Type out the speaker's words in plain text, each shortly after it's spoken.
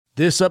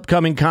This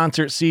upcoming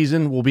concert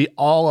season will be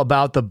all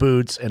about the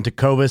boots, and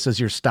Tecovas is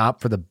your stop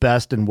for the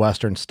best in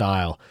Western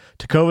style.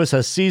 Tecovas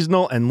has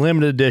seasonal and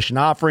limited edition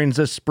offerings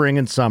this spring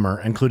and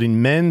summer,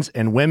 including men's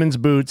and women's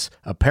boots,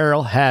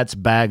 apparel, hats,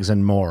 bags,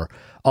 and more.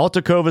 All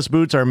Tecovas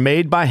boots are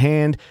made by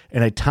hand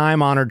in a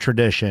time-honored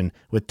tradition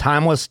with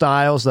timeless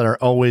styles that are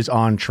always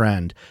on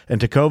trend. And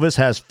Tecovas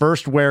has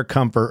first wear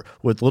comfort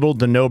with little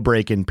to no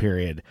break-in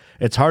period.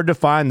 It's hard to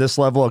find this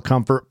level of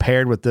comfort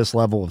paired with this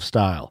level of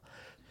style.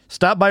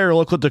 Stop by your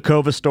local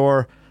Tecovas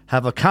store,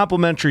 have a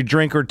complimentary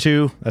drink or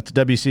two, that's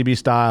WCB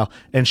style,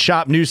 and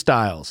shop new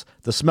styles.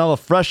 The smell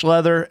of fresh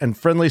leather and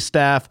friendly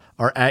staff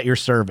are at your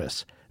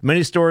service.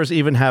 Many stores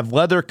even have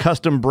leather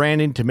custom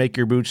branding to make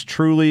your boots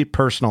truly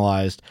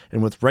personalized.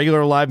 And with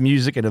regular live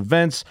music and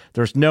events,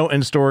 there's no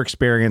in-store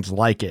experience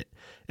like it.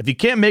 If you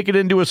can't make it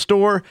into a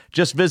store,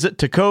 just visit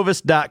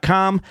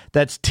tecovas.com.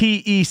 That's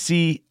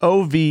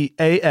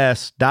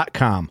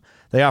TECOVAS.com.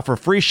 They offer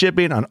free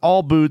shipping on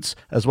all boots,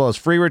 as well as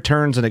free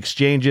returns and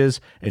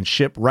exchanges, and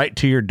ship right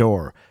to your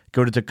door.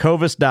 Go to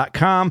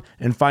tecovas.com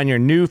and find your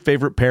new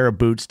favorite pair of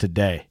boots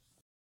today.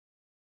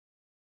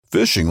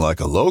 Fishing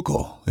like a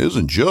local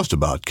isn't just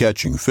about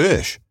catching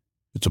fish.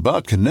 It's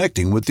about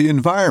connecting with the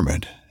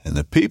environment and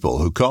the people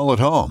who call it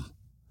home.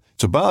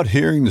 It's about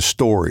hearing the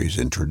stories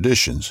and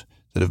traditions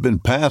that have been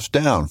passed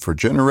down for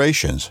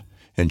generations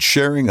and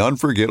sharing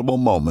unforgettable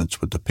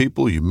moments with the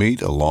people you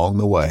meet along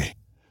the way.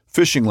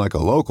 Fishing like a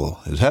local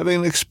is having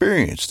an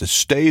experience that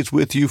stays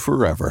with you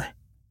forever.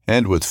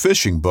 And with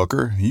Fishing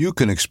Booker, you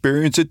can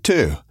experience it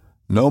too,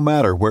 no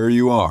matter where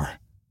you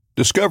are.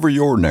 Discover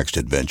your next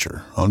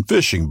adventure on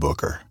Fishing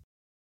Booker.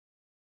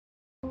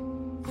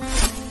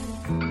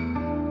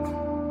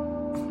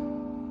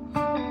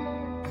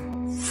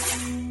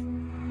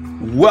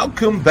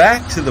 Welcome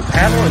back to the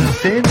Paddle and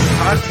Fin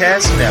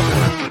Podcast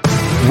Network.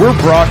 We're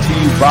brought to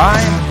you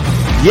by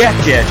Yak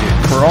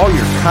Gadget. For all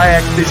your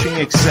kayak fishing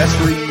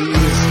accessory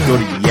needs, go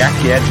to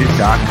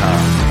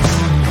yakgadget.com.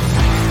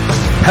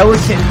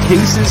 Pelican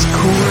cases,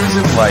 coolers,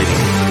 and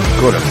lighting.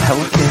 Go to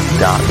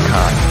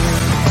pelican.com.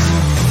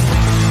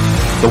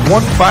 The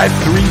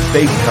 153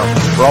 Bait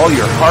Company. For all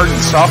your hard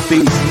and soft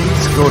bait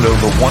needs, go to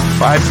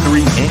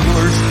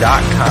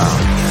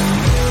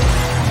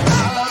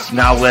the153anglers.com.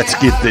 Now let's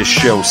get this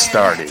show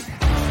started.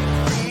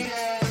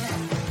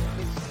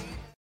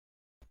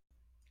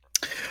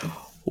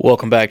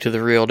 Welcome back to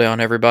the Reel Down,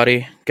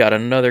 everybody. Got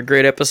another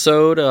great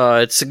episode.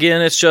 It's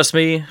just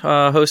me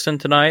hosting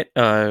tonight.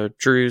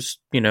 Drew's,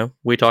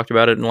 we talked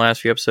about it in the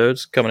last few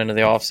episodes. Coming into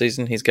the off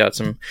season, he's got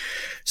some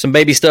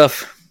baby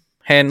stuff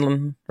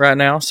handling right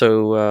now,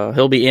 so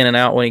he'll be in and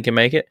out when he can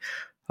make it.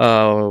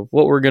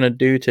 What we're going to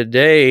do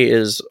today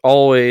is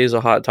always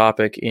a hot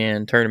topic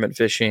in tournament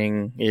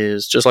fishing,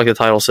 is just like the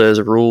title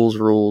says, rules,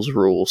 rules,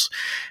 rules.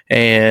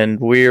 And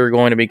we're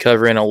going to be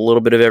covering a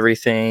little bit of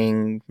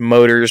everything: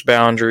 motors,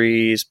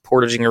 boundaries,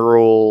 portaging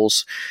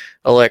rules,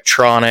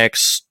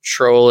 electronics,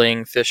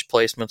 trolling, fish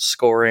placements,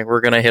 scoring.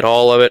 We're going to hit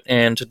all of it.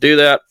 And to do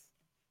that,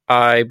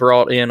 I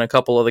brought in a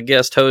couple of the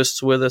guest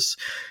hosts with us,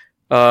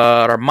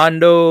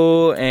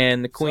 Armando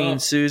and the Queen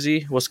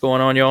Susie. What's going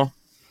on, y'all?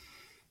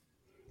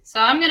 So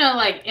I'm going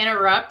to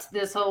interrupt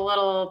this whole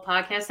little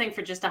podcast thing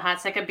for just a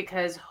hot second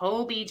because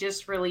Hobie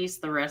just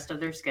released the rest of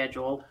their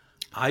schedule.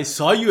 I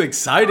saw you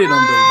excited on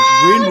the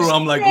green room.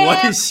 I'm like,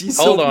 what is she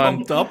so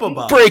pumped up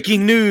about?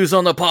 Breaking news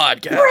on the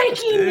podcast.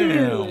 Breaking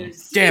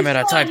news. Damn it,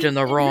 I typed in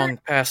the wrong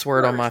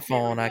password on my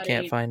phone. I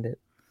can't find it.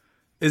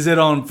 Is it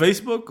on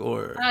Facebook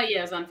or?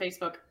 Yeah, it's on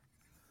Facebook.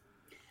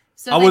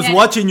 So I was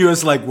watching you. I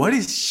was like, what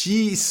is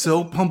she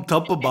so pumped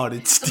up about?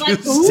 It's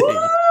Tuesday.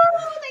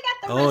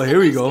 Oh, here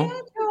we go.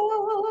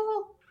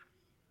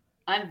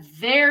 I'm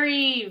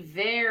very,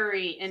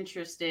 very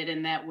interested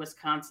in that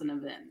Wisconsin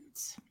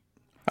event.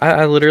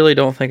 I literally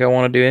don't think I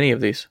want to do any of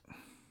these.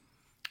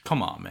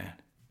 Come on, man.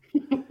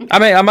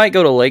 I might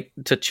go to Lake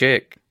to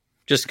Chick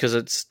just because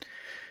it's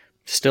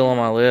still on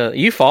my list.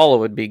 Eufaula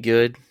would be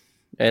good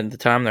at the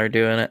time they're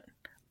doing it.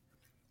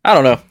 I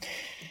don't know.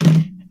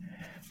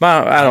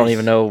 I don't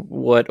even know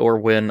what or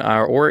when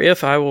or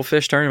if I will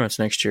fish tournaments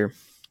next year.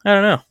 I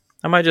don't know.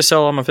 I might just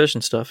sell all my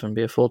fishing stuff and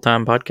be a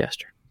full-time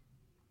podcaster.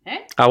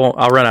 Hey. I'll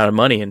run out of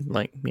money in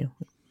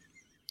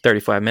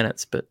 35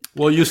 minutes. But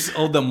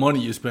all the money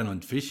you spend on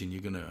fishing,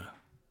 you're gonna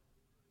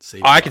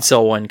save. I could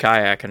sell one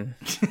kayak and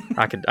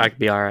I could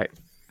be all right.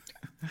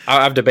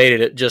 I've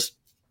debated it. Just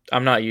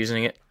I'm not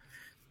using it.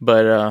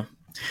 But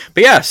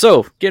yeah.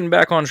 So getting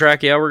back on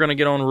track. Yeah, we're gonna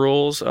get on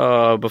rules.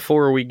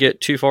 Before we get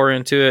too far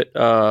into it,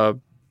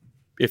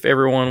 if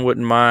everyone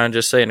wouldn't mind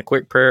just saying a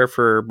quick prayer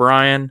for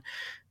Brian.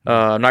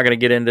 I'm not going to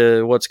get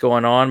into what's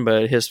going on,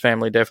 but his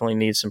family definitely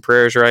needs some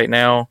prayers right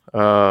now.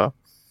 Y'all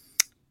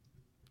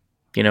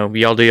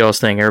do y'all's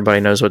thing. Everybody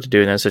knows what to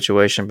do in that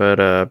situation,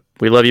 but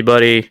we love you,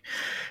 buddy.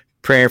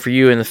 Praying for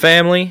you and the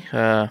family.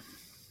 But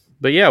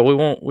yeah, we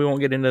won't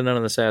get into none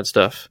of the sad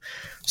stuff.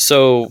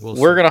 So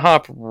we're going to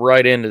hop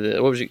right into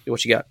the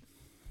what you got?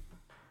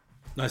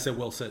 I said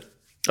well said.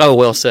 Oh,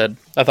 well said.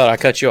 I thought I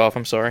cut you off.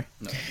 I'm sorry.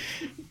 No.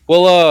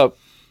 Well,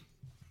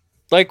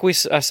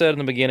 I said in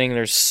the beginning,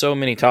 there's so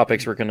many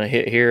topics we're going to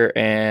hit here,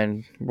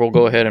 and we'll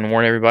go ahead and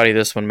warn everybody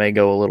this one may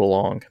go a little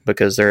long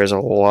because there is a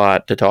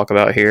lot to talk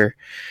about here,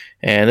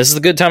 and this is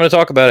a good time to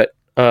talk about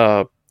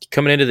it.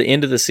 Coming into the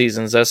end of the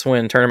seasons, that's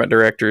when tournament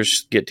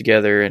directors get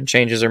together and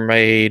changes are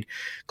made,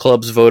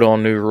 clubs vote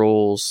on new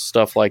rules,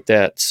 stuff like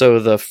that. So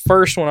the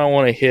first one I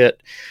want to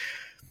hit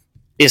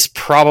is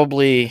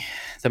probably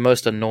the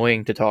most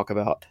annoying to talk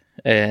about,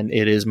 and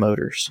it is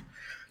motors.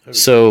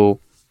 So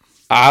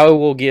I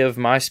will give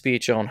my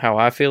speech on how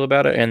I feel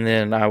about it, and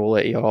then I will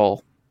let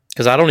y'all,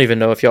 because I don't even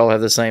know if y'all have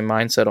the same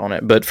mindset on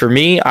it. But for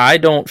me, I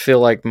don't feel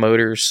like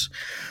motors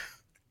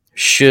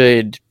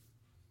should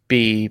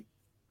be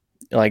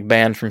like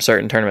banned from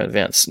certain tournament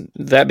events.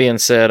 That being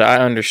said, I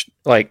understand,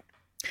 like,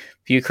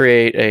 if you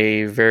create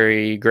a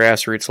very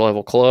grassroots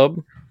level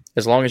club,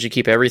 as long as you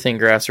keep everything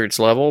grassroots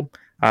level,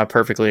 I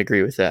perfectly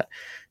agree with that.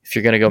 If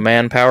you're going to go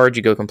man-powered,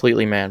 you go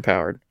completely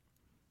man-powered.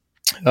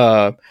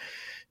 But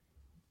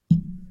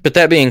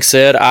that being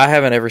said, I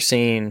haven't ever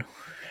seen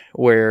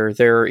where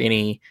there are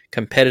any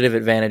competitive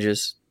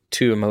advantages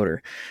to a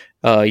motor.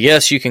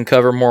 Yes, you can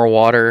cover more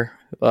water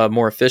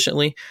more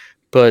efficiently,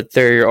 but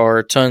there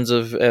are tons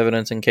of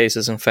evidence and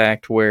cases, in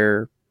fact,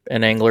 where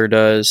an angler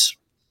does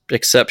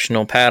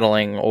exceptional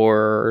paddling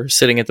or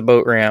sitting at the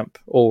boat ramp,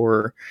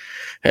 or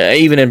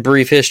even in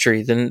brief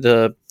history,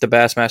 the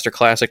Bassmaster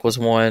Classic was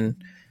won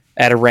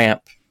at a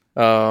ramp.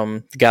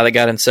 The guy that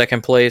got in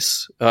second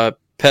place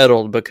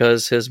pedaled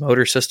because his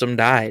motor system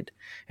died,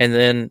 and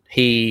then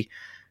he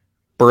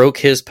broke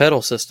his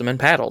pedal system and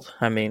paddled.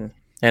 I mean,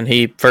 and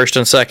he first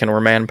and second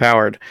were man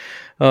powered.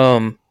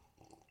 There's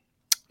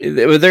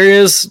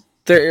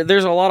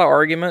a lot of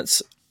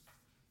arguments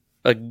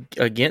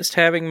against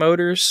having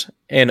motors,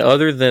 and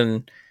other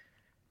than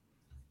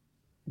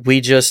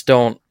we just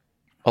don't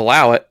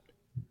allow it,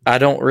 I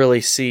don't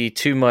really see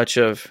too much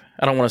of,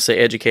 I don't want to say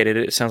educated,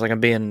 it sounds like I'm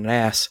being an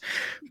ass,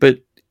 but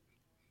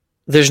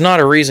there's not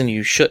a reason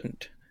you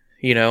shouldn't,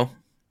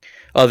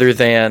 other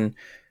than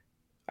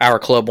our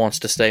club wants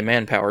to stay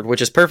man-powered,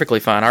 which is perfectly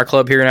fine. Our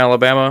club here in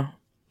Alabama,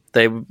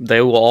 they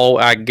will all,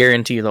 I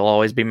guarantee they'll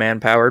always be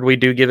man-powered. We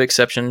do give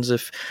exceptions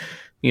if,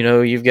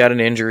 you've got an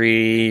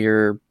injury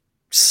or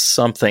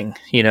something,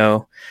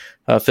 a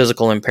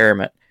physical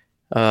impairment.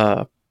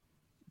 But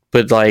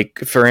like,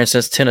 for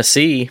instance,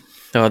 Tennessee,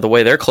 the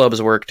way their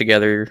clubs work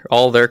together,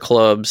 all their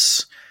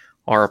clubs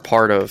are a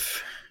part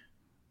of,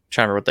 I'm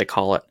trying to remember what they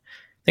call it.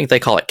 I think they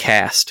call it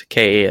CAST,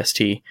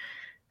 K-A-S-T.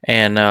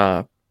 And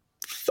all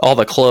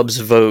the clubs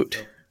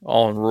vote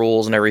on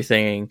rules and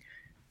everything.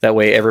 That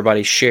way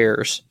everybody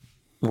shares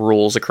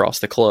rules across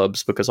the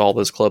clubs, because all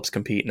those clubs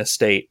compete in a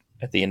state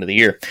at the end of the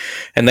year.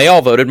 And they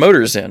all voted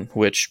motors in,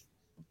 which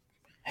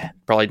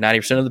probably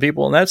 90% of the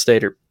people in that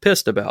state are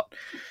pissed about.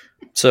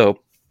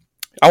 So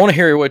I want to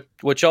hear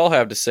what y'all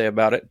have to say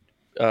about it.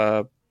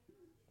 I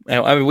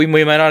mean, we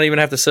might not even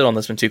have to sit on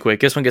this one too quick.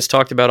 This one gets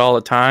talked about all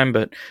the time,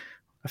 but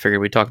I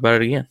figured we'd talk about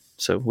it again.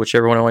 So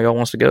whichever one of y'all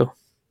wants to go.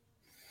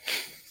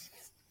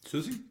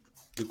 Susie,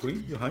 the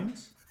Queen, Your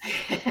Highness?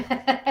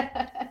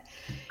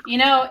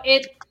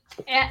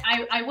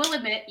 I will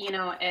admit,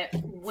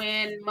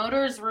 when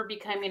motors were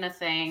becoming a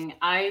thing,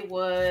 I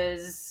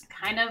was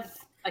kind of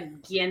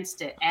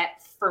against it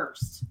at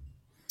first.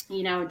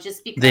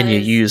 Just because. Then you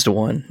used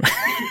one.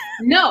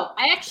 No,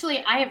 I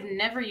have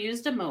never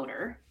used a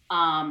motor.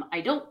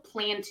 I don't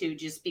plan to,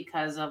 just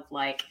because of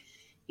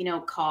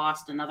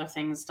cost and other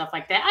things, stuff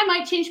like that. I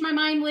might change my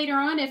mind later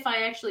on if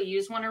I actually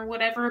use one or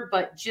whatever,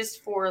 but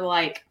just for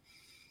my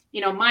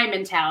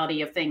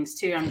mentality of things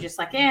too. I'm just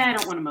like, I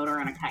don't want a motor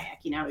on a kayak.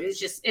 It's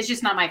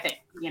just not my thing,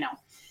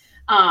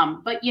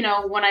 But,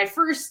 when I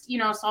first,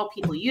 saw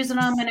people using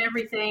them and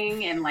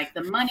everything, and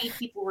the money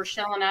people were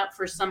shelling out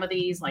for some of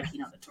these,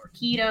 the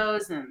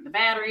torpedoes and the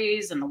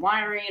batteries and the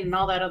wiring and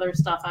all that other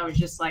stuff, I was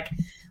just like,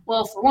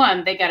 well, for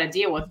one, they got to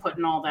deal with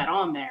putting all that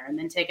on there and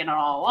then taking it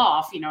all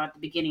off, at the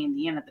beginning and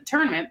the end of the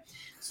tournament.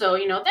 So,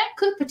 that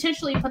could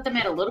potentially put them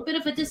at a little bit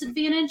of a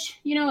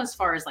disadvantage, as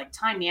far as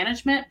time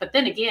management. But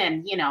then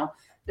again,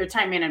 their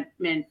time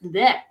management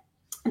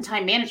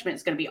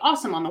is going to be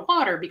awesome on the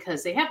water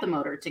because they have the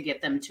motor to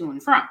get them to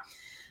and from.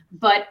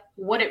 But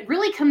what it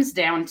really comes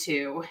down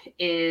to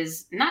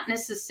is not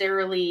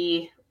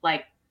necessarily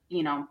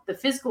the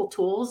physical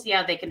tools.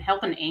 Yeah, they can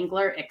help an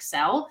angler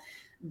excel.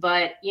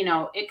 But,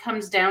 it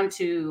comes down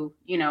to,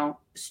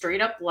 straight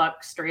up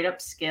luck, straight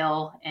up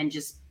skill, and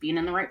just being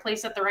in the right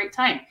place at the right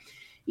time.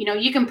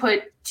 You can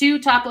put two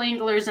top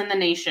anglers in the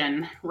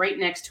nation right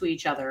next to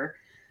each other,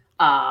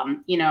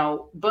 and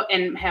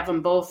have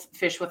them both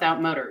fish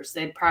without motors.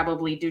 They'd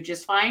probably do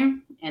just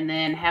fine. And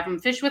then have them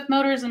fish with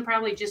motors and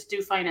probably just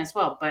do fine as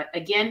well. But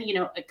again,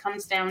 it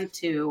comes down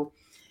to,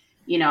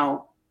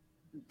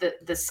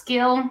 the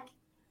skill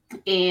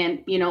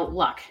and,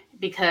 luck.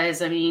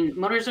 Because,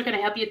 motors are going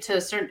to help you to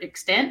a certain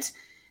extent,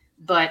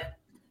 but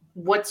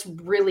what's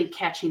really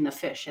catching the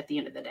fish at the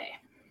end of the day?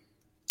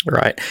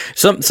 Right.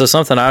 So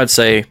something I would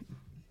say,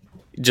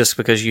 just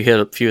because you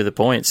hit a few of the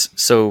points.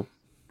 So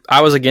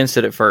I was against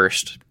it at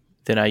first.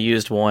 Then I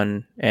used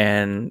one,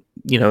 and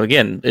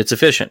again, it's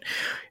efficient.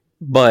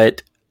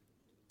 But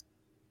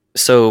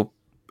so,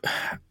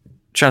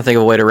 trying to think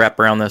of a way to wrap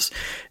around this.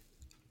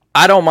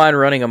 I don't mind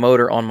running a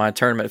motor on my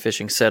tournament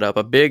fishing setup.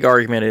 A big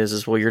argument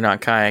is well, you're not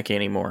kayaking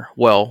anymore.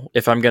 Well,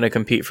 if I'm going to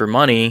compete for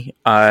money,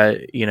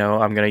 I'm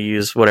going to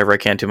use whatever I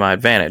can to my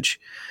advantage.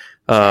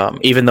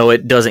 Even though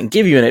it doesn't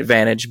give you an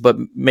advantage, but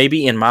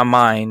maybe in my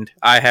mind,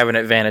 I have an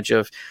advantage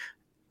of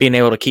being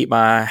able to keep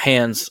my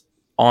hands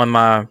on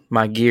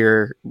my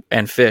gear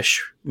and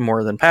fish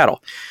more than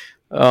paddle.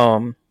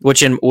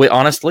 Which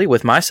honestly,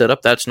 with my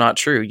setup, that's not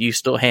true. You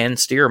still hand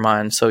steer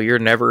mine, so you're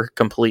never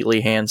completely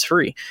hands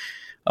free.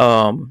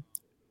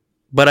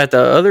 But at the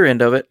other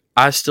end of it,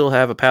 I still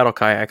have a paddle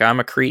kayak. I'm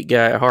a Crete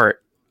guy at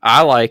heart.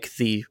 I like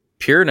the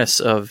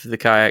pureness of the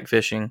kayak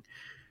fishing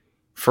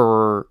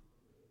for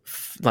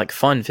like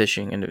fun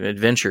fishing and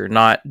adventure,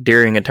 not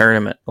during a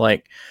tournament.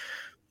 Like,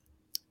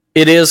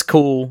 it is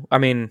cool. I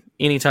mean,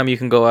 anytime you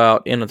can go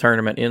out in a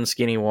tournament in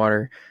skinny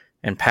water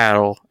and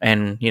paddle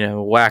and,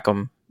 whack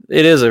them,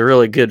 it is a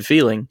really good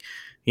feeling.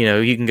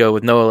 You can go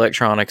with no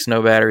electronics,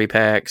 no battery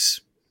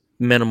packs,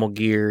 minimal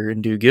gear,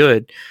 and do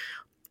good.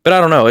 But I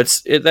don't know.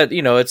 It's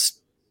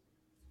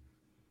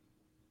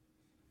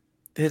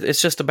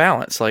just a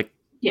balance. Like,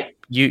 yeah,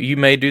 you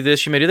may do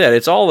this, you may do that.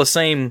 It's all the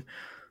same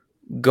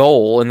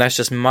goal, and that's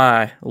just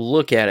my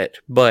look at it.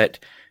 But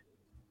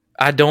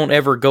I don't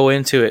ever go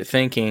into it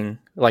thinking,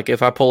 like,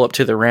 if I pull up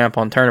to the ramp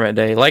on tournament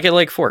day, like at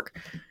Lake Fork,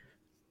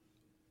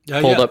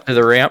 pulled up to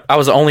the ramp, I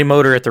was the only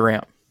motor at the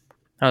ramp.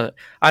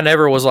 I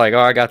never was like, oh,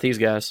 I got these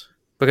guys,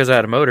 because I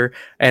had a motor,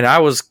 and I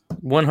was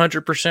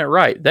 100%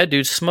 right. That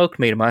dude smoked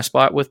me to my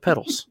spot with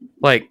pedals.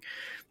 Like,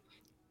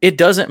 it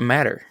doesn't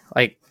matter.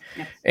 Like,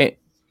 I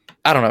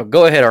don't know.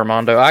 Go ahead,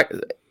 Armando.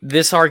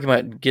 This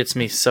argument gets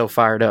me so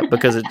fired up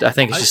because I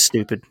think it's just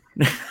stupid.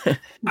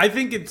 I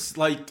think it's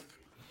like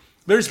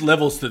there's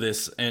levels to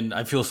this, and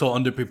I feel so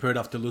underprepared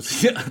after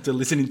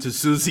listening to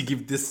Susie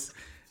give this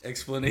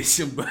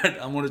explanation, but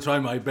I'm going to try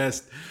my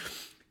best.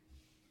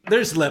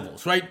 There's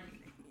levels, right?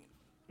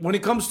 When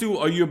it comes to,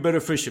 are you a better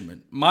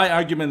fisherman? My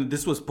argument,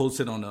 this was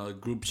posted on a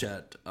group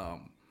chat,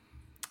 on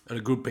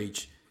a group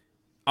page.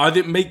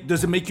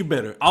 Does it make you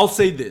better? I'll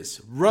say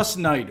this. Russ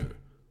Snyder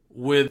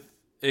with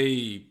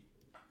a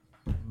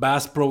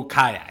Bass Pro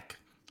kayak,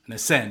 an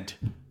Ascent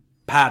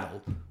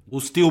paddle,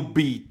 will still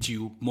beat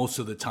you most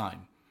of the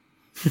time.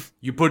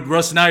 You put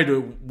Russ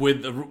Snyder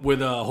with a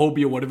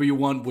Hobie or whatever you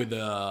want, with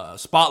a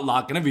spot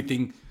lock and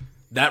everything,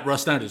 that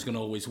Russ Snyder is going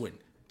to always win.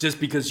 Just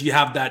because you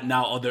have that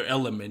now other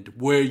element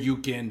where you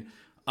can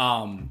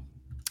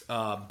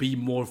be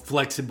more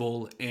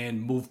flexible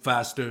and move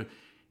faster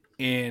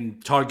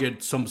and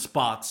target some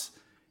spots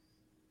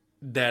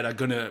that are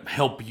going to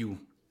help you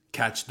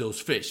catch those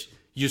fish.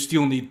 You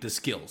still need the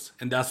skills.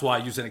 And that's why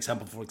I use an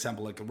example, for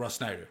example, like a Russ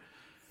Snyder.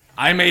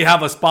 I may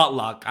have a spot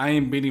lock. I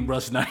ain't beating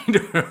Russ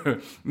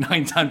Snyder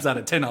 9 times out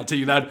of 10. I'll tell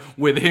you that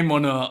with him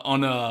on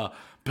a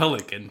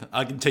Pelican.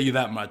 I can tell you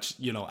that much.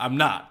 I'm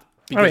not.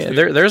 I mean,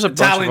 there's a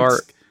bunch of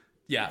art.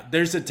 Yeah,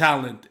 there's a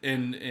talent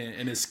and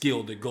a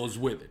skill that goes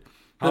with it.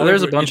 However,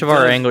 there's a bunch of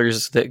our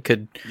anglers that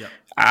could. Yeah.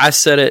 I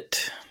said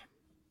it.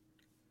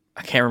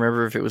 I can't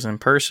remember if it was in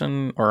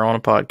person or on a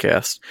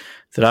podcast,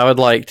 that I would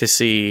like to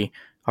see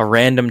a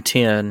random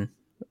 10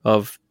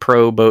 of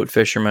pro boat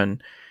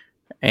fishermen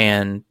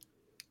and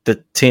the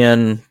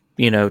 10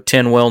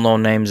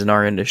 well-known names in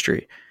our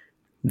industry.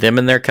 Them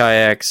in their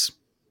kayaks,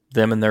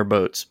 them in their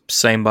boats,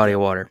 same body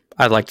of water.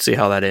 I'd like to see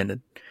how that ended.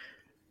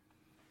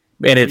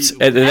 And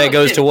that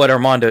goes to what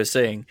Armando is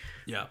saying.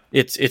 Yeah,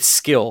 it's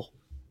skill,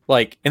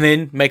 like, and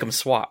then make them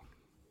swap,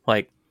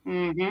 like,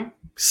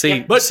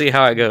 see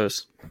how it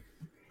goes.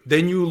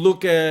 Then you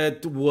look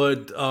at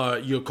what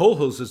your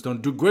co-host has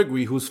done, Drew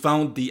Gregory, who's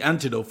found the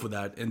antidote for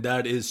that, and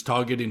that is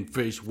targeting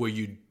fish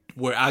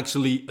where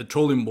actually a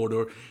trolling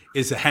motor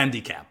is a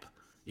handicap.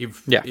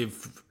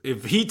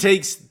 If he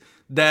takes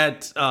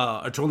that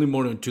a trolling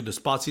motor into the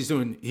spots he's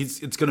doing, it's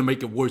going to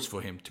make it worse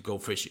for him to go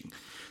fishing.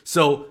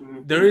 So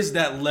there is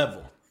that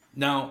level.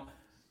 Now,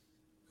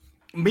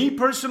 me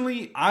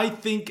personally, I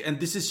think, and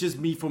this is just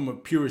me from a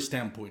pure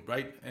standpoint,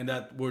 right? And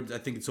that word, I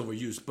think it's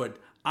overused, but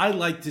I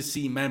like to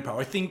see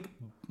manpower. I think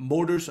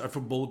motors are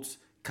for boats,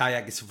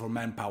 kayak is for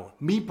manpower.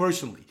 Me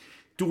personally,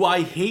 do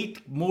I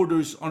hate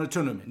motors on a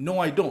tournament? No,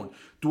 I don't.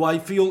 Do I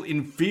feel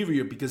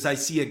inferior because I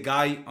see a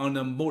guy on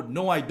a motor?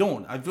 No, I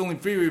don't. I feel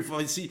inferior if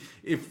I see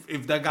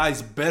if that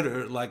guy's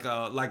better, like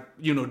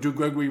Drew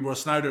Gregory,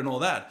 Russ Snyder, and all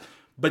that.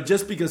 But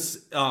just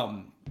because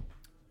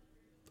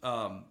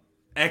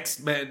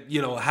X-Man,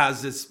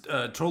 has this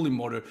trolling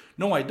motor,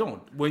 no, I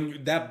don't.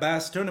 When that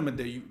bass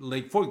tournament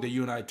Lake Fork that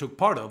you and I took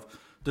part of,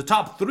 the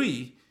top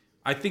 3,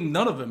 I think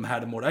none of them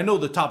had a motor. I know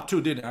the top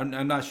 2 didn't.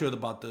 I'm not sure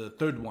about the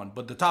third one,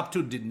 but the top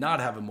 2 did not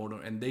have a motor,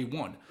 and they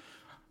won.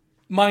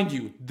 Mind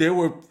you,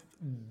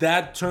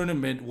 that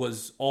tournament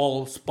was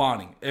all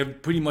spawning.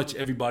 Pretty much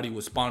everybody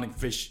was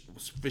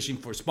fishing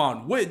for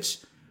spawn, which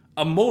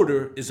a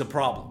motor is a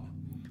problem.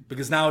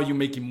 Because now you're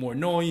making more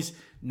noise.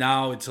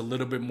 Now it's a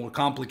little bit more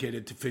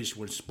complicated to fish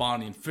with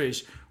spawning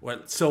fish.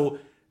 So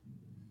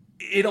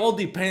it all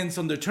depends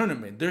on the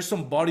tournament. There's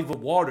some body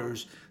of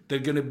waters that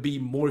are going to be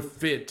more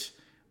fit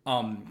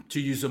to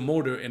use a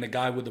motor, and a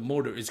guy with a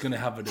motor is going to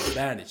have an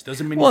advantage.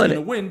 Doesn't mean he's going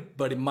to win,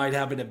 but it might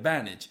have an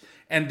advantage.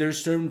 And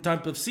there's certain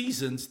type of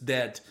seasons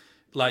that,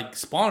 like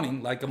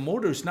spawning, like a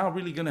motor is not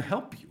really going to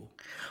help you.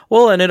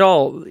 Well, and it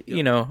all,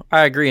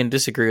 I agree and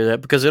disagree with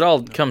that, because it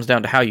all comes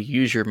down to how you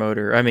use your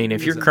motor. I mean,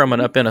 if you're coming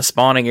up in a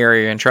spawning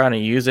area and trying to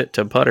use it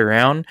to putt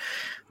around,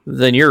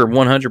 then you're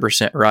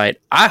 100% right.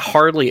 I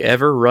hardly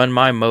ever run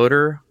my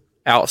motor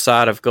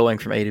outside of going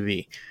from A to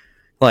B.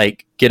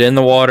 Like, get in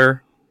the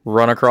water,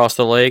 run across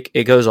the lake,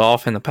 it goes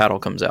off and the paddle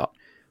comes out,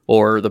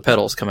 or the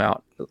pedals come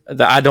out.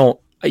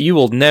 You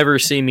will never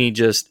see me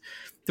just,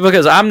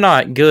 because I'm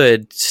not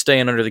good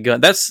staying under the gun.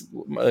 That's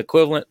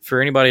equivalent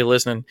for anybody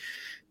listening.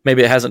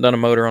 Maybe it hasn't done a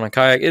motor on a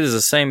kayak. It is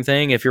the same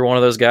thing if you're one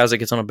of those guys that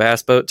gets on a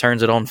bass boat,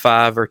 turns it on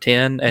 5 or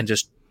 10, and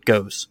just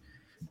goes.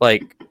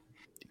 Like,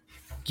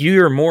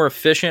 you're more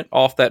efficient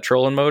off that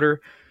trolling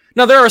motor.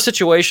 Now, there are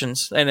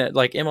situations, and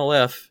like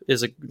MLF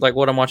is like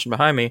what I'm watching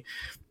behind me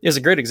is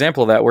a great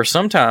example of that, where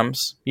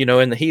sometimes,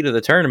 in the heat of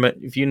the tournament,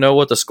 if you know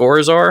what the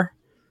scores are,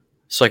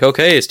 it's like,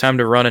 okay, it's time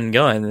to run and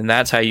gun, and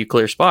that's how you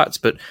clear spots.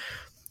 But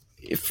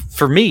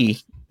for me,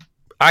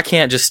 I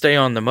can't just stay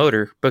on the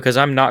motor because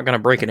I'm not going to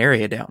break an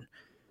area down.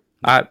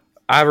 I'd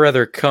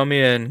rather come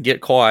in,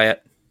 get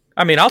quiet.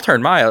 I mean, I'll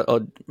turn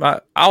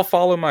I'll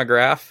follow my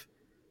graph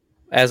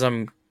as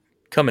I'm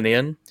coming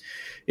in.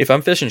 If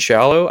I'm fishing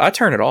shallow, I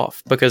turn it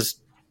off because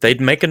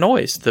they'd make a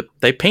noise.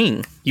 They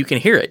ping. You can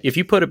hear it. If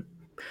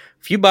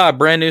you buy a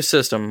brand new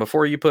system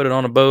before you put it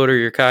on a boat or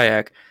your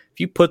kayak, if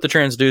you put the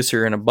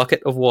transducer in a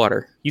bucket of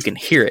water, you can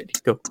hear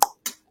it go,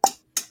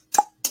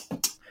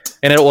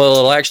 and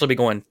it'll actually be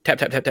going tap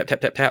tap tap tap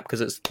tap tap tap because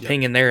it's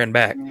pinging there and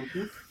back.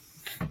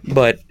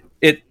 But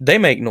they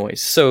make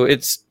noise, so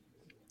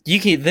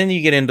then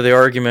you get into the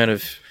argument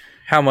of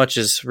how much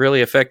is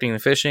really affecting the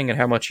fishing and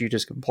how much you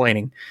just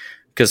complaining.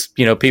 Because,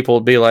 people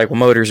would be like, well,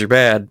 motors are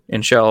bad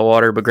in shallow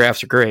water, but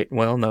graphs are great.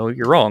 Well, no,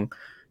 you're wrong.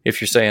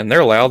 If you're saying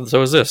they're loud,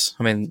 so is this.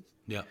 I mean,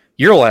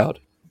 you're loud.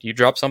 You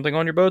drop something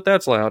on your boat,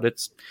 that's loud.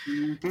 It's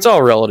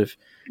all relative.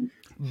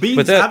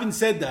 Having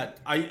said that,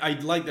 I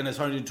like, and it's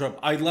hard to interrupt,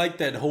 I like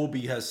that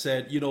Hobie has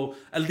said,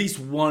 at least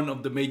one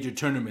of the major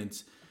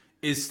tournaments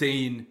is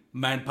staying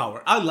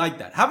manpower. I like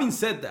that. Having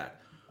said that,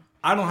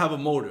 I don't have a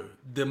motor.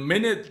 The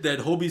minute that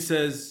Hobie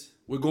says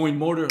we're going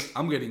motor,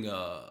 I'm getting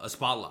a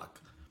spot lock.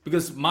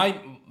 Because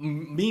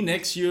me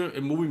next year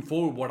and moving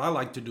forward, what I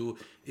like to do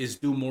is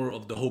do more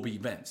of the Hobie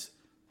events.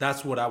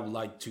 That's what I would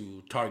like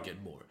to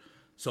target more.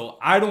 So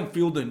I don't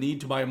feel the need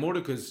to buy a motor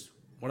because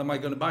what am I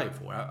going to buy it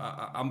for?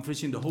 I'm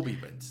fishing the Hobie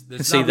events.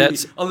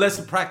 Unless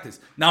in practice.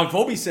 Now, if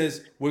Hobie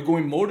says we're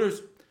going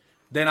motors,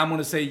 then I'm going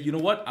to say, you know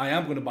what? I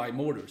am going to buy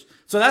motors.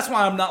 So that's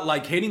why I'm not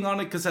like hating on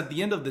it, because at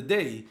the end of the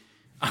day,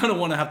 I don't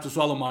want to have to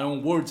swallow my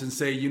own words and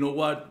say, you know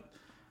what?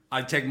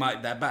 I take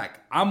that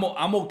back. I'm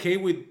okay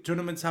with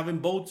tournaments having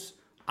boats.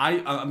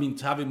 I mean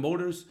having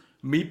motors.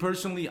 Me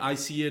personally, I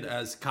see it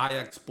as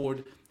kayak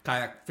sport,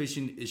 kayak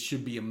fishing. It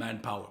should be a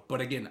manpower. But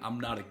again,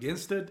 I'm not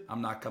against it.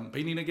 I'm not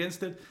campaigning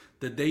against it.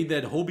 The day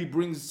that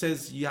Hobie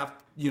says you have,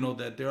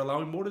 that they're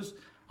allowing motors,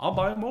 I'll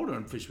buy a motor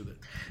and fish with it.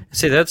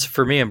 See, that's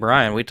for me and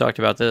Brian. We talked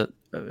about that,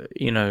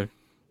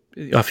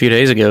 a few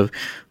days ago.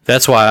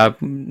 That's why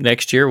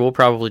next year we'll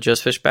probably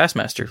just fish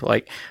Bassmaster.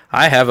 Like,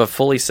 I have a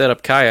fully set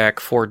up kayak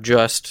for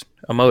just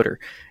a motor.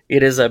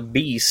 It is a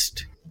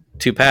beast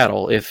to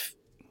paddle if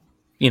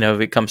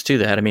it comes to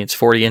that. I mean, it's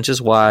 40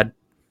 inches wide.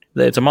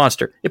 It's a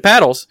monster. It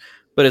paddles,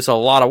 but it's a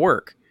lot of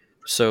work.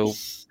 So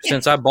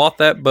since I bought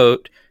that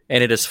boat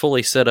and it is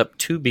fully set up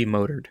to be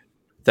motored,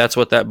 that's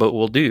what that boat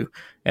will do.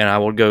 And I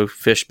will go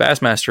fish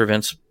Bassmaster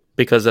events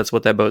because that's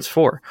what that boat's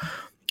for.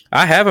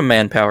 I have a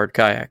man-powered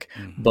kayak,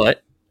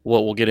 but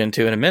what we'll get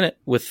into in a minute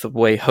with the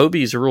way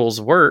Hobie's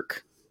rules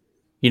work,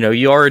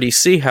 you already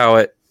see how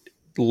it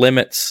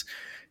limits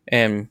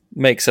and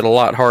makes it a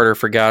lot harder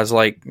for guys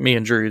like me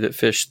and Drew that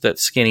fish that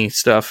skinny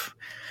stuff,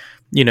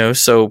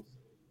 so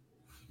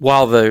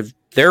while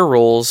their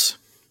rules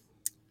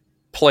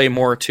play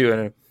more to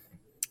an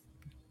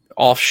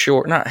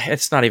offshore,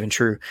 it's not even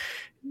true.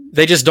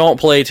 They just don't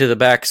play to the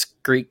back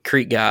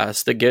creek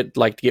guys that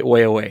get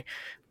way away.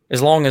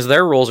 As long as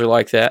their rules are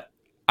like that,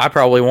 I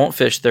probably won't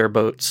fish their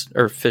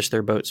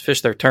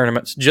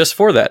tournaments just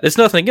for that. It's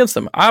nothing against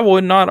them. I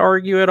would not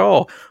argue at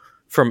all.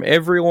 From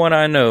everyone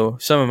I know,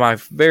 some of my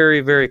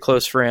very, very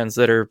close friends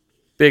that are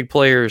big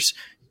players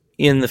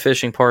in the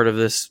fishing part of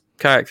this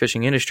kayak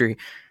fishing industry,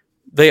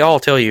 they all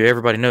tell you,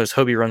 everybody knows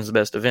Hobie runs the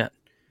best event.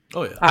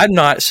 Oh yeah. I'm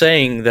not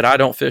saying that I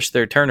don't fish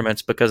their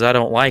tournaments because I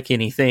don't like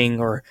anything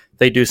or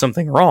they do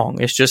something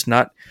wrong. It's just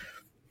not,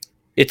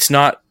 it's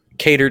not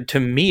catered to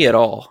me at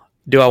all.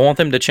 Do I want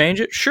them to change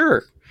it?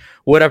 Sure.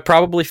 Would I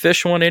probably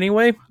fish one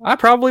anyway? I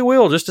probably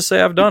will, just to say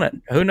I've done it.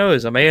 Who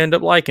knows? I may end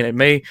up liking it. It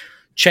may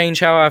change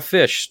how I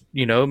fish,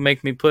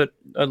 make me put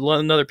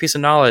another piece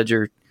of knowledge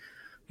or,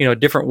 a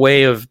different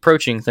way of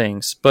approaching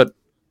things. But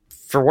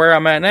for where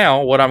I'm at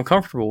now, what I'm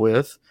comfortable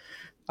with,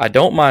 I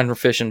don't mind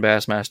fishing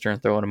Bassmaster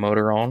and throwing a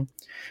motor on.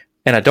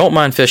 And I don't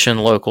mind fishing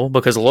local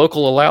because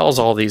local allows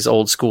all these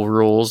old school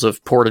rules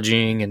of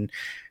portaging and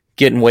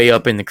getting way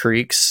up in the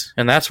creeks.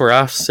 And that's where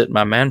I sit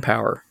my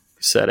manpower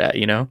set at,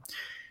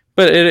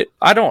 But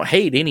I don't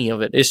hate any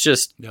of it. It's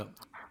just,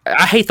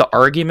 I hate the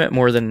argument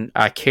more than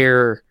I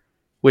care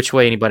which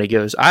way anybody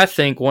goes. I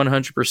think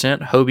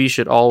 100% Hobie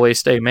should always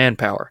stay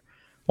manpower.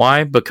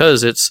 Why?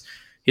 Because it's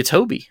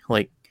Hobie.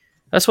 Like,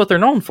 that's what they're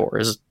known for,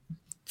 is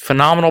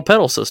phenomenal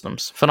pedal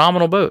systems,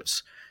 phenomenal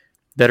boats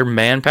that are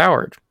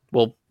man-powered.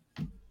 Well,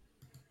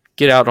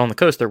 get out on the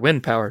coast, they're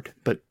wind-powered,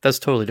 but that's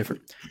totally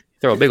different.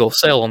 Throw a big old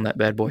sail on that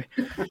bad boy.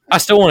 I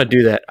still want to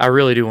do that. I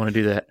really do want to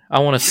do that. I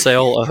want to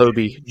sail a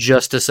Hobie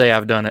just to say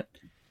I've done it.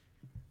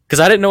 Because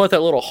I didn't know what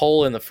that little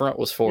hole in the front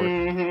was for.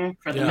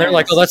 For the They're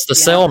like, oh, that's the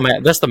sail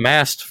mat. That's the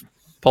mast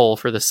pole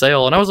for the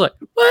sail. And I was like,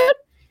 what?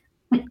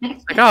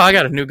 Like, oh, I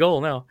got a new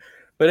goal now.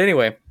 But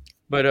anyway,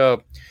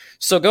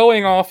 so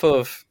going off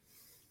of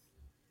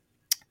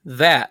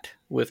that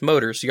with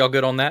motors, y'all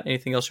good on that?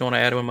 Anything else you want to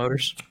add with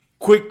motors?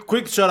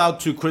 Quick shout out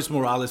to Chris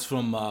Morales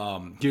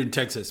from here in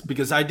Texas,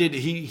 because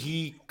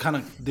he kind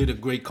of did a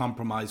great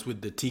compromise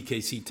with the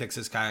TKC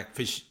Texas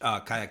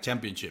Kayak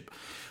Championship.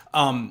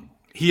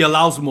 He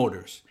allows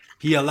motors.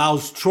 He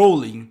allows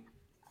trolling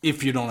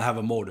if you don't have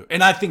a motor,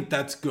 and I think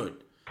that's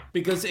good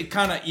because it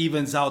kind of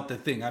evens out the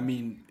thing. I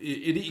mean,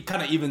 it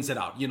kind of evens it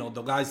out.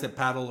 The guys that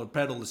pedal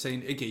are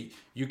saying, okay,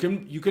 you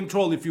can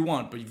troll if you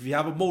want, but if you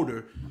have a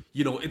motor,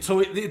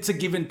 it's a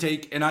give and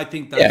take, and I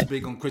think that's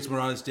big on Chris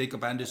Morales,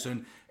 Jacob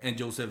Anderson,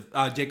 Joseph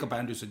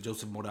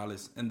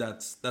Morales, and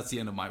that's the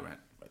end of my rant.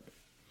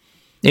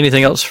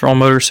 Anything else from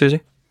motors,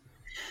 Susie?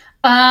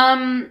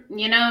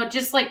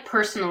 Just like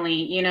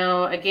personally,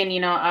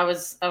 again, I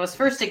was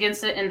first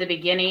against it in the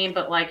beginning,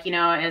 but like,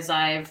 as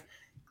I've,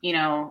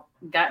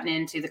 gotten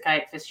into the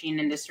kayak fishing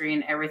industry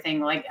and everything,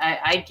 like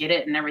I get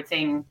it and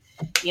everything.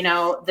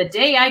 The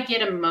day I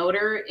get a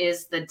motor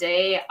is the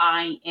day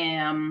I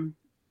am,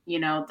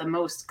 the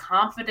most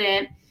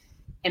confident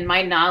in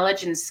my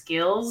knowledge and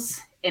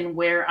skills, and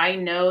where I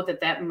know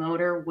that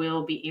motor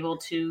will be able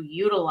to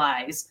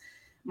utilize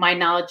my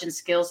knowledge and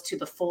skills to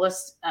the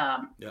fullest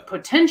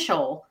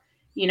potential,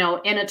 in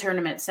a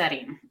tournament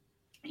setting,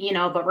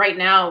 but right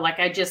now, like,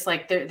 I just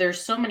like,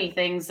 there's so many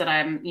things that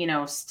I'm,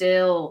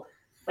 still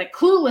like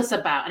clueless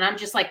about. And I'm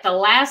just like, the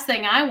last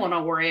thing I want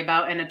to worry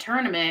about in a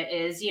tournament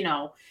is,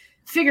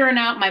 figuring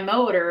out my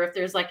motor, if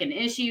there's like an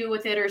issue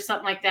with it or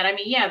something like that. I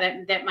mean,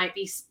 yeah, that might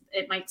be,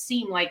 it might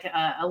seem like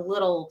a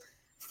little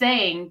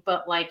thing,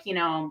 but like,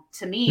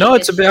 to me, no,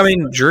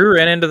 Drew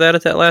ran into that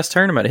at that last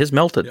tournament. His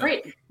melted.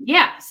 Right.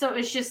 Yeah. So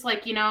it's just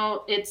like,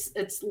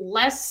 it's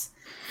less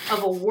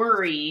of a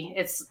worry.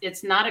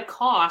 It's not a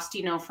cost,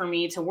 for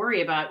me to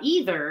worry about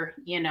either,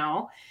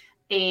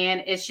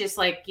 and it's just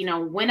like,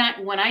 when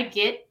I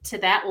get to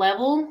that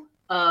level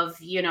of,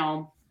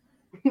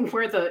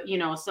 where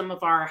the, some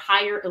of our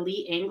higher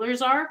elite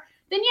anglers are,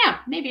 then yeah,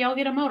 maybe I'll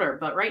get a motor.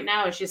 But right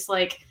now it's just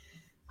like,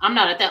 I'm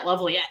not at that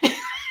level yet.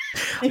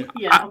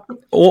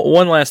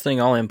 One last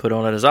thing I'll input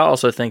on it is I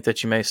also think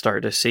that you may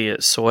start to see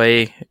it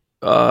sway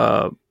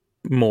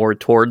more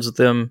towards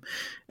them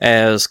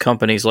as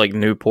companies like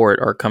Newport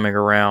are coming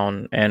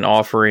around and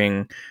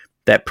offering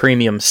that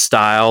premium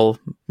style,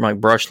 like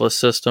brushless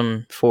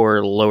system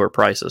for lower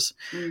prices.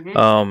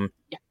 I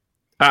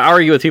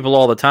argue with people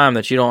all the time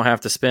that you don't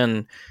have to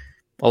spend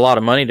a lot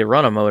of money to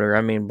run a motor.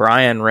 I mean,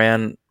 Brian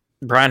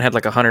had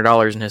like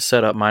 $100 in his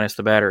setup minus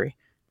the battery.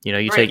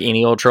 Take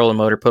any old trolling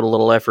motor, put a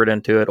little effort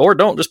into it, or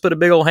don't, just put a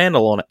big old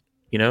handle on it.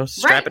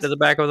 Strap it to the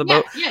back of the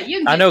boat.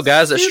 I know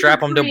guys that strap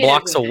them to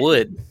blocks of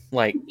wood.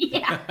 Like,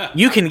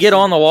 you can get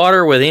on the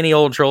water with any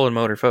old trolling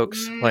motor,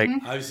 folks. Like,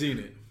 I've seen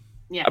it.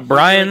 Yeah,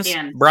 Brian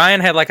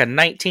had like a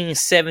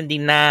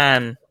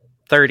 1979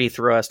 30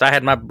 thrust. I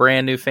had my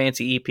brand new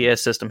fancy EPS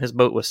system. His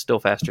boat was still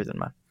faster than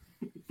mine.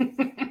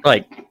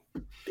 Like,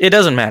 it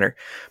doesn't matter.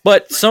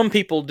 But some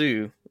people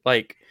do,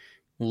 like,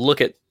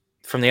 look at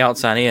from the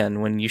outside in.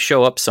 When you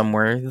show up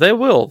somewhere, they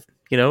will.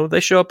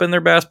 They show up in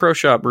their Bass Pro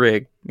Shop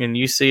rig, and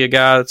you see a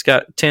guy that's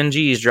got 10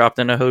 G's dropped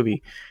in a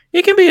Hobie.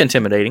 It can be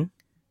intimidating.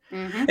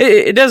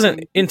 It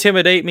doesn't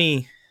intimidate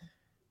me.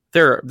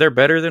 They're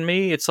better than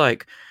me. It's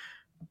like,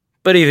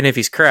 but even if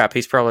he's crap,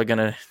 he's probably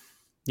gonna,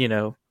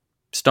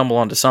 stumble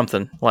onto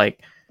something.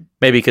 Like,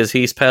 maybe because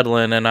he's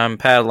pedaling and I'm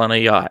paddling a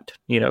yacht.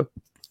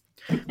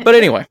 But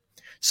anyway,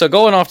 so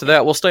going off to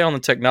that, we'll stay on the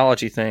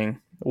technology thing.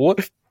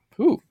 What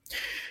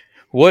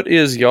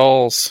is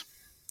y'all's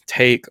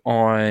take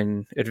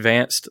on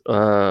advanced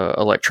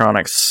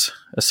electronics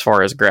as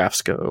far as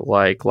graphs go,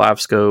 like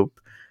LiveScope?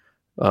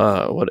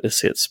 What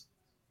is it?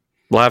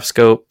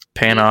 LiveScope,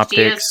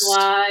 Panoptics. HDS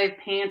Live,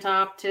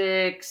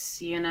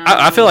 Panoptics.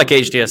 I feel like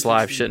HDS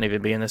Live shouldn't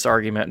even be in this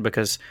argument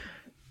because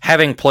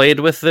having played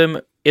with them,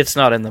 it's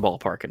not in the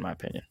ballpark in my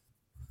opinion.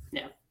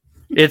 Yeah,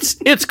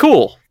 it's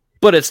cool,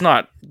 but it's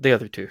not the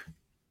other two.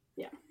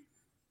 Yeah,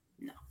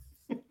 no.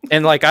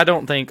 And like, I'll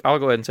go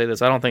ahead and say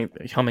this. I don't think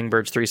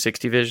Hummingbird's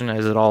 360 vision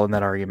is at all in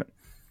that argument.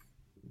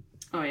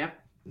 Oh yeah,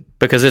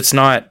 because it's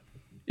not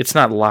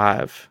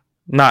live.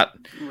 Not.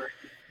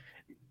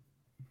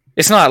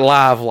 It's not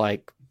live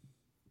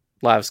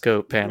scope Like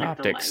the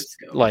Panoptics. live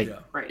scope. Like Yeah.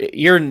 Right.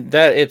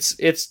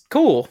 it's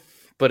cool,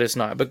 but it's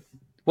not. But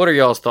what are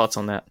y'all's thoughts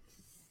on that?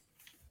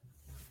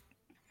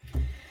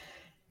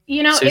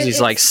 You know, Susie's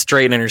like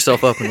straightening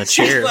herself up in the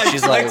chair.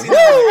 She's like, flexing,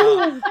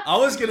 I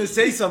was gonna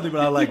say something,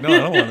 but I'm like, no, I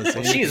don't want to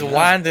say. she's anything.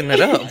 winding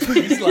it up.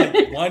 He's like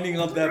winding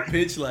up that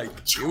pitch. Like,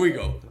 here we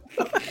go.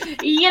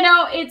 you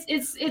know,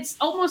 it's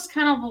almost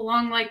kind of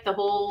along like the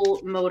whole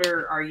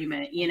motor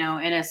argument, you know,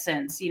 in a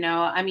sense. You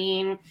know, I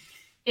mean,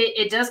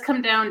 it does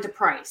come down to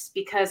price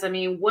because I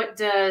mean, what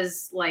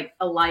does like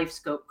a live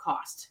scope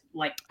cost?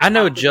 Like, I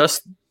know out the door?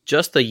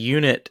 just the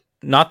unit,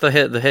 not the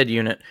head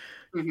unit,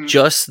 Mhm.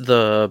 just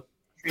the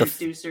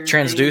transducer,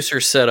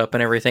 transducer setup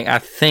and everything. I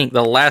think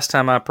the last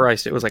time I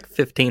priced it was like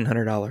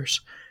 $1,500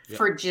 thing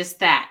for just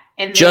that,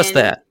 and just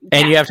then, that,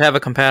 and you have to have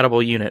a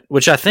compatible unit,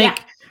 which I think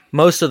Yeah.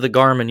 most of the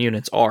Garmin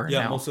units are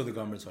Yeah, now. most of the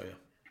garments are. Yeah,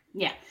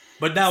 yeah,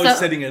 but now So- it's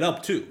setting it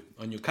up too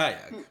on your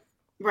kayak.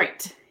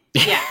 right,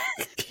 yeah.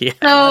 Yeah.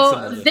 That's So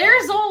another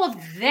there's thing. all of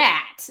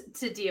that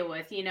to deal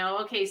with, you know.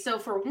 Okay, so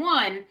for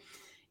one,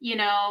 you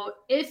know,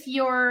 if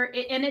you're,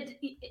 and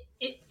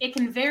it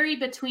can vary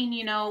between,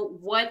 you know,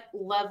 what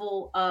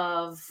level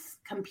of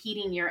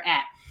competing you're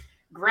at.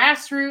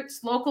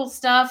 Grassroots, local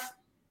stuff,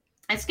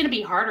 it's going to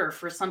be harder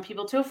for some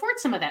people to afford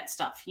some of that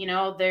stuff. You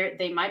know,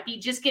 they might be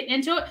just getting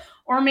into it,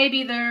 or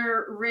maybe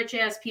they're rich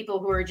ass people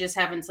who are just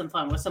having some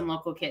fun with some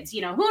local kids.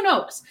 You know, who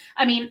knows?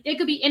 I mean, it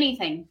could be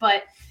anything,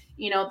 but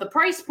you know, the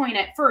price point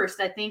at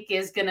first, I think,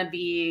 is going to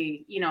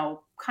be, you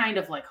know, kind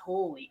of like,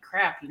 holy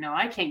crap, you know,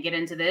 I can't get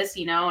into this,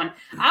 you know. And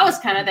I was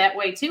kind of that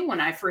way too when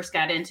I first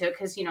got into it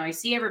because, you know, I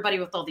see everybody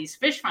with all these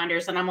fish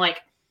finders and I'm like,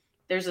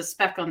 there's a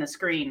speck on the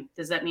screen.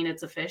 Does that mean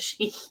it's a fish?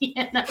 You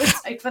know,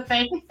 type of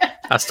thing.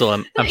 I'm still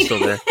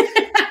there.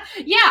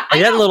 Yeah.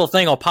 Like that little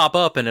thing will pop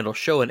up and it'll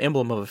show an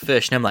emblem of a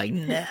fish, and I'm like,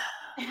 nah,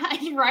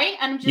 Right?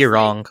 I'm just you're like,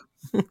 wrong.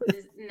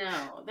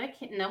 No, that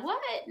can't. No, what?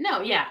 No,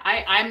 yeah.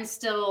 I'm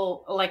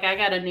still like I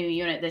got a new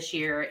unit this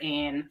year,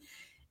 and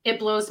it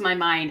blows my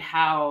mind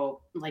how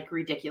like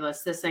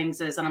ridiculous this thing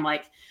is. And I'm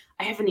like,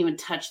 I haven't even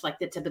touched like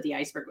the tip of the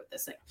iceberg with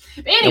this thing.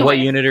 But anyway, And what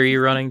unit are you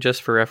running,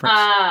 just for reference?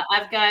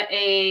 I've got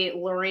a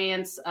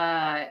Lowrance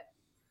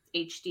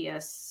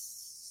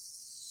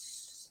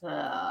HDS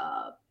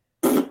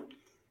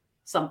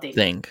something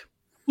Thing.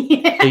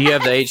 Yeah. Do you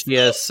have the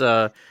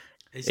HDS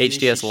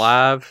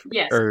Live?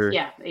 Yes. Or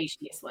Yeah.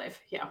 HDS Live.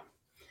 Yeah.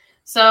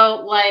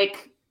 So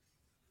like,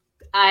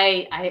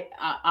 I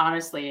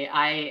honestly,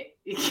 I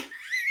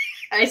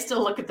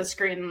still look at the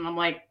screen and I'm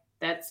like,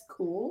 that's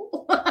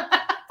cool.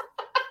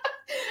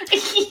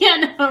 You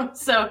know,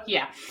 so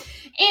yeah.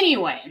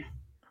 Anyway,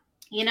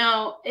 you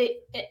know,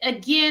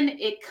 again,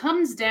 it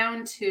comes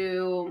down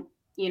to,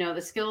 you know,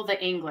 the skill of the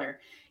angler.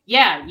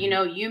 Yeah, you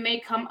know, you may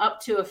come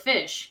up to a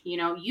fish, you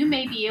know, you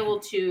may be able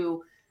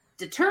to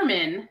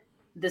determine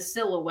the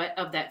silhouette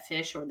of that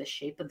fish or the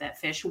shape of that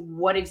fish,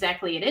 what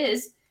exactly it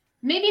is.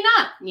 Maybe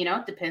not, you know,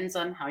 it depends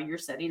on how your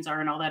settings are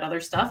and all that other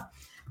stuff.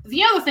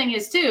 The other thing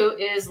is too,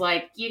 is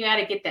like, you got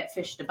to get that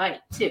fish to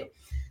bite too.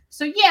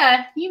 So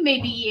yeah, you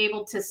may be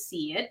able to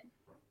see it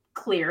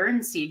clear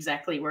and see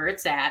exactly where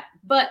it's at.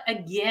 But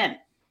again,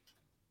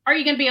 are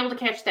you going to be able to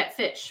catch that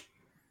fish?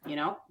 You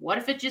know, what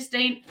if it just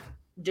ain't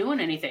doing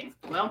anything?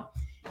 Well,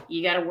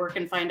 you got to work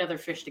and find other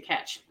fish to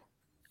catch,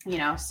 you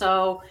know.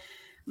 So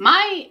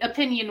my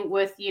opinion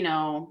with, you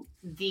know,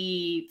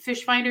 the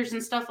fish finders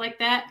and stuff like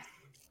that,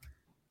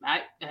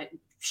 I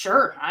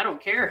sure, I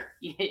don't care.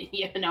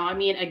 You know, I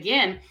mean,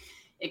 again,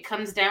 it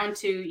comes down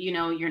to, you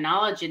know, your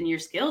knowledge and your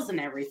skills and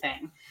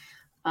everything.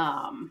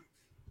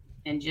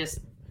 And just,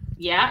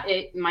 yeah,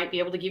 it might be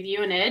able to give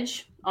you an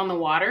edge on the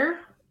water.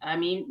 I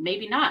mean,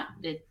 maybe not.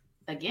 It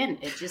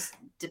just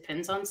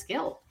depends on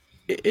skill.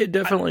 it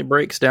definitely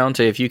breaks down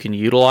to if you can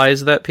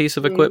utilize that piece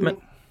of equipment.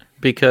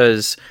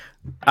 Because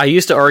I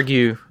used to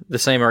argue the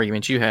same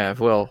argument you have.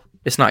 Well,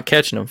 it's not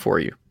catching them for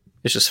you;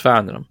 it's just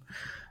finding them.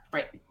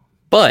 Right.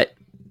 But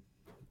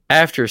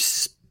after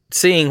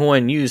seeing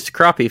one used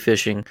crappie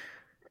fishing,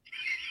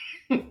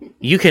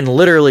 you can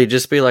literally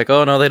just be like,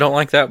 "Oh no, they don't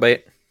like that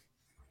bait.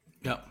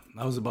 Yeah,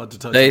 I was about to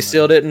touch. They on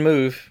still that. didn't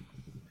move."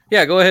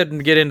 Yeah, go ahead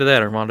and get into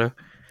that, Armando.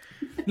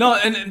 No,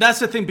 and that's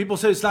the thing. People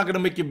say it's not going to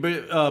make you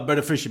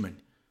better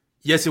fisherman.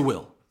 Yes, it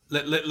will.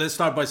 Let's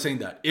start by saying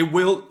that. It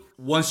will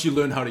once you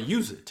learn how to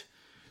use it.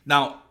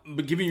 Now,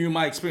 but giving you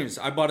my experience,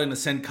 I bought an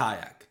Ascent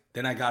kayak.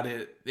 Then I got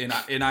it,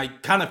 and I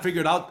kind of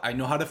figured out I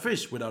know how to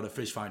fish without a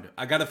fish finder.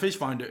 I got a fish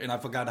finder, and I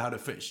forgot how to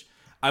fish.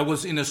 I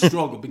was in a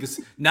struggle because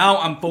now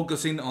I'm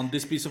focusing on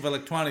this piece of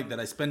electronic that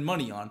I spend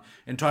money on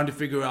and trying to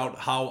figure out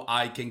how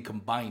I can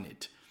combine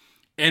it.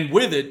 And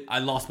with it, I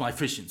lost my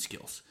fishing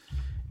skills.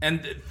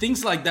 And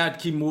things like that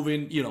keep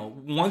moving. You know,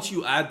 once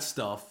you add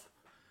stuff,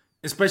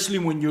 especially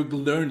when you're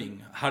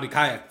learning how to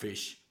kayak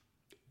fish,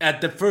 at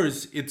the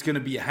first, it's going to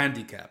be a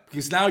handicap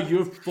because now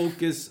you're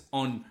focused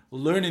on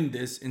learning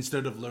this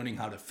instead of learning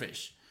how to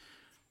fish.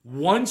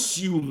 Once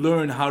you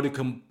learn how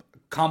to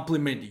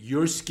complement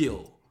your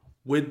skill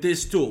with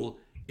this tool,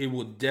 it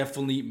will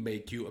definitely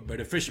make you a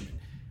better fisherman.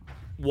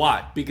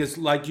 Why? Because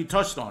like you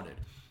touched on it.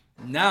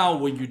 Now,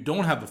 when you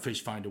don't have a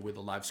fish finder with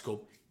a live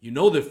scope, you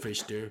know there's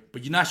fish there,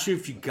 but you're not sure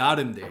if you got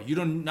them there.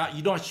 You're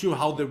not sure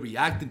how they're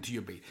reacting to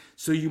your bait.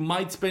 So you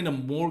might spend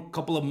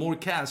couple of more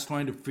casts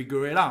trying to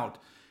figure it out.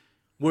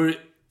 Where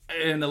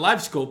in a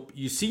live scope,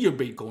 you see your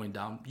bait going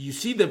down, you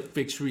see the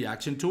fish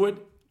reaction to it.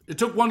 It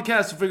took one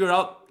cast to figure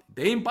out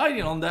they ain't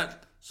biting on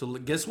that. So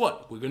guess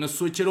what? We're gonna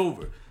switch it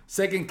over.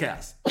 Second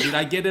cast, did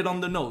I get it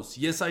on the nose?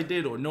 Yes, I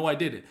did, or no, I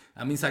didn't.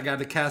 That means I got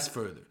to cast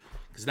further.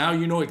 Because now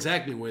you know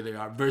exactly where they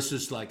are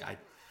versus like, I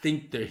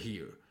think they're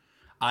here.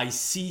 I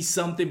see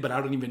something, but I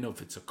don't even know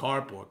if it's a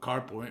carp or a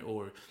crappie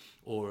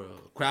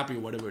or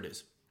whatever it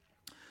is.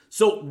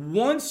 So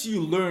once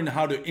you learn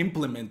how to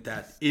implement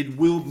that, it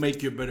will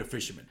make you a better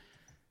fisherman.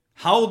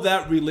 How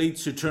that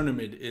relates to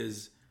tournament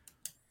is,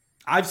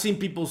 I've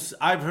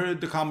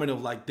heard the comment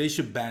of like, they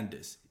should ban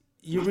this.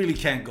 You really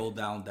can't go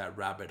down that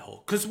rabbit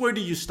hole. Because where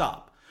do you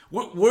stop?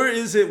 Where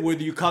is it where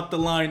you cut the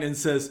line and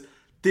says,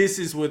 this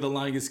is where the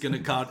line is going to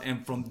cut,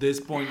 and from this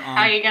point on,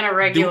 how are you going to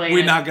regulate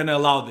we're not going to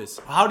allow this.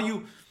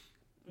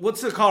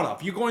 What's the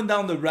cutoff? You're going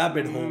down the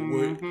rabbit hole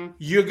where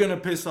you're going to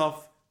piss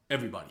off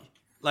everybody.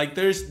 Like,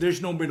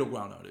 there's no middle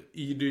ground on it.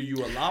 Either you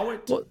allow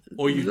it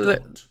or you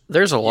don't.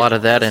 There's a lot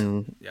of that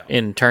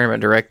in tournament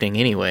directing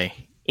anyway.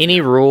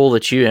 Any rule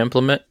that you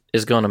implement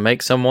is going to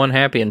make someone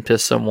happy and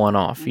piss someone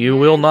off. You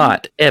will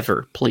not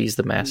ever please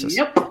the masses.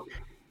 Yep.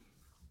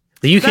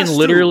 You can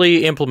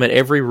literally implement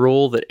every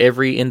rule that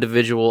every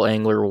individual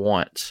angler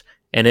wants,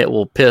 and it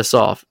will piss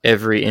off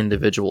every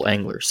individual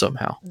angler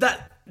somehow.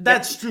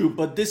 That's true,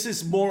 but this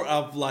is more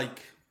of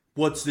like,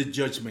 what's the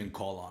judgment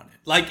call on it?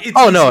 Like, it's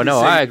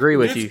I agree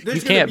with you. You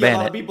can't ban it. There's a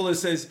lot of people that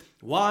says,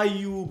 why are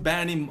you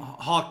banning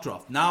hawk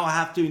trough? Now I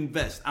have to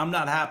invest. I'm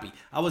not happy.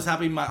 I was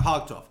happy in my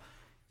hawk trough.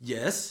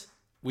 Yes,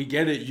 we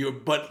get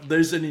it. But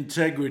there's an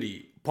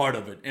integrity part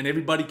of it, and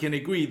everybody can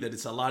agree that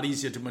it's a lot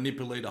easier to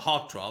manipulate a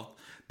hawk trough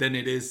than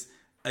it is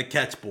a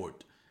catch board.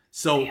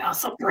 So they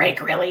also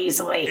break really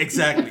easily.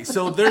 Exactly.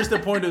 So there's the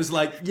point of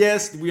like,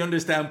 yes, we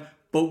understand,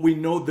 but we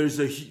know there's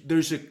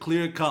a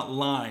clear-cut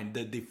line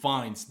that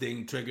defines the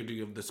integrity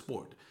of the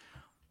sport.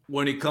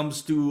 When it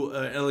comes to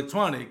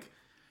electronic, it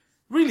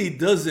really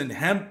doesn't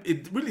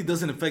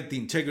affect the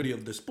integrity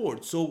of the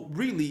sport. So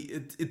really,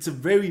 it's a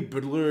very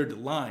blurred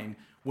line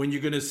when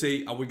you're gonna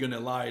say, are we gonna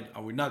allow it?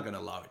 Are we not gonna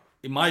allow it?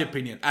 In my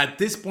opinion, at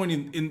this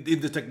point in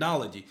the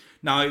technology.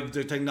 Now, if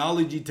the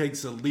technology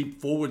takes a leap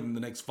forward in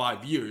the next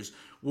 5 years,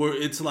 where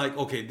it's like,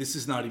 okay, this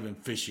is not even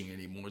fishing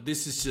anymore.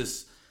 This is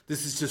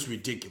just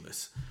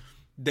ridiculous.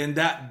 Then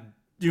that,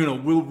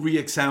 we'll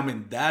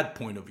re-examine that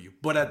point of view.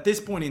 But at this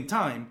point in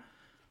time,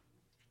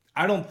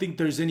 I don't think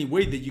there's any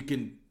way that you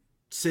can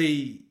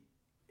say,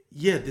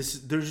 yeah,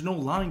 there's no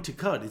line to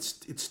cut.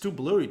 It's too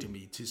blurry to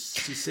me to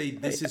say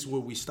this is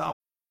where we stop.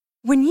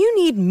 When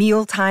you need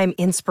mealtime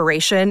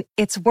inspiration,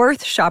 it's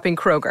worth shopping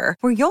Kroger,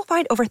 where you'll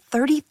find over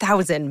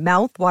 30,000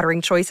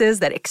 mouth-watering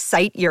choices that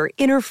excite your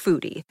inner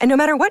foodie. And no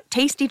matter what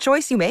tasty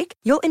choice you make,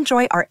 you'll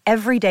enjoy our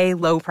everyday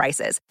low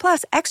prices,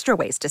 plus extra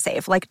ways to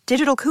save, like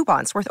digital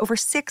coupons worth over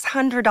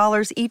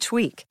 $600 each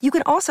week. You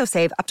can also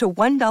save up to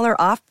 $1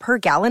 off per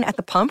gallon at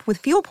the pump with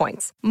fuel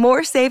points.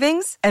 More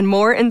savings and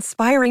more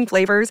inspiring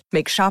flavors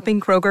make shopping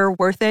Kroger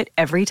worth it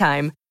every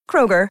time.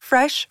 Kroger,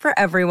 fresh for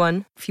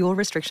everyone. Fuel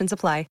restrictions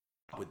apply.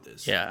 With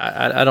this.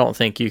 Yeah, I don't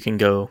think you can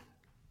go,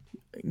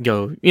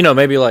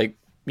 maybe like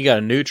you got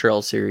a new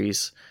trail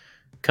series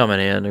coming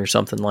in or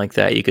something like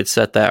that. You could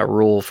set that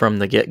rule from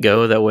the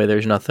get-go. That way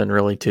there's nothing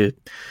really to,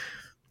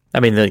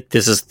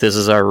 this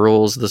is our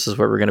rules. This is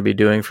what we're going to be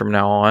doing from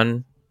now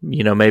on.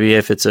 Maybe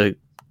if it's a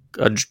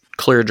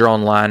clear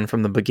drawn line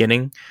from the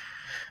beginning,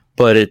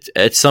 but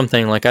it's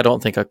something like, I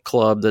don't think a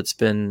club that's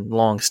been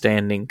long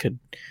standing could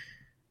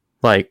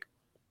like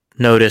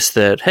notice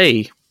that,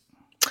 hey,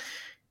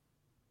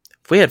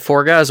 we had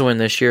 4 guys win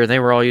this year and they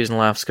were all using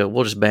live scope,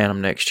 we'll just ban them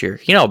next year.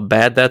 You know how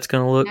bad that's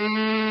going to look?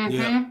 Mm-hmm.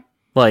 Yeah.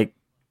 Like,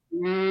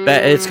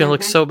 it's going to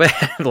look so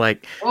bad.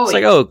 Like,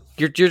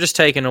 you're just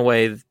taking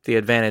away the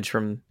advantage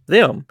from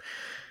them.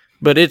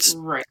 But it's,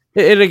 right.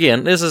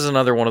 Again, this is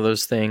another one of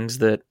those things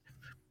that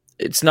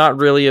it's not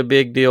really a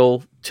big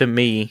deal to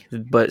me,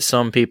 but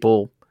some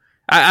people,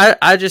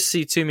 I just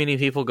see too many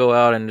people go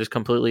out and just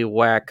completely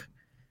whack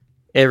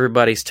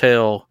everybody's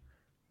tail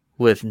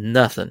with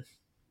nothing.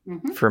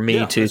 Mm-hmm. For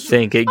me to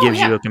think it gives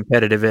you a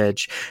competitive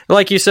edge.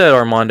 Like you said,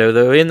 Armando,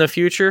 though, in the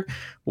future,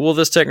 will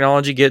this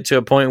technology get to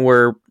a point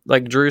where,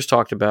 like Drew's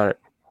talked about it,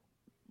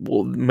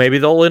 well, maybe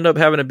they'll end up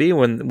having to be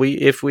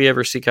if we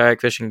ever see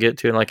kayak fishing get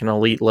to like an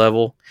elite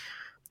level,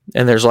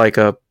 and there's like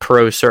a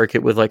pro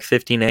circuit with like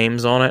 50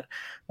 names on it,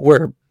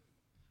 where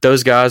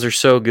those guys are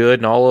so good,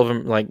 and all of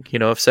them, like,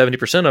 if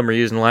 70% of them are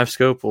using live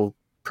scope, will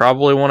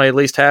probably want to at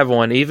least have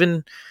one.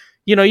 Even,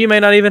 you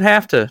may not even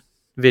have to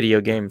video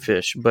game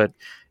fish, but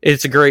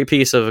it's a great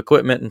piece of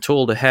equipment and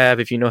tool to have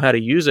if you know how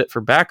to use it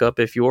for backup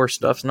if your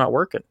stuff's not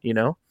working,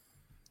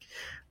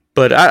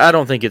 But I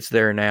don't think it's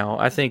there now.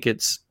 I think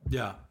it's...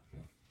 Yeah.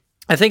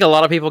 I think a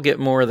lot of people get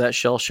more of that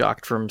shell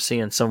shocked from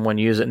seeing someone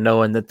use it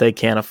knowing that they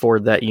can't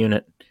afford that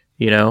unit,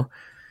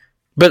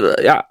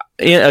 But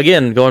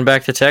again, going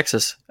back to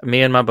Texas,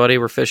 me and my buddy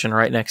were fishing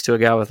right next to a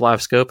guy with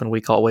live scope, and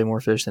we caught way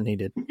more fish than he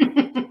did.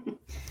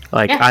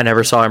 I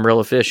never saw him reel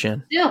a fish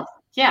in. Still,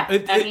 yeah.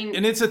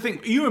 And it's a thing.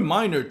 You and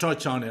Miner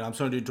touched on it. I'm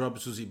sorry to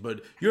interrupt, Susie,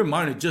 but you and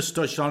Miner just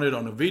touched on it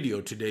on a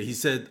video today. He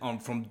said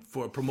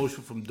for a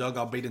promotion from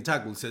Dugout Bait and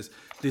Tackle, he says,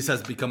 this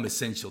has become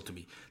essential to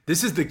me.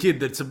 This is the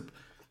kid that's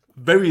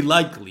very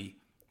likely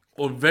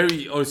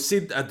or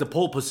sit at the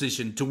pole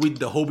position to win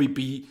the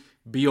Hobie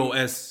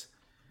BOS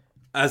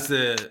as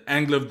the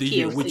Angler of the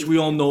Year, which we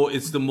all know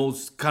is the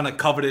most kind of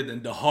coveted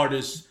and the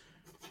hardest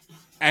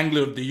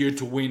Angler of the Year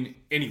to win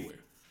anywhere.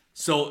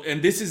 So,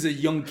 and this is a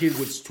young kid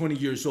who's 20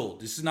 years old.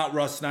 This is not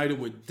Ross Snyder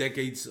with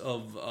decades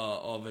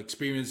of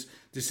experience.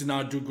 This is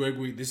not Drew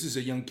Gregory. This is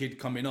a young kid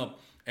coming up,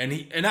 and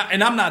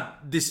I'm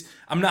not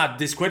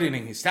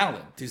discrediting his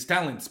talent. His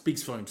talent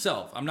speaks for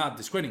himself. I'm not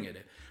discrediting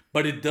it,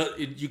 but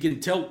you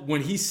can tell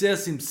when he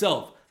says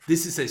himself,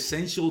 this is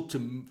essential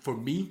for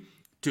me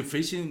to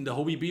fish in the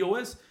Hobie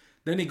BOS.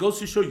 Then it goes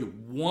to show you,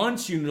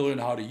 once you learn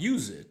how to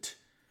use it,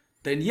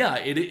 then yeah,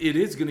 it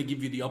is going to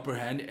give you the upper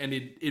hand, and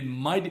it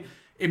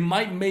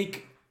might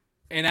make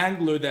an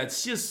angler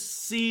that's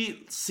just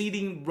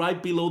seating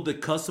right below the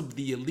cusp of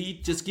the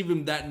elite, just give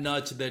him that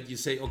nudge that you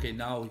say, okay,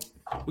 now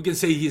we can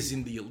say he's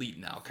in the elite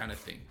now, kind of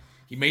thing.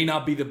 He may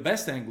not be the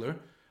best angler,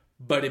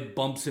 but it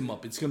bumps him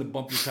up. It's going to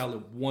bump your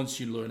talent once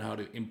you learn how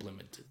to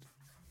implement it.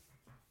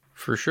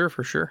 For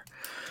sure.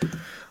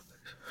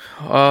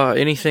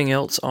 Anything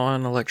else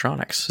on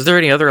electronics? Is there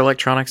any other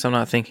electronics I'm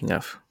not thinking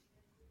of?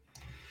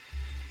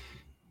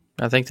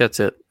 I think that's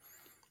it.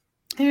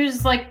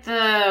 There's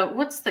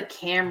what's the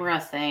camera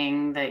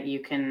thing that you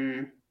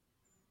can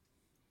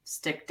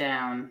stick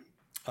down?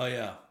 Oh,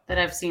 yeah. That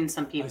I've seen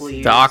some people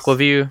use. The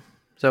Aquaview?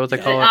 Is that what they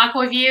call it?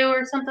 Aquaview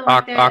or something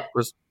like that?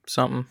 Aqua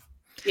something.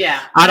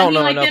 Yeah. I don't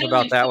know enough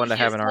about that one to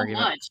have an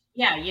argument. Much.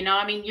 Yeah,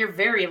 you're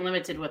very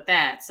limited with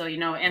that. So,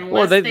 unless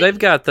well, they've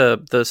got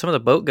some of the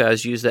boat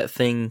guys use that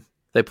thing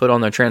they put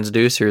on their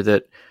transducer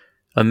that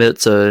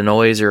emits a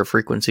noise or a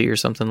frequency or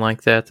something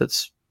like that.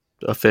 That's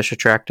a fish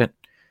attractant.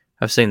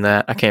 I've seen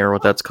that. I can't remember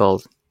what that's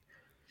called.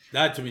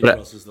 That to me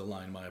crosses the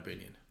line, in my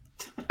opinion.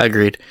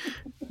 Agreed.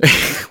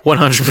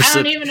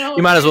 100%.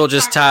 You might as well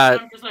just tie.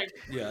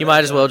 You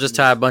might as well just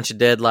tie a bunch of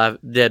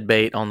dead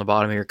bait on the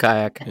bottom of your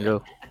kayak and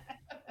go.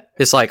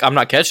 It's like I'm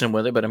not catching them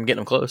with it, but I'm getting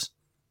them close.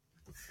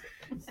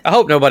 I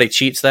hope nobody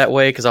cheats that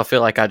way because I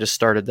feel like I just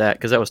started that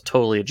because that was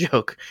totally a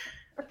joke.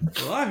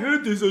 Well, I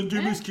heard this on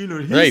Jimmy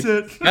Skinner. He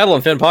said, Paddle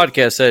and Fin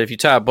podcast said if you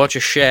tie a bunch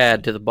of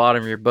shad to the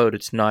bottom of your boat,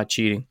 it's not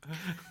cheating.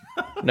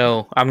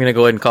 No, I'm going to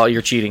go ahead and call it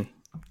you're cheating.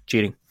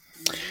 Cheating.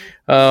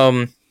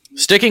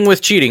 Sticking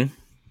with cheating,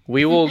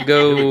 we will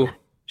go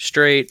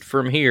straight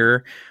from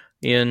here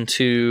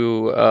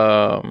into...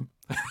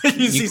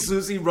 you see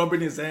Susie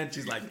rubbing his hand.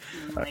 She's like...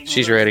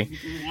 she's ready.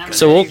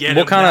 So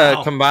we'll kind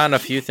of combine a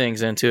few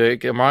things into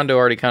it. Armando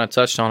already kind of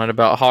touched on it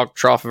about hog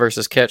trough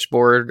versus catch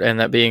board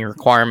and that being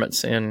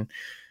requirements in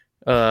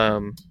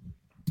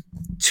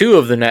two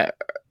of the...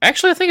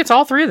 Actually, I think it's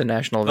all three of the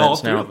national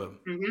events now. All three of them.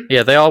 Mm-hmm.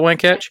 Yeah, they all went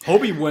catch.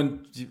 Hobie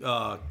went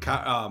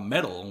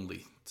medal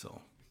only.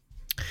 So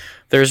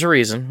there's a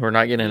reason. We're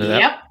not getting into that.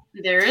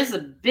 Yep, there is a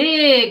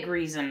big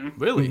reason.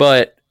 Really?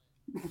 But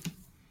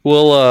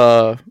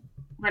we'll...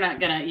 We're not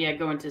gonna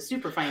go into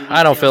super fine details.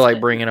 I don't feel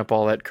like bringing up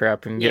all that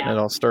crap and getting it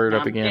all stirred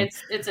up again.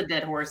 It's a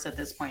dead horse at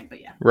this point,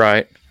 but yeah.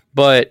 Right,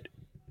 but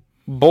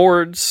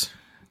boards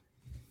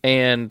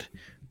and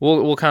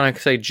we'll kind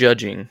of say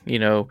judging.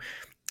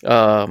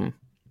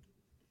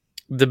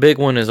 The big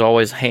one is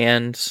always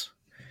hands,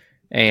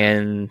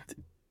 and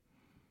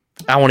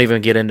I won't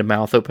even get into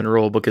mouth open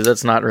rule because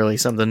that's not really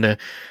something to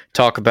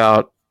talk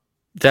about.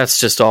 That's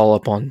just all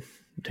up on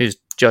who's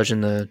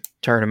judging the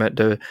tournament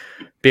to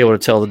be able to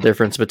tell the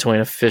difference between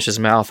a fish's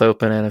mouth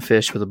open and a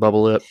fish with a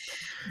bubble lip.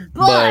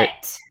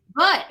 But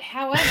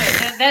however,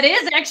 that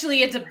is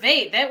actually a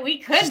debate that we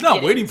could. She's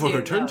not waiting for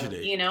her turn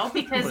today.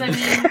 Because I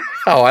mean.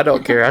 Oh, I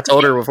don't care. I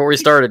told her before we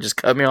started, just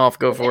cut me off.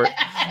 Go for it.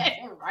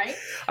 Right.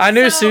 I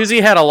knew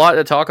Susie had a lot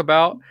to talk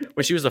about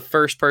when she was the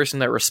first person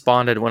that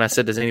responded when I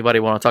said, "Does anybody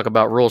want to talk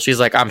about rules?" She's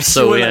like, "I'm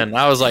so in."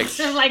 I was like,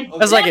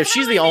 if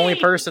she's the only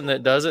person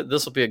that does it,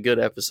 this will be a good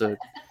episode.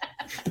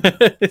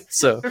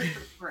 So,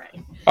 right.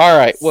 All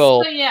right.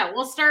 Well, so yeah,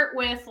 we'll start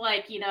with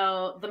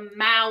the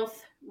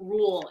mouth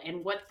rule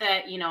and what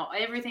that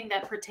everything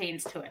that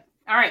pertains to it.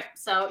 All right.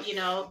 So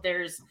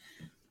there's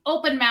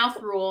open mouth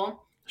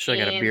rule. Should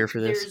I got a beer for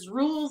this? There's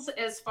rules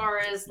as far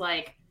as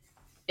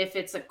if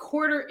it's a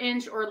 1/4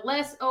 inch or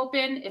less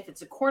open, if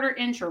it's a 1/4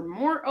 inch or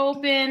more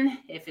open,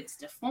 if it's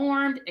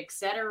deformed,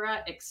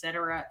 etc.,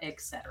 etc.,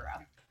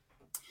 etc.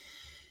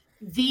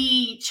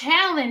 The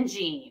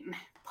challenging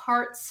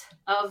parts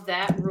of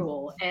that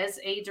rule as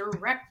a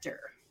director,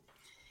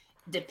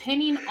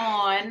 depending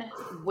on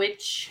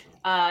which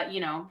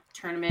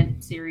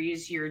tournament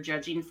series you're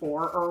judging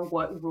for or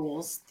what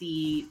rules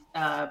the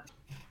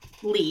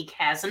league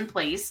has in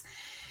place,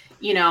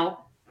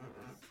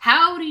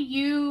 how do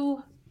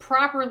you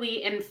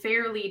properly and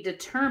fairly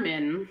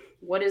determine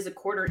what is a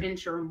 1/4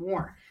 inch or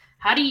more?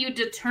 how do you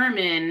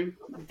determine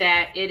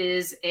that it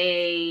is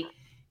a,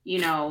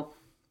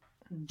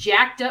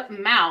 jacked up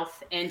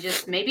mouth and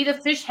just maybe the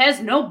fish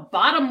has no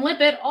bottom lip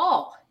at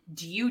all?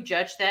 Do you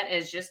judge that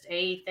as just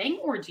a thing,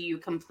 or do you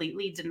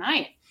completely deny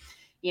it?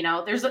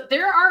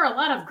 There are a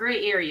lot of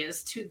gray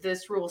areas to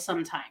this rule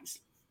sometimes.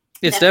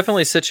 It's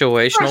definitely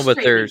situational, but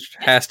there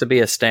has to be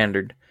a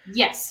standard.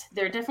 Yes,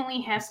 there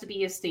definitely has to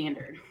be a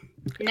standard.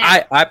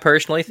 Now, I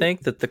personally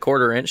think that the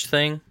 1/4 inch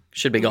thing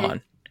should be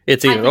gone.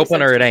 It's either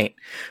open or it ain't.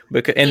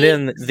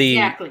 Then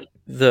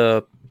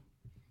the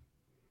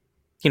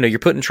you're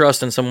putting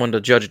trust in someone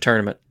to judge a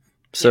tournament.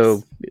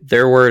 So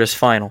their word is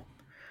final.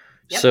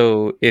 Yep.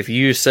 So if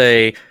you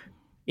say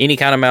any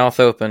kind of mouth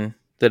open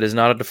that is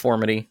not a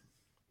deformity,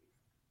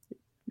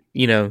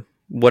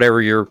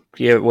 whether you're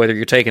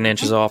taking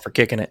inches off or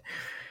kicking it,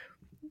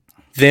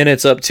 then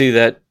it's up to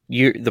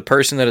the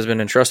person that has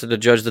been entrusted to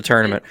judge the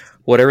tournament.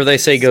 Whatever they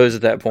say goes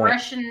at that point.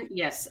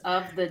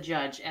 Of the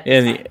judge at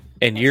the time.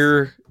 And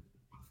you're,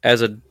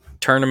 as a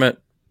tournament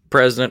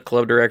president,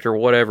 club director,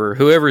 whatever,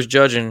 whoever's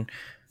judging,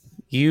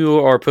 you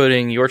are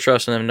putting your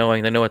trust in them,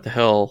 knowing they know what the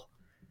hell.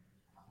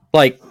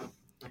 Like,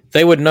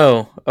 they would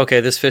know,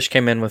 okay, this fish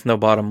came in with no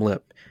bottom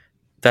lip.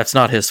 That's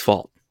not his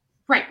fault.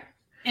 Right.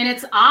 And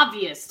it's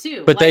obvious,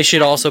 too. But they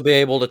should also be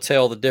able to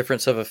tell the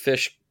difference of a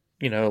fish,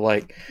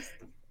 like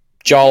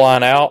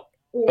jawline out,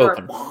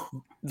 open.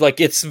 Like,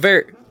 it's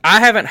very... I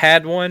haven't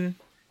had one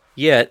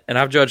yet, and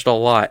I've judged a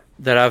lot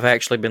that I've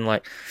actually been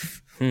like,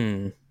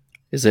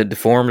 is it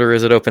deformed or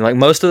is it open? Like,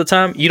 most of the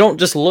time, you don't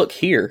just look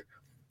here.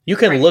 You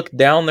can look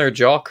down their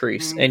jaw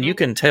crease, and you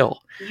can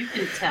tell. You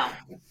can tell.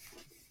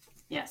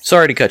 Yes.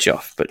 Sorry to cut you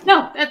off, but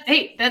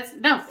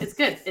it's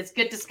good. It's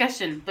good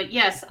discussion. But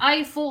yes,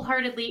 I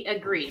full-heartedly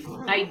agree.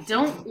 I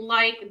don't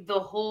like the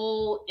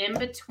whole in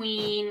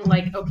between.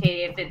 Like,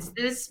 okay, if it's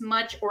this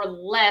much or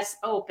less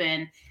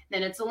open,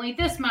 then it's only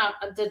this amount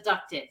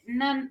deducted.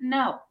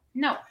 No.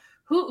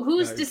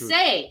 Who's to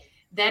say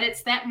that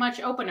it's that much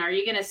open? Are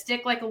you going to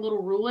stick like a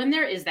little rule in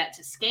there? Is that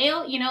to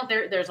scale?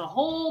 There's a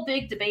whole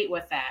big debate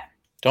with that.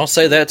 Don't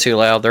say that too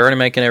loud. They're already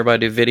making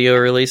everybody do video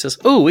releases.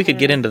 Oh, we could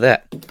get into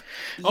that.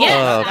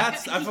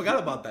 I forgot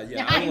about that.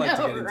 Yeah, I would like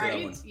to get into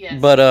that one. Yes.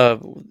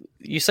 But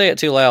you say it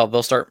too loud,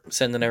 they'll start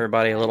sending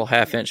everybody a little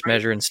 1/2 inch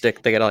measure and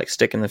stick. They gotta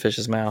stick in the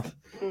fish's mouth,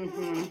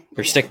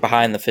 or stick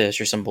behind the fish,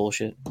 or some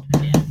bullshit.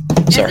 Yeah.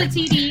 Sorry. As a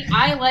TD,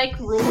 I like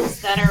rules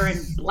that are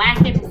in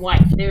black and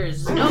white. There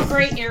is no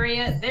gray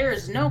area. There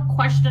is no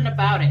question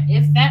about it.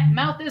 If that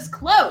mouth is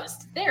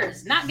closed, there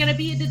is not going to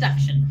be a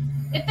deduction.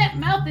 If that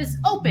mouth is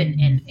open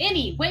in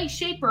any way,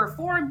 shape, or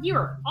form,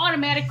 you're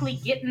automatically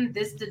getting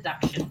this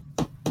deduction.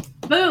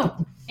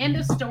 Boom. End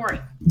of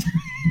story.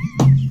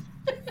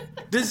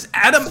 Does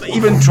Adam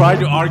even try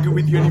to argue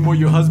with you anymore,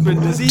 your husband?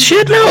 Does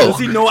he? No. Does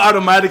he know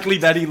automatically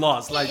that he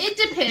lost? Like, it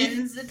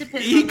depends. It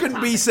depends. He could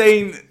be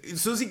saying,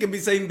 Susie can be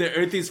saying the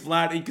earth is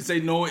flat. He could say,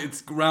 no,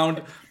 it's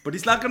round. But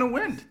he's not going to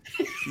win.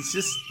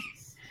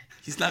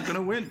 He's not going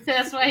to win.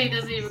 That's why he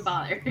doesn't even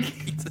bother.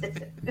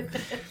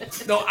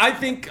 No, I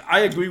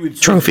agree with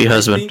Susie. Trophy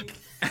husband.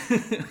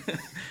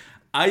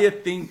 I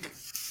think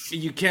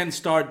you can't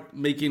start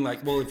making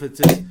like, well, if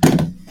it's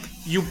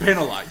you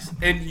penalize.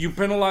 And you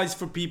penalize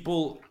for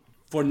people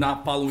for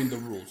not following the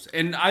rules.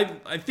 And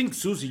I think,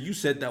 Susie, you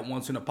said that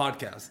once in a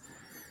podcast.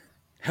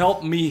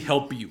 Help me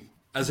help you.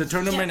 As a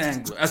tournament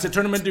angler, as a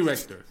tournament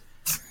director,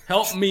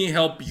 help me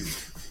help you.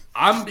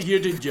 I'm here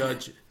to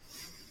judge.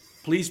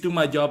 Please do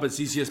my job as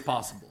easy as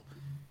possible.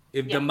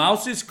 If the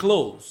mouth is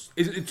closed,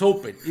 it's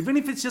open, even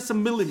if it's just a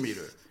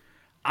millimeter,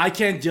 I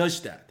can't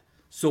judge that.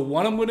 So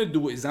what I'm going to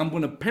do is I'm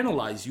going to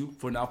penalize you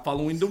for not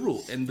following the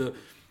rule. And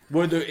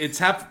whether it's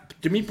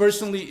to me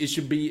personally, it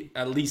should be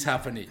at least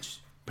 1/2 inch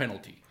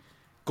penalty.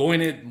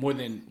 Going it more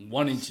than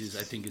 1 inch,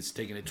 I think it's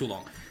taking it too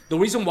long. The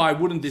reason why I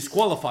wouldn't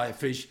disqualify a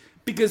fish,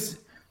 because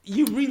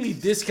you really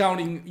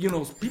discounting,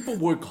 people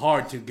work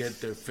hard to get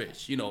their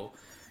fish,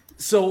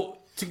 So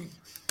to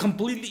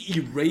completely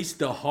erase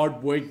the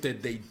hard work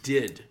that they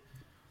did,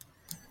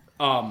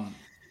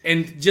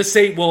 and just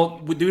say,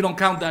 well, we don't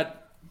count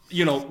that,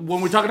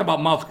 when we're talking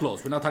about mouth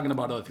closed, we're not talking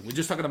about other things. We're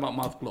just talking about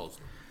mouth closed.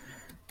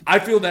 I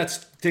feel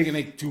that's taking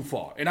it too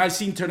far. And I've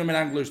seen tournament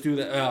anglers do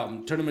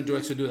that, tournament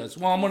directors do that.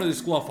 So, well, I'm going to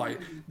disqualify it.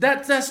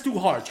 That's too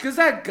harsh. Because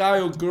that guy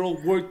or girl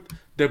worked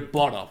their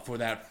butt up for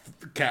that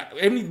cat.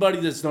 Anybody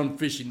that's done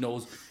fishing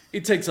knows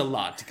it takes a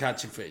lot to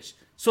catch a fish.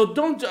 So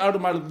don't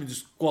automatically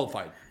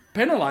disqualify it.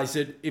 Penalize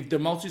it if the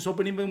mouth is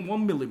open even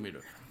 1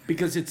 millimeter.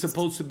 Because it's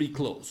supposed to be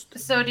closed.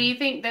 So do you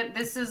think that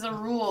this is a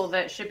rule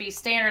that should be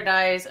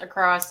standardized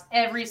across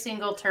every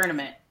single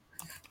tournament?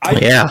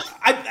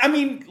 I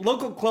mean,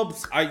 local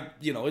clubs,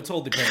 it's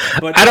all dependent.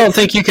 But I don't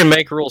think you can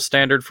make rules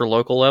standard for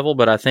local level,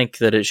 but I think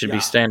that it should be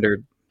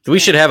standard. We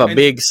should have a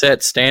big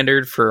set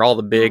standard for all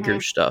the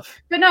bigger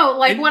stuff. But no,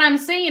 what I'm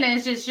saying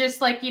is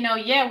just like, we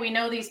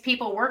know these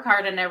people work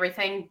hard and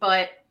everything,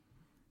 but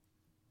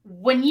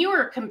when you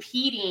are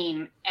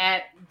competing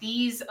at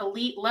these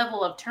elite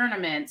level of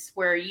tournaments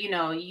where, you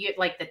get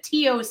like the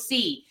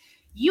TOC,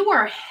 You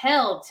are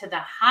held to the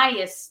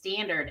highest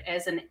standard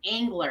as an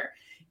angler.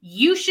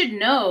 You should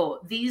know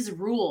these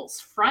rules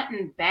front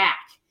and back.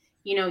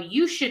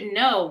 You should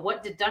know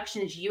what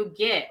deductions you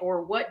get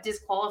or what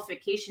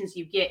disqualifications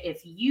you get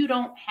if you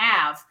don't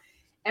have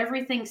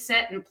everything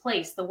set in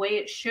place the way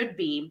it should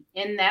be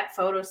in that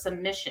photo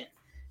submission.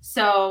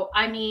 So,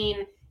 I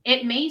mean,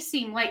 it may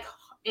seem like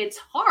it's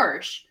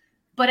harsh,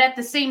 but at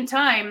the same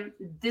time,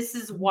 this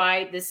is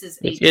why this is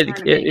a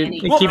tournament.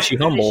 It keeps you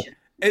humble.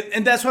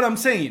 And that's what I'm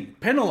saying.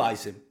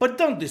 Penalize him, but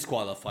don't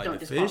disqualify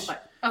the fish.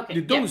 Okay.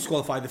 You don't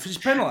disqualify the fish.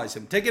 Penalize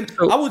him.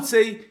 I would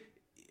say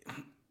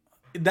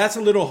that's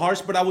a little harsh,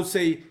 but I would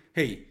say,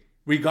 hey,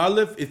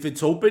 regardless if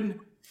it's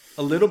open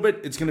a little bit,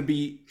 it's going to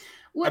be.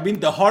 I mean,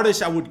 the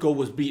hardest I would go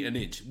was be an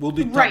inch. We'll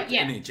deduct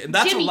an inch, and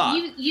that's Jimmy, a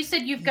lot. You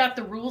said you've got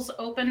the rules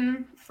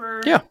open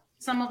for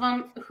some of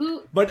them.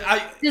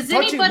 Does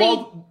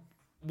anybody?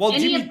 While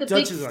any Jimmy of the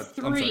touches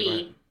big on,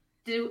 three,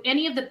 do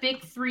any of the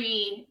big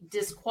three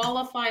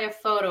disqualify a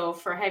photo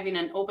for having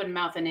an open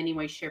mouth in any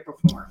way, shape, or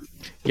form?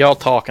 Y'all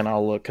talk and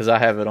I'll look because I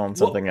have it on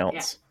something else.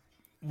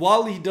 Yeah.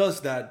 While he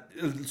does that,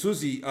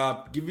 Susie,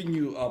 giving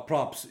you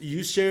props,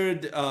 you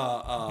shared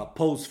a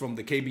post from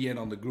the KBN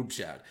on the group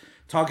chat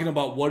talking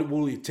about what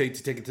will it take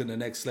to take it to the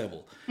next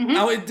level. Mm-hmm.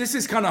 Now, this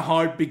is kind of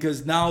hard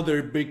because now there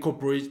are big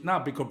corporations,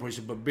 not big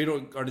corporations, but big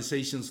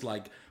organizations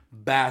like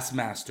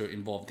Bassmaster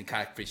involved in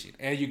kayak fishing.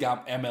 And you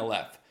got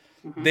MLF.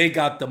 Mm-hmm. They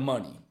got the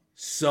money.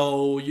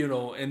 So,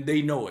 and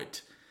they know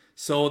it.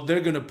 So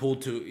they're going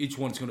to each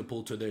one's going to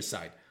pull to their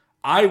side.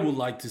 I would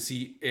like to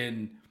see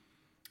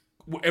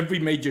every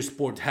major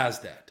sport has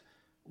that,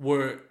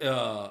 where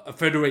a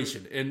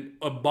federation and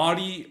a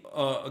body,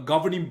 a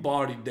governing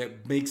body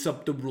that makes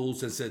up the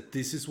rules and says,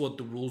 this is what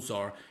the rules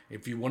are.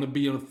 If you want to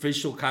be an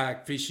official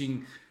kayak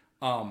fishing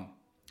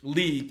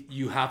league,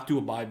 you have to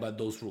abide by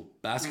those rules.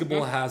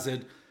 Basketball has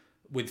it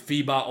with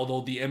FIBA,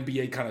 although the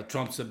NBA kind of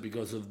trumps it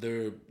because of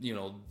their,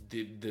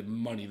 the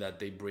money that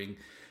they bring.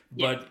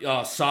 Yeah.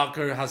 But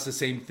soccer has the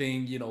same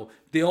thing.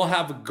 They all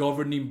have a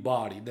governing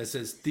body that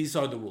says these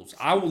are the rules.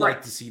 I would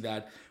like to see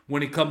that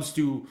when it comes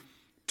to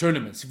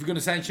tournaments. If you're going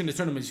to sanction the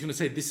tournament, you're going to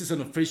say this is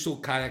an official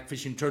kayak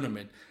fishing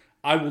tournament.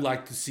 I would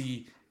like to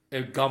see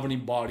a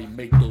governing body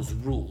make those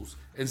rules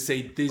and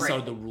say these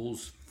are the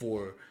rules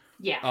for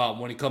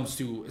when it comes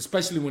to,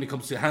 especially when it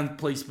comes to hand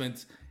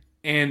placements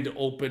and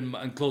open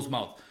and closed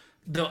mouth.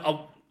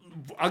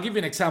 I'll give you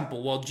an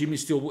example while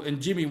Jimmy's still,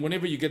 and Jimmy,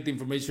 whenever you get the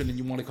information and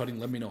you want to cut in,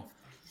 let me know.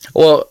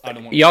 Well,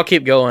 y'all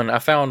keep going. I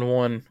found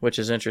one which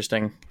is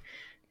interesting,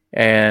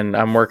 and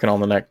I'm working on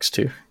the next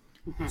two.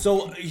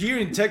 So here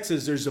in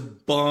Texas, there's a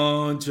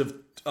bunch of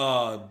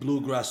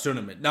bluegrass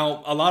tournament.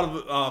 Now,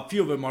 a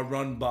few of them are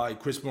run by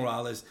Chris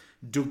Morales,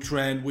 Duke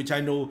Trent, which I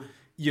know,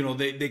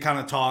 they kind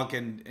of talk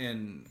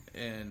and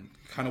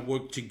kind of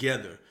work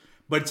together.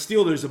 But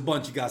still, there's a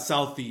bunch. You got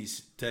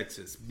Southeast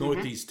Texas,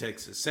 Northeast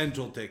Texas,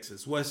 Central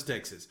Texas, West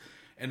Texas.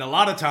 And a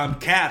lot of time,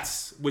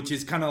 CATS, which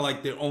is kind of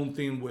like their own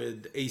thing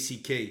with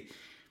ACK.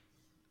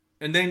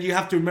 And then you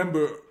have to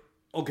remember,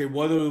 okay,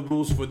 what are the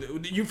rules for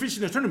you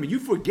fishing a tournament? You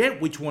forget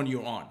which one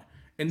you're on.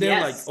 And they're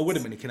like, oh, wait a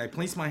minute. Can I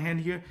place my hand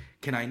here?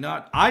 Can I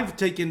not? I've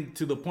taken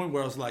to the point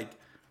where I was like,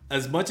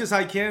 as much as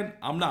I can,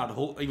 I'm not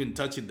even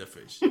touching the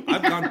fish.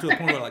 I've gone to the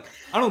point where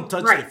I don't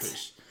touch the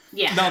fish.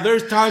 Yeah. Now,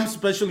 there's times,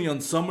 especially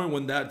on summer,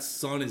 when that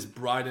sun is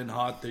bright and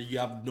hot, that you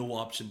have no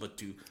option but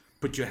to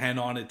put your hand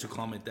on it to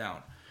calm it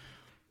down.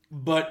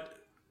 But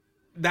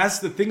that's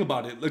the thing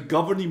about it. The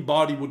governing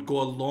body would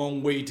go a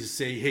long way to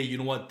say, hey, you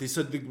know what? These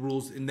are the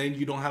rules. And then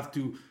you don't have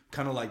to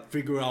kind of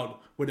figure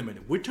out, wait a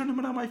minute, which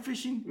tournament am I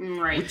fishing?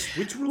 Right.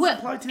 Which rules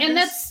apply to this? And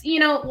that's,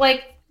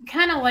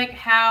 kind of like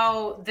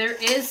how there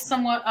is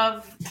somewhat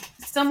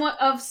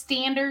of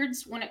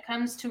standards when it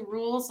comes to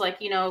rules.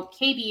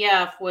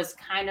 KBF was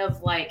kind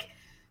of like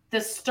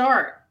the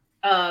start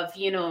of,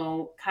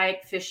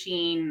 kayak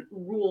fishing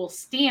rule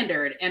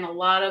standard. And a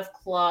lot of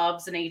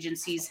clubs and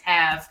agencies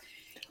have,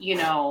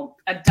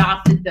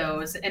 adopted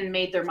those and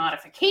made their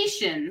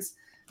modifications.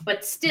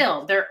 But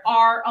still, there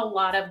are a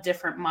lot of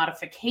different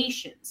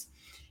modifications,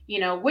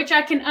 which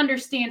I can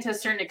understand to a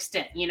certain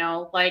extent.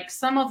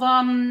 Some of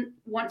them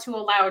want to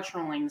allow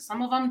trolling.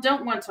 Some of them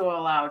don't want to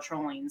allow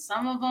trolling.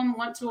 Some of them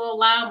want to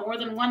allow more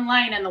than one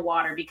line in the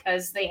water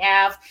because they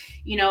have,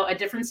 a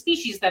different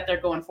species that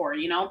they're going for.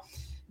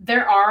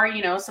 There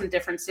are, some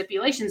different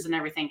stipulations and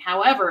everything.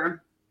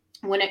 However,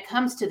 when it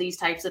comes to these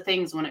types of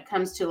things, when it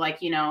comes to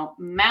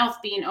mouth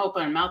being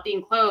open, mouth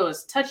being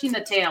closed, touching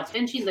the tail,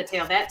 pinching the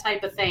tail, that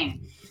type of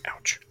thing.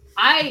 Ouch.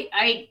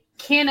 I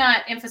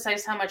cannot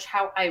emphasize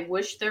how I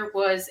wish there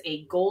was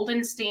a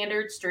golden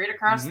standard straight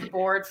across the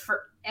board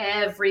for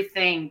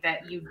everything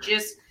that you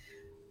just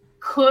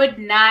could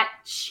not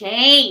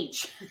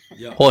change.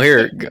 Yeah. Well,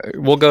 here,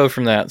 we'll go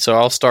from that. So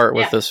I'll start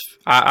with this.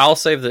 I'll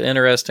save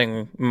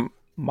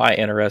my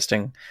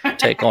interesting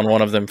take on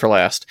one of them for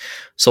last.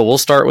 So we'll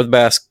start with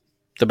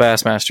the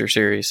Bassmaster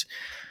series.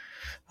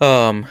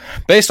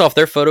 Based off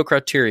their photo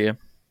criteria,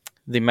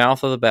 the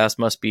mouth of the bass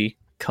must be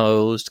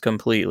closed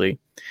completely.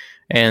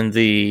 And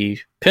the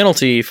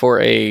penalty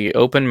for a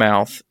open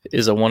mouth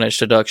is a 1 inch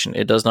deduction.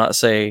 It does not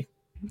say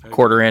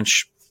 1/4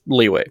 inch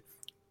leeway.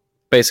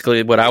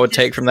 Basically, what I would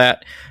take from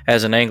that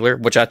as an angler,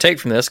 which I take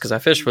from this because I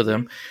fish with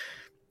them,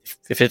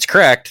 if it's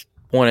cracked,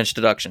 1 inch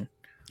deduction.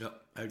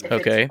 Yep, I agree. If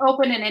Okay. it's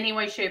open in any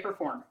way, shape, or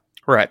form.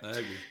 Right. I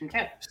agree.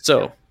 Okay.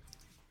 So,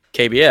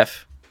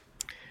 KBF.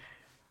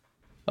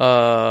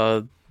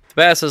 The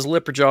bass's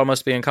lip or jaw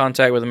must be in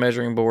contact with a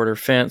measuring board or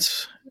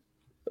fence.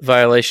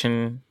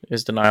 Violation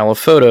is denial of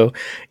photo.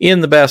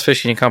 In the bass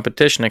fishing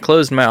competition, a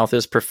closed mouth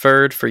is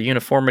preferred for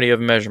uniformity of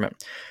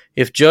measurement.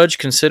 If judge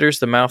considers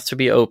the mouth to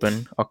be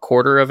open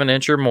 1/4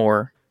 inch or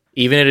more,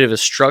 even if it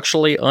is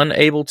structurally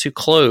unable to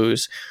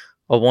close,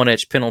 a 1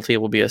 inch penalty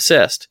will be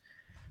assessed.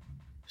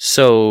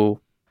 So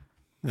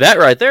that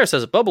right there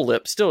says a bubble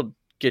lip still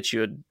gets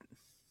you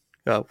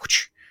a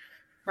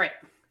Right.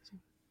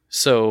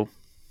 So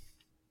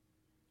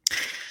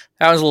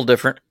that was a little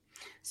different.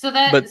 So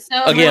that, But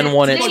so again, what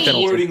 1 it's inch saying-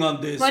 penalty. Wording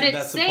on this, But and it's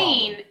that's the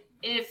saying problem.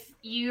 if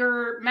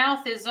your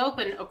mouth is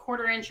open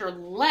 1/4 inch or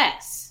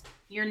less,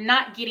 you're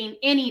not getting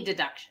any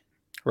deduction.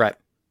 Right.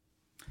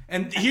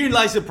 And here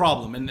lies the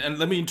problem. And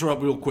let me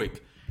interrupt real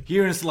quick.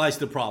 Herein lies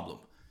the problem.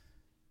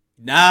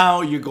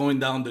 Now you're going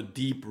down the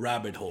deep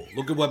rabbit hole.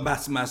 Look at what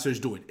Bassmaster is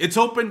doing. It's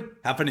open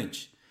 1/2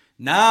 inch.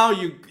 Now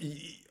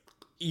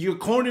you're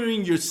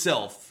cornering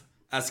yourself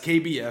as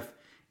KBF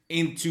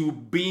into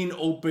being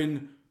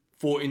open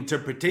for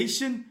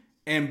interpretation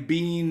and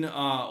being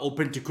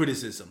open to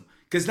criticism.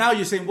 Because now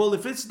you're saying, well,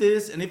 if it's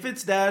this and if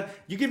it's that,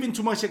 you're giving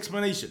too much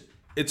explanation.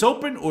 It's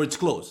open or it's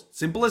closed.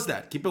 Simple as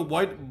that. Keep it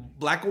white,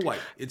 black or white.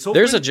 It's open.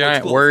 There's or a it's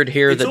giant closed. word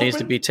here It's that needs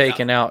to open? be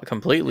taken Yeah. out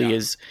completely Yeah.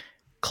 is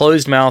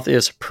closed mouth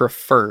is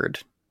preferred.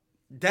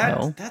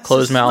 No, That's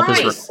closed just- mouth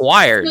Right. is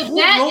required. So Who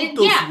that wrote is,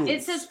 those yeah, rules?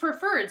 it says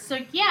preferred. So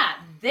yeah,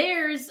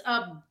 there's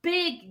a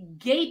big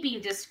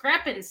gaping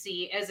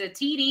discrepancy as a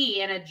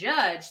TD and a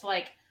judge.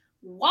 Like,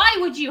 why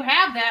would you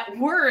have that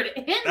word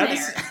in That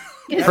is- there?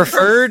 Is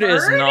Preferred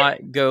is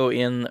not go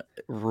in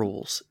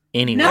rules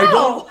anyway. I No.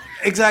 don't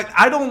exactly.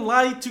 I don't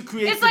like to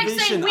create It's like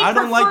division. saying we I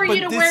don't prefer like, but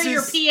you to this wear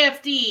your is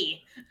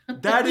PFD.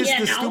 that is You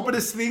the know?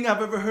 stupidest thing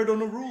I've ever heard on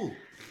a rule.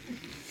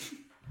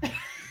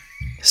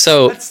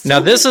 So That's now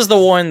this stupid. is the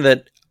one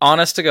that,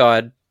 honest to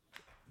God,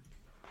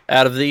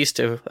 out of these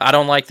two, I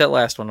don't like that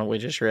last one that we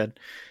just read.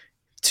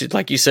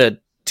 Like you said,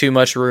 too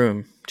much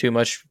room, too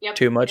much. Yep.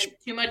 Too much. And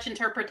too much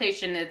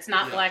interpretation. It's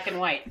not black and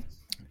white.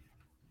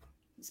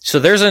 So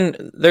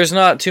there's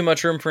not too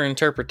much room for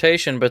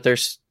interpretation, but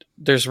there's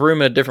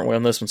room in a different way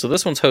on this one. So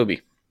this one's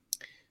Hobie.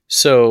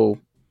 So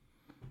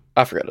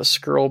I forgot to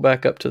scroll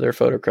back up to their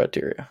photo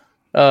criteria.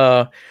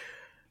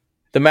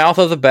 The mouth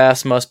of the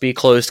bass must be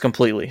closed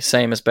completely,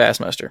 same as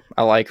Bassmaster.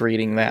 I like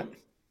reading that.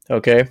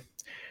 Okay.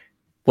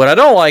 What I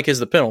don't like is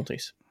the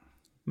penalties.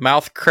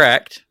 Mouth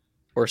cracked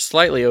or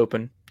slightly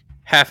open,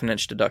 1/2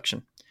 inch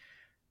deduction.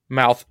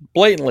 Mouth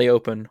blatantly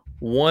open,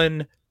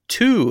 1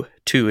 to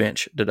 2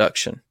 inch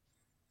deduction.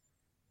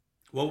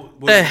 What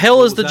The hell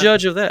what is was the that?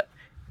 judge of that?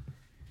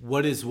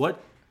 What is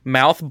what?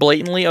 Mouth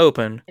blatantly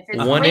open, If it's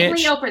 1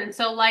 blatantly inch. open,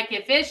 so like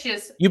if it's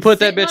just You put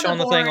that sitting bitch on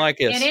the thing board like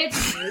this. and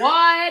it's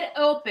wide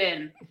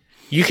open.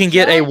 You can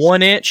get a Judge-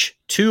 1 inch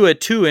to a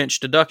 2 inch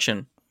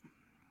deduction.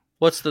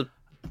 What's the?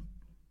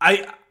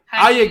 I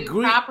How do you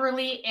agree.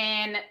 properly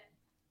and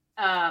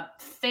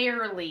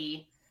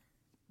fairly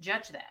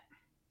judge that?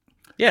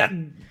 Yeah,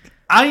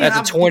 I that's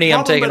have a the 20. I'm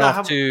problem taking that I off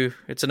have- 2.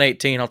 It's an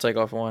 18. I'll take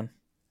off 1.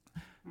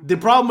 The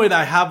problem that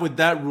I have with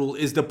that rule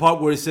is the part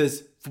where it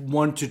says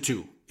 1 to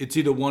 2. It's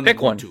either 1 Pick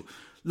or 1 one. 2.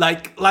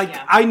 Like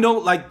Yeah. I know,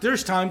 like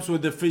there's times where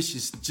the fish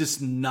is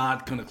just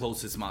not gonna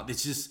close his mouth.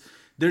 It's just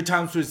there are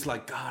times where it's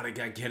like, God, I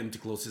gotta get him to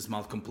close his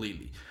mouth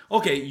completely.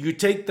 Okay, you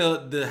take the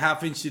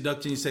 1/2 inch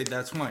deduction, you say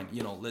that's fine.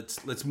 You know,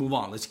 let's move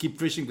on. Let's keep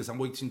fishing because I'm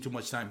wasting too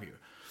much time here.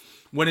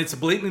 When it's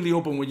blatantly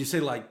open, when you say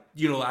like,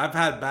 you know, I've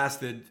had bass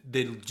that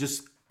they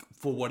just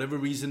for whatever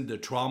reason the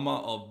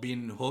trauma of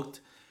being hooked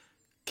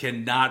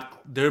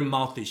cannot, their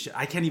mouth is shut.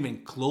 I can't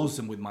even close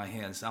them with my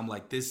hands. I'm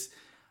like this.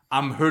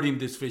 I'm hurting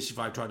this fish if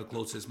I try to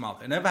close his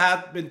mouth. And that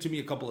happened to me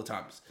a couple of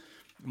times.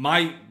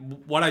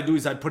 What I do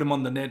is I put him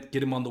on the net,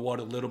 get him on the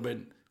water a little bit,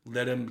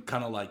 let him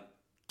kind of like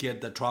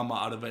get the trauma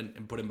out of it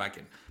and put him back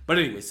in. But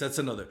anyways, that's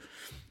another.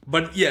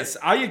 But yes,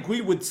 I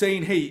agree with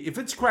saying, hey, if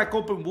it's crack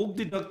open, we'll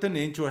deduct 1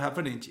 inch or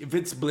 1/2 inch. If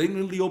it's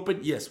blatantly open,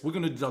 yes, we're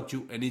gonna deduct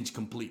you 1 inch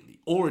completely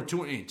or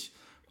 2 inch.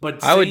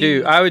 But I would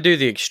saying- do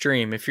the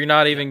extreme. If you're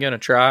not even gonna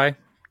try,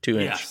 2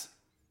 inch.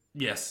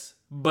 Yes.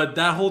 But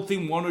that whole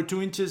thing, 1 or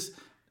 2 inches,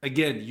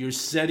 again, you're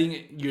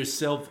setting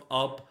yourself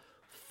up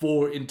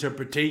for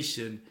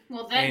interpretation.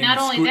 Well, that and not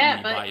only that,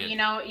 scrutiny by but it. you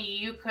know,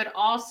 you could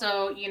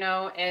also, you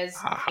know, as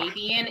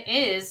Fabian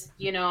is,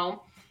 you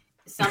know,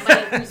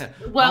 somebody who's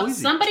well,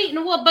 easy. somebody.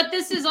 No, well, but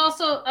this is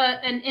also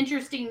an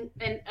interesting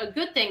and a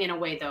good thing in a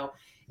way, though,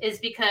 is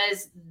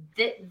because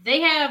they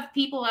have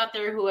people out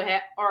there who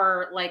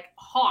are like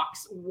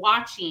hawks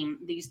watching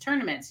these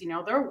tournaments. You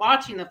know, they're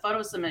watching the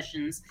photo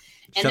submissions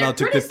and Shout they're out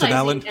to Clifton criticizing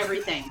Allen.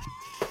 everything.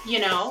 You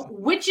know,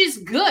 which is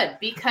good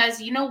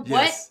because you know what.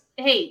 Yes.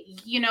 hey,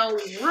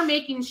 we're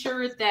making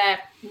sure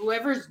that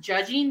whoever's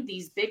judging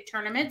these big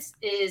tournaments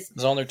is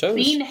on their toes,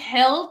 being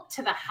held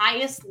to the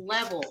highest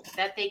level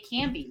that they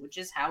can be, which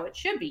is how it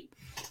should be.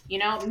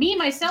 Me,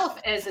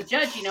 myself, as a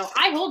judge,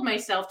 I hold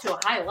myself to a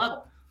high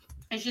level.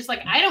 It's just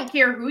like, I don't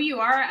care who you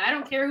are. I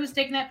don't care who's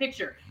taking that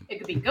picture. It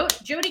could be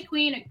Jody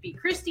Queen. It could be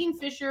Christine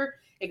Fisher.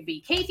 It could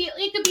be Kathy.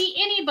 It could be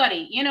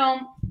anybody,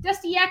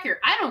 Dusty Yacker.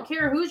 I don't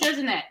care who's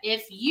judging that.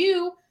 If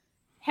you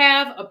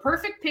have a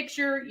perfect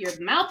picture, your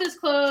mouth is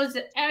closed,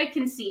 I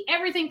can see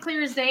everything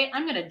clear as day,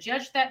 I'm going to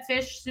judge that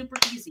fish super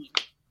easy.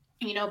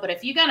 But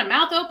if you got a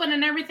mouth open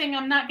and everything,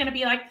 I'm not going to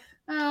be like,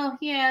 oh,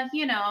 yeah,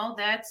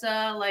 that's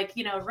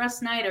Russ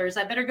Snyder's.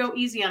 I better go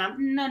easy on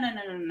him.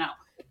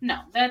 No,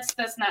 that's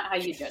not how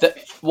you judge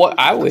fish. What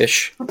I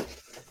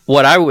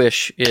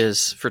wish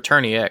is for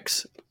Tourney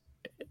X,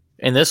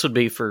 and this would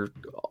be for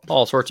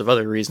all sorts of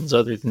other reasons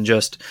other than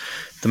just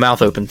the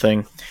mouth open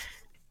thing.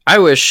 I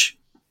wish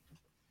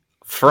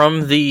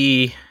and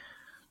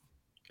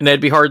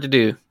that'd be hard to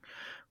do,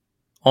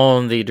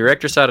 on the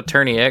director side of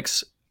Tourney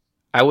X,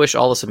 I wish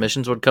all the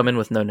submissions would come in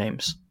with no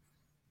names.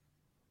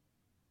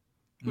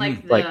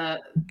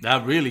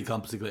 That really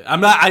complicates.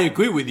 I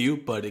agree with you,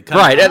 but it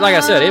right. Like I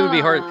said, it would be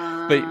hard.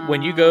 But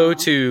when you go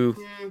to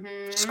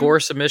score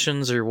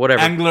submissions or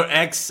whatever, Angler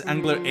X,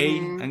 Angler A,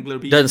 Angler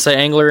B, doesn't say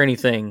angler or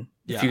anything.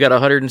 Yeah. If you got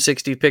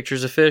 160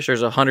 pictures of fish,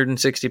 there's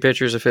 160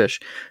 pictures of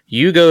fish.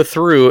 You go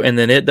through, and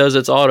then it does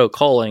its auto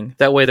culling.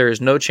 That way, there is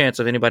no chance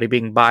of anybody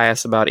being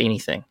biased about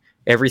anything.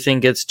 Everything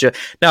gets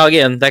now.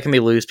 Again, that can be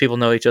loose. People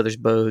know each other's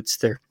boats.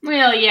 You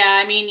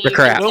can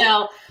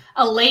tell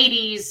a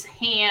lady's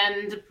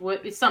hand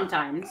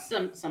sometimes,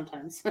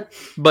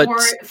 but or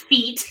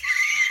feet.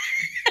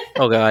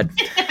 Oh God.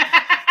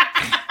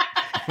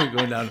 We're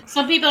going down.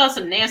 Some people have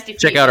some nasty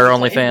feet. Check out our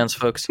OnlyFans,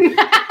 folks.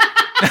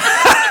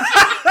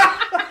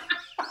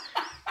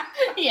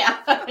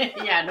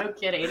 Yeah, no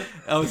kidding.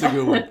 That was a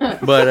good one.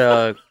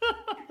 But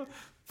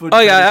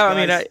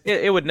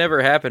it would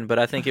never happen, but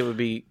I think it would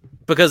be,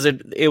 because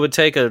it would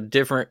take a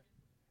different,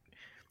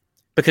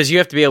 because you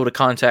have to be able to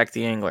contact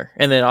the angler,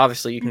 and then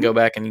obviously you can go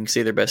back and you can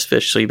see their best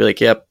fish, so you'd be like,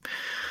 yep.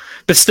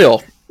 But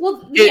still,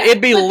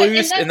 it'd be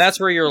loose, and that's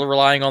where you're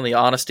relying on the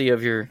honesty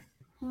of your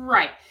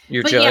judge.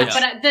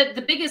 Yeah, but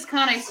the biggest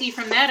con I see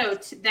from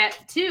that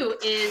too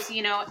is,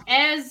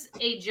 as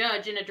a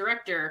judge and a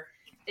director,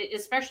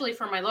 especially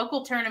for my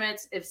local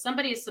tournaments, if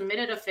somebody has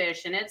submitted a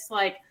fish and it's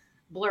like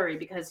blurry,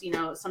 because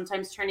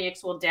sometimes Tourney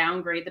X will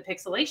downgrade the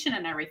pixelation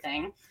and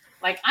everything,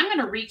 like I'm going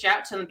to reach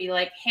out to them and be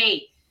like,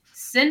 hey,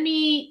 send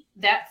me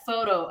that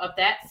photo of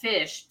that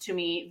fish to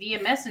me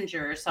via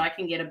messenger so I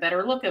can get a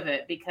better look of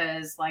it,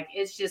 because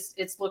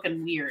it's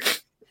looking weird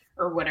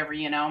or whatever,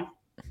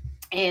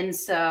 and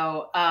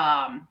so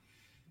I'll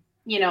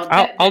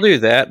do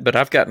that, but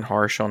I've gotten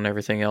harsh on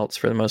everything else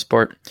for the most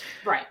part.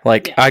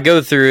 Right. I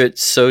go through it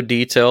so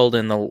detailed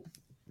in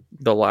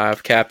the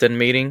live captain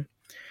meeting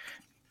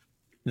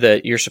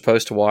that you're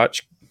supposed to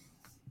watch,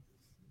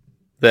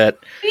 that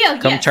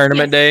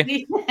tournament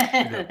day,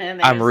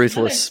 I'm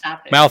ruthless.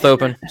 Mouth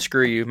open,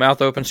 screw you.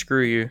 Mouth open,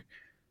 screw you.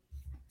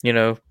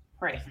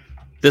 Right.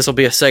 This will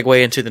be a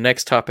segue into the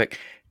next topic.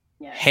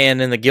 Yes.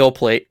 Hand in the gill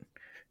plate.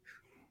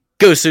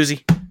 Go,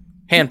 Susie.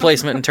 Hand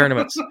placement in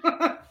tournaments.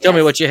 Tell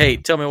me what you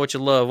hate. Tell me what you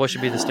love. What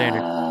should be the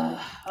standard?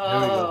 There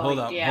we go. Hold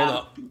up.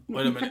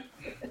 Wait a minute.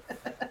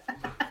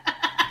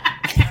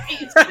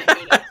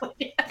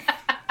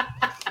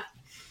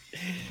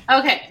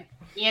 Okay.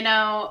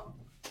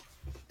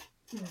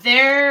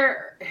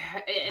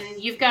 And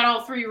you've got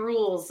all three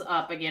rules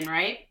up again,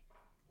 right?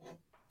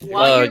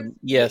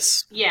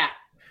 Yes. Yeah.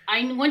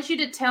 I want you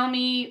to tell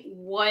me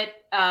what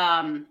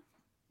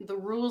the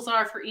rules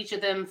are for each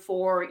of them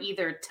for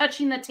either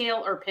touching the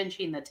tail or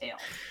pinching the tail.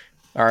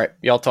 All right.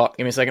 Y'all talk.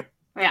 Give me a second.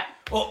 Yeah.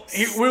 Well,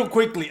 real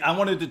quickly, I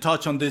wanted to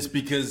touch on this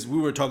because we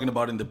were talking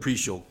about in the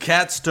pre-show.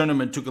 Cat's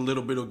tournament took a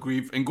little bit of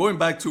grief. And going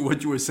back to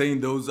what you were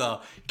saying, those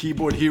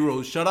keyboard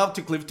heroes, shout out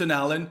to Clifton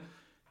Allen,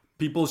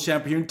 people's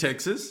champion,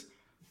 Texas.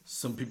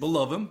 Some people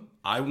love him.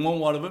 I won't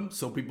one of them.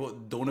 Some people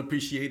don't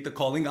appreciate the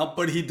calling out,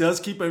 but he does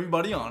keep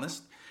everybody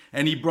honest.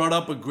 And he brought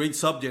up a great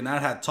subject, and I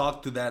had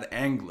talked to that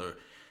angler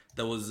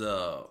that was,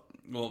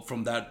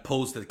 from that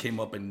post that came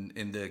up in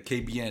the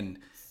KBN.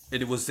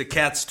 It was the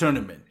Cats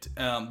tournament.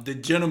 The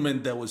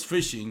gentleman that was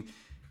fishing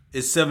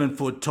is 7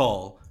 foot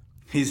tall.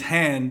 His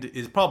hand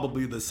is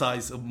probably the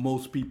size of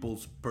most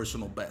people's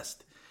personal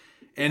best.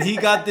 And he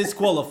got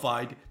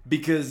disqualified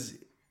because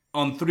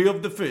on 3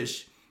 of the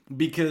fish,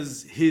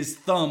 because his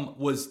thumb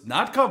was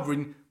not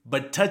covering,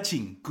 but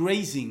touching,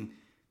 grazing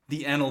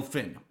the anal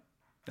fin.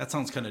 That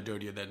sounds kind of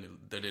dirtier than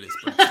it is.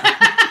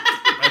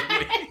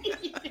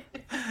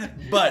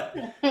 But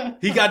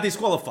he got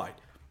disqualified.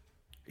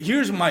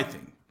 Here's my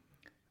thing.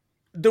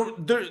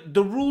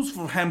 The rules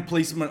for hand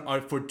placement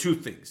are for 2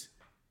 things.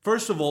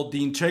 First of all,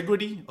 the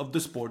integrity of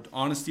the sport,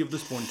 honesty of the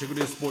sport,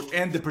 integrity of the sport,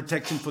 and the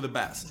protection for the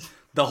bass.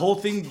 The whole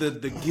thing,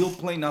 the gill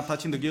plate, not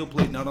touching the gill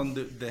plate, not on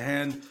the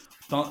hand,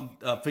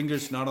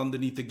 fingers not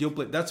underneath the gill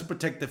plate, that's to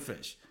protect the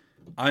fish.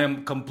 I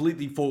am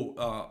completely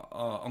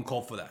on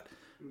call for that.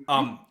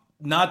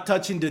 Not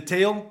touching the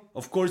tail,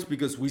 of course,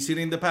 because we seen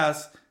it in the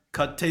past,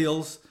 cut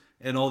tails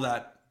and all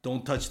that.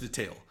 Don't touch the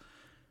tail.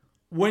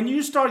 When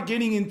you start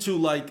getting into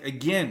like,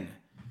 again,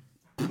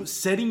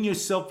 setting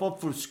yourself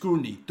up for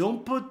scrutiny,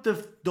 don't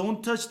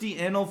touch the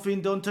anal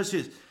fin, don't touch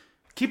this.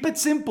 Keep it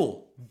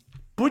simple.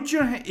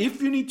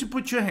 If you need to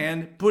put your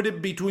hand, put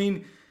it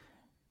between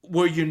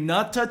where you're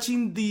not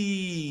touching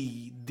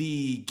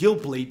the gill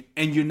plate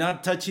and you're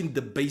not touching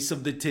the base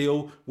of the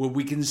tail, where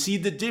we can see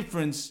the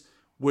difference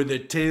where the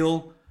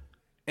tail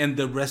and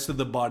the rest of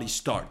the body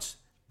starts.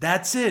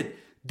 That's it.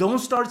 Don't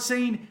start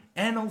saying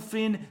anal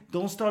fin.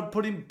 Don't start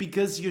putting,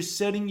 because you're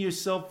setting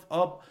yourself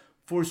up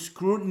for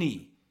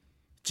scrutiny.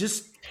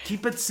 Just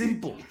keep it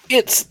simple.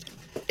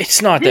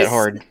 It's not that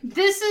hard.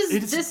 This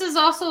is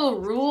also a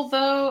rule,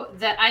 though,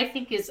 that I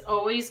think is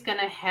always going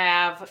to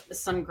have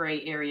some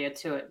gray area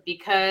to it,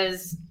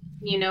 because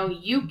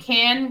you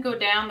can go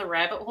down the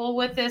rabbit hole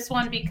with this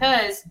one,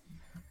 because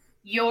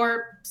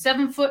your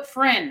 7-foot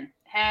friend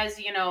has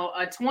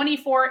a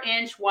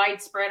 24-inch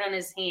widespread on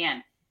his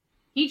hand.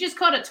 He just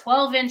caught a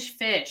 12-inch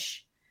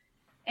fish,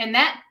 and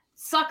that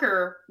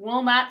sucker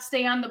will not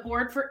stay on the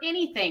board for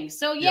anything.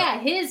 So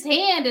his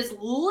hand is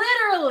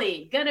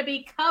literally going to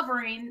be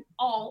covering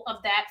all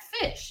of that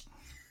fish.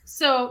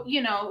 So,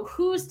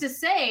 who's to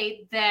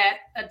say that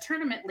a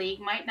tournament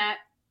league might not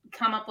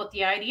come up with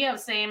the idea of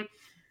saying,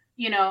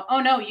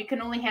 oh no, you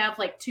can only have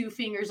like 2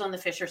 fingers on the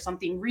fish or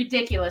something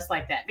ridiculous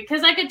like that.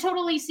 Because I could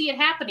totally see it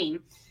happening,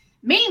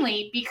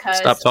 mainly because...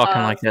 Stop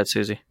talking like that,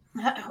 Susie.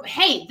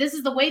 Hey, this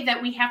is the way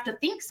that we have to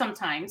think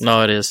sometimes.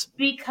 No, it is.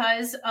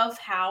 Because of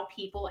how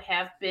people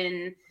have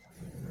been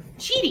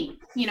cheating.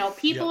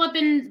 People have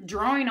been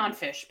drawing on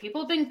fish. People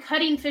have been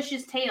cutting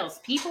fish's tails.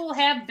 People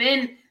have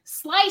been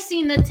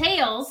slicing the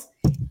tails.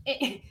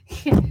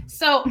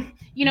 So,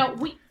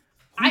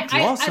 I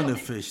gloss on the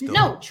fish, though.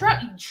 No,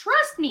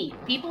 trust me.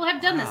 People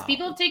have done this.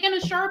 People have taken a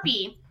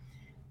Sharpie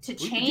to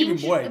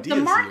change the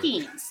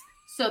markings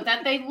so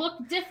that they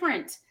look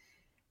different.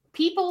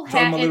 People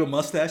have a little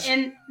mustache,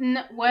 and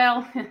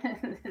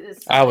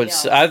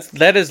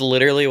that is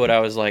literally what I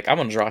was like. I'm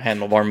gonna draw a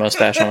handlebar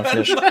mustache on a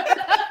fish.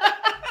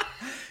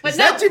 But is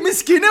that Jimmy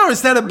Skinner or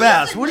is that a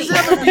bass? What is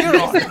that a beard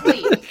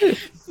on?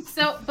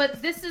 So,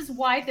 but this is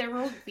why there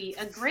will be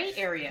a gray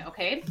area.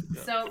 Okay,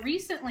 so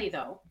recently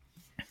though,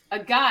 a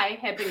guy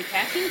had been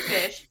catching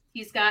fish.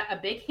 He's got a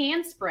big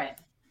hand spread.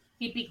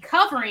 He'd be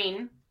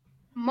covering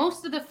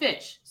most of the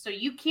fish, so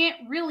you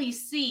can't really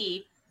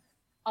see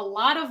a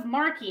lot of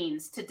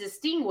markings to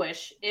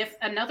distinguish if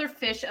another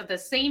fish of the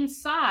same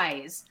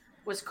size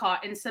was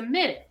caught and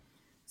submitted.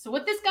 So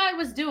what this guy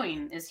was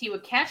doing is he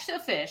would catch a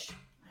fish,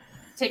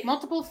 take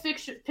multiple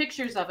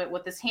pictures of it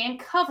with his hand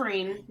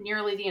covering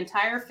nearly the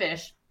entire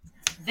fish.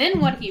 Then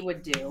what he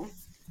would do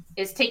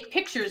is take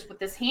pictures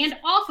with his hand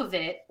off of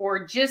it,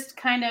 or just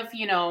kind of,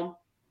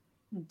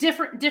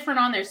 different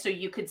on there so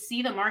you could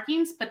see the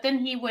markings, but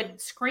then he would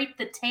scrape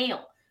the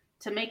tail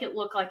to make it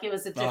look like it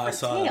was a different I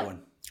saw tail. That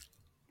one.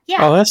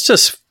 Yeah. Oh, that's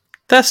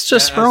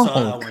just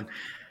wrong.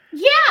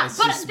 Yeah, that's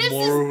but just this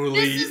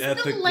is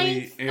the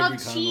length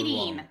of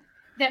cheating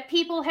that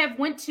people have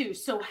went to.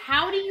 So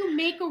how do you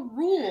make a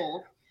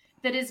rule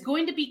that is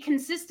going to be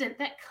consistent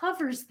that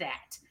covers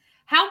that?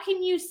 How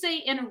can you say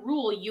in a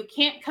rule you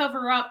can't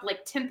cover up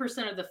like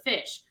 10% of the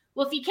fish?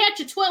 Well, if you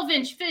catch a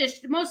 12-inch fish,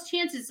 most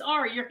chances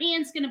are your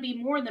hand's going to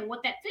be more than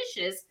what that fish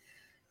is.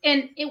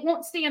 And it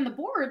won't stay on the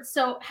board.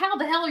 So how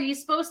the hell are you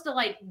supposed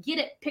to get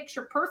it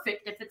picture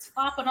perfect if it's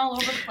flopping all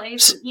over the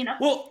place?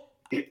 Well,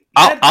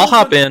 I'll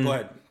hop in. Go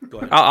ahead.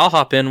 I'll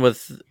hop in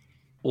with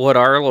what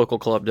our local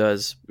club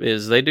does.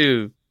 Is they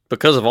do,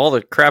 because of all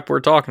the crap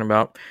we're talking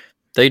about,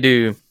 they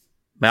do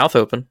mouth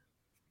open,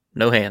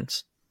 no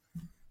hands.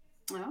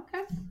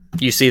 Okay.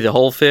 You see the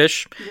whole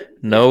fish.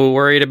 No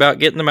worried about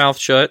getting the mouth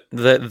shut.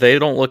 That they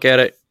don't look at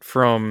it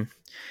from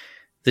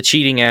the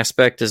cheating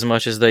aspect as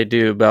much as they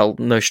do about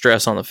no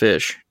stress on the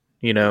fish.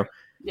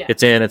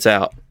 It's in, it's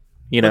out.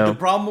 But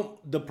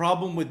the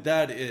problem with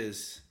that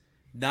is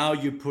now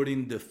you're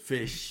putting the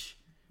fish's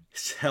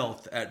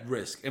health at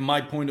risk. And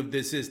my point of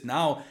this is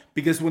now,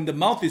 because when the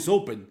mouth is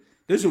open,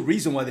 there's a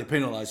reason why they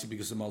penalize you,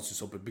 because the mouth is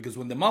open. Because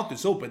when the mouth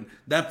is open,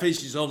 that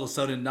fish is all of a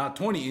sudden not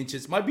 20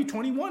 inches, might be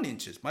 21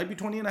 inches, might be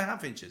 20 and a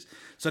half inches.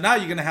 So now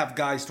you're going to have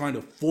guys trying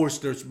to force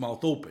their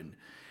mouth open.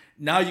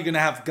 Now you're going to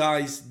have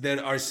guys that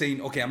are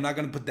saying, okay, I'm not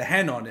going to put the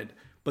hand on it,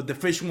 but the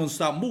fish won't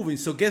stop moving.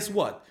 So guess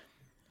what?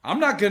 I'm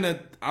going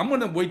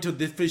to wait till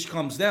this fish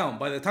comes down.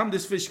 By the time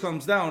this fish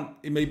comes down,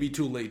 it may be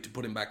too late to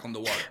put him back on the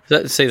water.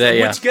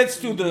 Which gets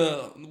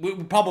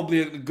to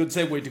probably a good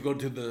segue to go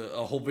to the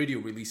whole video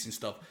releasing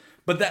stuff.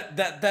 But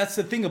that's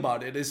the thing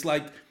about it. It's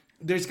like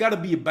there's got to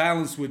be a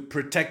balance with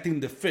protecting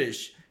the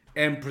fish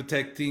and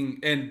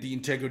the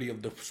integrity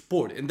of the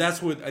sport. And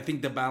that's what I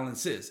think the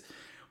balance is.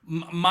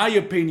 My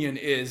opinion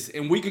is,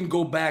 and we can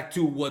go back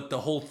to what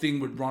the whole thing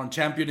with Ron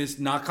Champion is,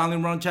 not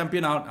calling Ron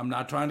Champion out. I'm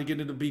not trying to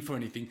get into beef or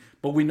anything,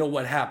 but we know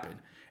what happened.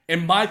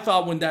 And my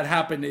thought when that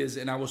happened is,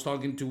 and I was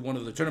talking to one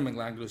of the tournament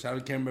anglers, I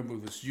can't remember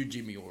if it was you,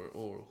 Jimmy,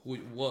 or who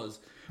it was,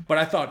 but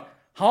I thought,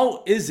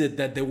 how is it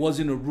that there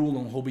wasn't a rule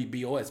on Hobie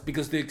BOS?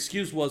 Because the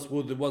excuse was,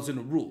 well, there wasn't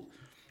a rule.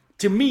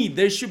 To me,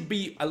 there should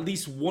be at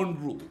least one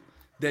rule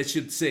that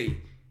should say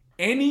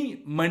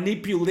any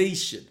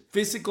manipulation,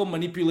 physical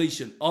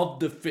manipulation of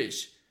the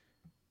fish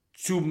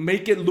to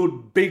make it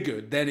look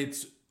bigger than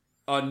its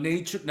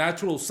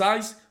natural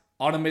size,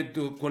 automatic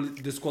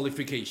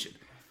disqualification.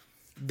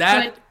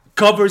 That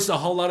covers a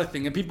whole lot of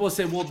things. And people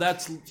say, well,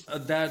 that's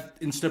that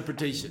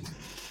interpretation.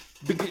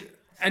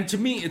 And to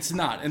me, it's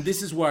not. And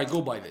this is where I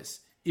go by this.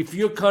 If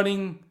you're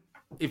putting,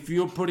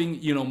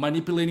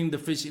 manipulating the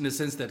fish in the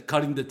sense that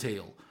cutting the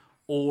tail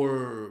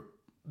or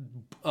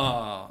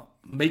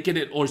making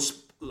it, or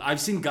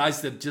I've seen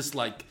guys that just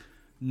like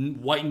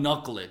white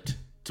knuckle it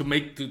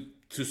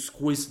to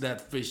squeeze that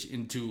fish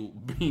into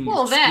being of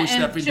course,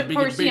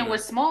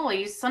 with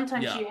smallies,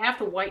 sometimes you have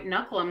to white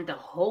knuckle them to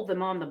hold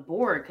them on the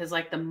board because,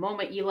 like, the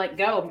moment you let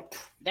go,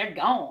 they're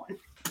gone.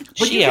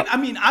 But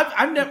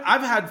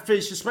I've had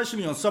fish,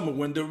 especially on summer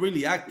when they're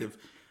really active.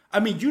 I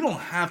mean, you don't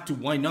have to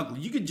white knuckle.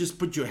 You could just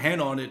put your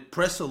hand on it,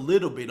 press a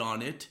little bit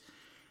on it,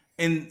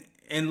 and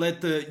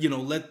let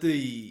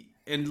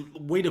and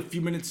wait a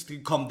few minutes to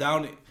come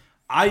down.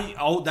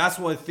 That's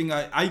one thing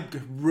I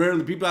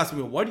rarely, people ask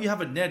me, why do you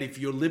have a net if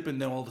you're lipping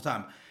them all the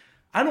time?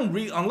 I don't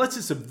really, unless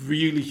it's a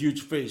really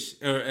huge fish,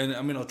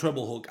 a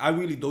treble hook, I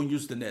really don't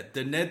use the net.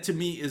 The net to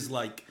me is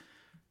like,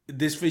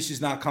 this fish is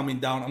not coming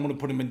down. I'm going to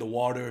put him in the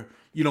water.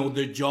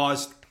 Their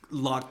jaws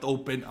locked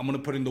open. I'm going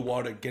to put him in the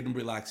water, get him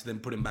relaxed, then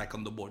put him back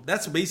on the board.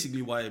 That's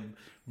basically why I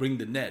bring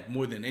the net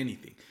more than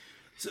anything.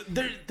 So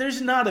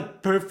there's not a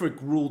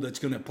perfect rule that's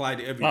going to apply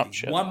to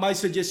everything. What my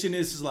suggestion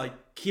is like,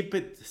 keep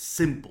it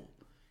simple.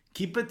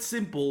 Keep it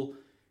simple.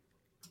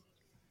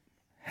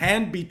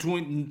 Hand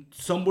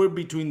somewhere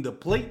between the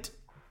plate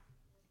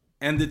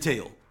and the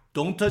tail.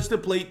 Don't touch the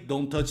plate.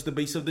 Don't touch the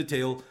base of the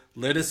tail.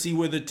 Let us see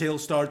where the tail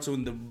starts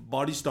and the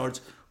body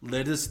starts.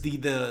 Let us see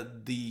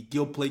the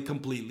gill plate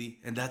completely,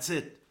 and that's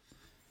it.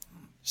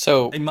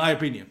 So, in my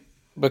opinion,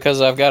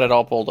 because I've got it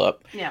all pulled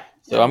up. Yeah.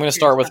 So I'm going to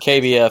start with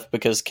KBF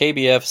because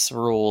KBF's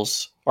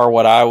rules are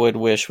what I would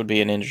wish would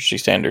be an industry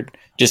standard.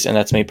 And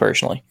that's me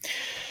personally.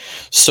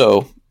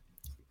 So,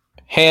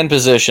 hand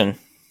position.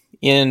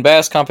 In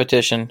bass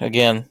competition,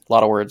 again, a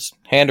lot of words.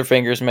 Hand or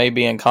fingers may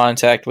be in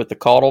contact with the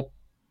caudal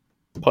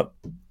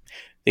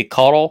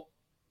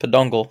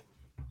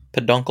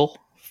peduncle,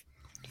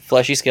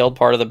 fleshy scaled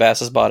part of the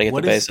bass's body at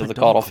the base of the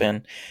caudal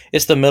fin.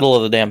 It's the middle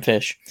of the damn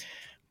fish,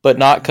 but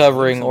not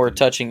covering or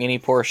touching any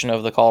portion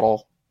of the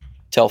caudal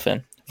tail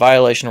fin.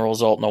 Violation will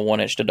result in a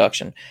 1-inch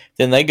deduction.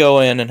 Then they go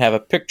in and have a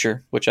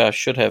picture, which I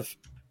should have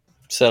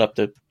set up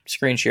the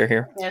screen share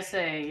here.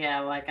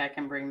 I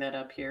can bring that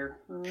up here.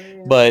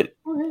 But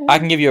I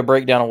can give you a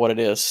breakdown of what it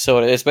is. So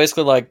it's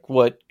basically like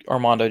what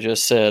Armando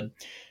just said.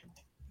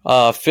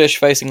 Fish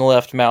facing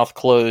left, mouth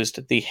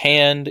closed. The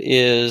hand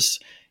is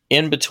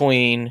in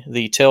between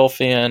the tail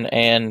fin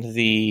and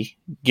the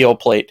gill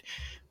plate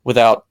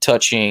without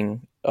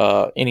touching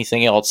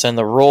anything else. And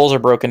the rules are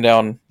broken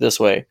down this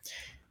way.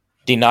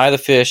 Deny the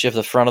fish if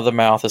the front of the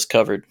mouth is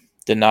covered.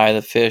 Deny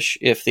the fish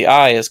if the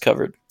eye is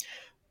covered.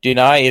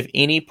 Deny if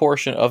any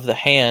portion of the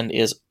hand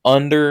is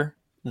under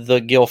the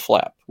gill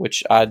flap,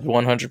 which I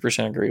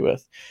 100% agree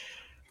with.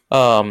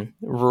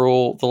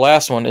 The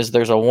last one is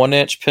there's a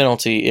 1-inch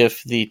penalty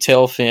if the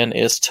tail fin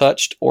is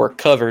touched or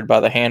covered by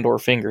the hand or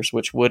fingers,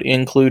 which would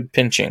include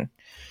pinching.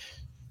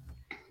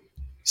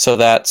 So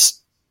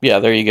that's,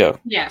 there you go.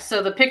 Yeah,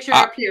 so the picture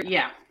up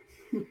here,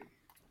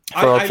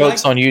 For our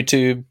folks on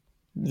YouTube,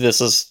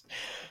 this is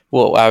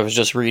what I was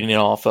just reading it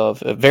off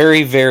of. A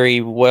very,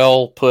 very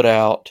well put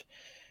out.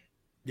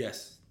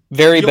 Yes.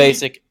 Very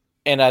basic.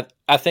 And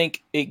I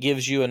think it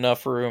gives you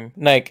enough room.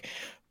 Like,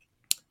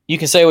 you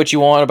can say what you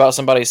want about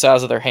somebody's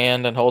size of their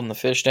hand and holding the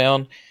fish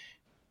down.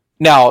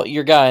 Now,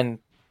 your guy in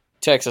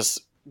Texas,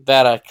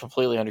 that I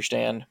completely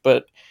understand.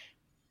 But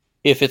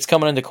if it's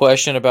coming into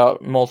question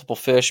about multiple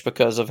fish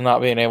because of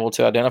not being able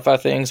to identify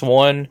things,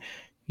 one,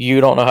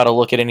 you don't know how to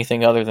look at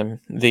anything other than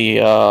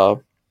the,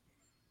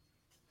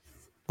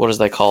 what does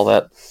they call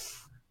that?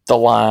 The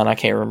line, I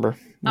can't remember.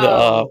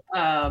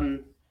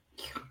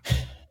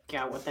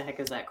 What the heck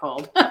is that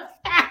called?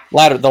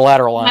 The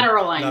lateral line.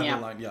 Lateral line,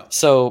 yeah.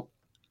 So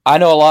I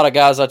know a lot of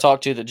guys I talk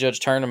to that judge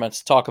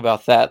tournaments talk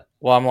about that.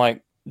 Well, I'm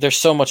like, there's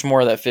so much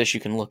more of that fish you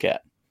can look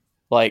at.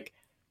 Like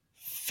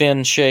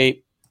fin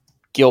shape,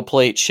 gill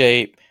plate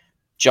shape,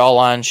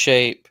 jawline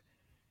shape.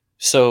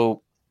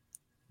 So,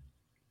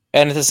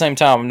 and at the same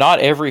time, not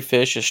every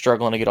fish is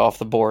struggling to get off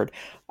the board.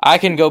 I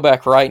can go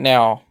back right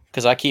now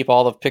because I keep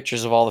all the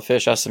pictures of all the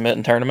fish I submit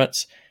in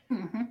tournaments.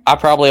 Mm-hmm. I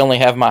probably only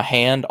have my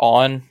hand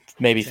on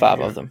maybe 5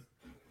 of them.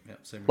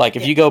 Yeah, like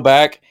if you go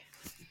back,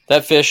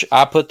 that fish,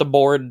 I put the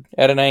board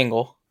at an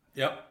angle.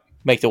 Yep.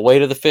 Make the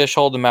weight of the fish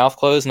hold the mouth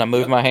closed, and I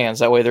move my hands.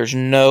 That way there's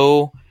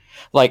no...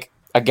 Like,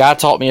 a guy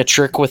taught me a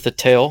trick with the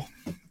tail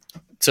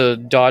to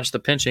dodge the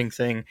pinching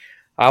thing.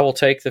 I will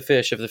take the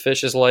fish. If the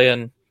fish is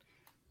laying...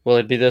 Well,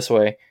 it'd be this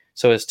way.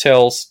 So his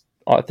tail's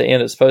at the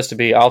end it's supposed to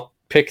be, I'll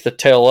pick the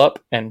tail up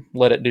and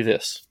let it do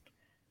this.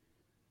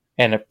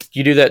 And if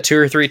you do that 2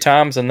 or 3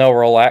 times, and they'll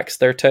relax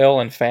their tail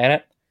and fan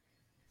it.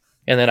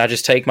 And then I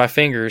just take my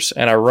fingers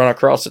and I run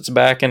across its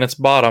back and its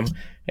bottom,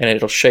 and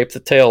it'll shape the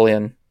tail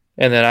in.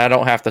 And then I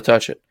don't have to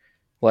touch it.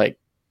 Like,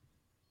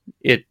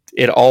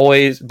 it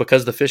always,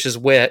 because the fish is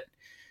wet,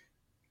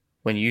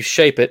 when you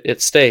shape it,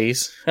 it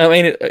stays. I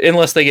mean,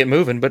 unless they get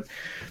moving, but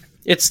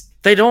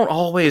they don't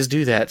always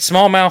do that.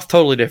 Smallmouth,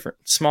 totally different.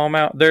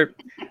 Smallmouth,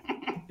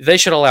 they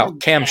should allow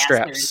cam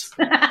straps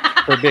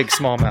for big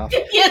smallmouth.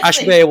 Yes, I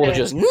should be able to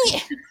just,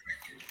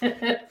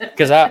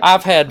 because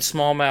I've had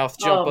smallmouth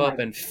jump up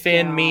and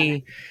fin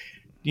me.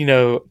 You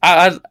know,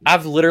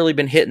 I've literally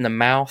been hit in the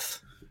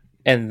mouth,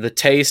 and the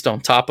taste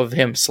on top of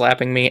him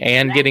slapping me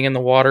and getting in the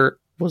water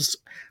was,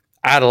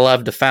 I'd have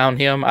loved to found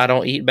him. I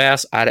don't eat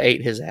bass. I'd have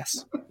ate his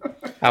ass.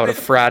 I would have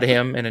fried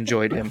him and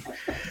enjoyed him.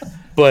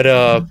 But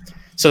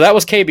so that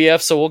was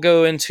KBF. So we'll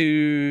go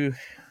into.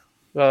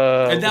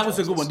 And that was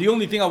a good one. The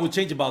only thing I would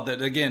change about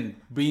that, again,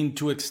 being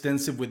too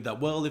extensive with that.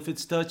 Well, if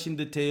it's touching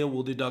the tail,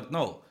 we'll deduct.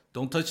 No,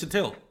 don't touch the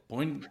tail.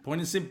 Point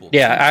and simple.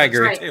 Yeah, I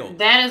agree. Right.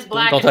 That is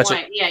black and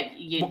white. Yeah,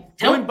 you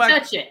don't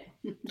touch it.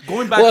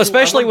 Going back. Well,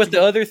 especially with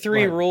the other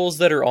 3 rules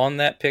that are on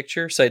that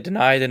picture, say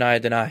deny, deny,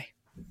 deny.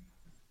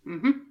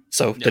 Mm-hmm.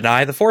 So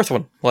deny the 4th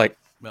one. Like,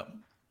 yep.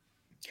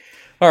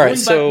 All right.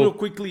 Going back real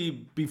quickly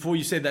before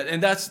you say that,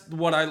 and that's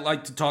what I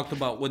like to talk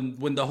about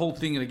when the whole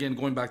thing, and again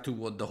going back to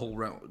what the whole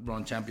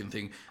Ron Champion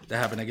thing that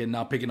happened. Again,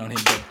 not picking on him,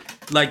 but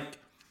like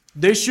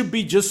there should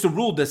be just a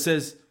rule that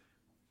says,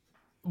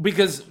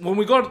 because when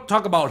we go to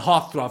talk about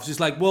hawk troughs, it's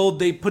like, well,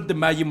 they put the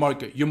magic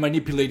marker. You're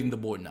manipulating the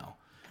board now.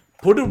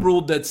 Put a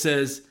rule that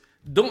says,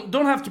 don't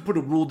have to put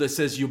a rule that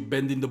says you're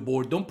bending the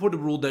board. Don't put a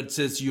rule that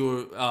says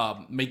you're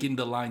making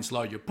the lines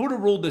larger. Put a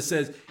rule that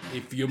says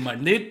if you're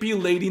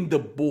manipulating the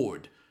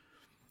board,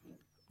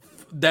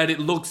 that it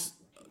looks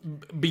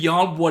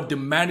beyond what the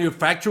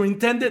manufacturer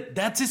intended,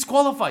 that's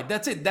disqualified.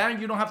 That's it. That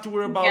you don't have to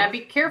worry about. Yeah, be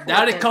careful.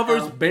 That it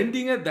covers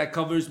bending it. That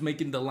covers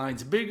making the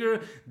lines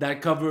bigger.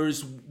 That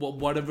covers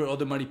whatever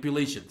other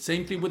manipulation.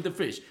 Same thing with the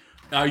fish.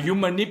 Are you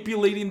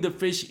manipulating the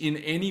fish in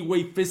any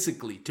way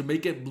physically to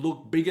make it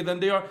look bigger than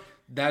they are?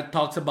 That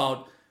talks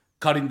about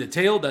cutting the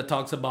tail. That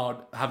talks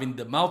about having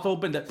the mouth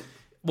open.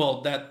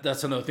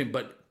 That's another thing.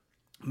 But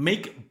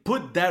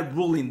put that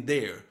rule in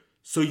there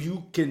so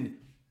you can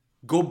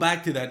go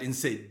back to that and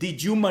say,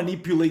 did you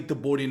manipulate the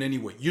board in any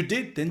way? You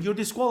did, then you're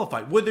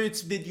disqualified. Whether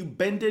it's that you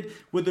bend it,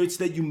 whether it's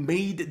that you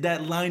made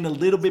that line a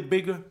little bit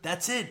bigger,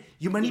 that's it.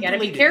 You manipulated. You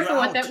got to be careful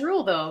with that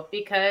rule, though,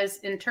 because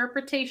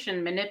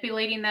interpretation,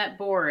 manipulating that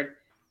board,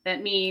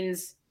 that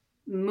means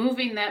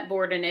moving that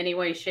board in any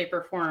way, shape,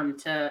 or form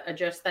to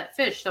adjust that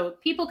fish. So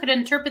people could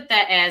interpret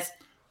that as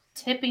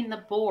tipping the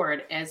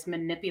board as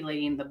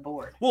manipulating the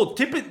board. Well,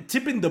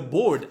 tipping the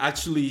board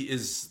actually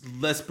is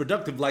less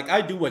productive. Like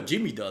I do what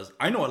Jimmy does.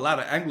 I know a lot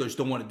of anglers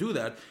don't want to do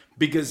that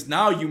because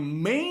now you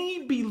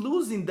may be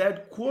losing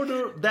that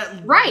quarter,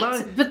 that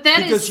line, but that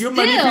because is you're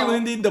still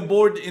manipulating the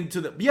board into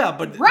the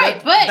but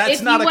that's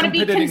if not you a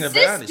competitive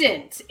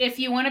advantage. If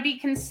you want to be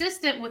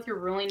consistent with your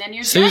ruling and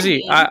your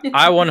Susie, judging.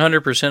 I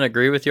 100%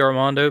 agree with you,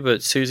 Armando,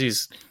 but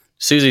Susie's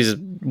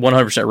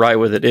 100% right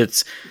with it.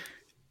 It's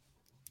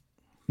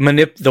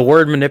the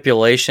word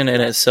manipulation in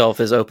itself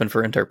is open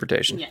for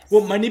interpretation. Yes.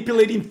 Well,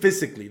 manipulating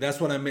physically,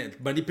 that's what I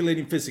meant.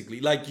 Manipulating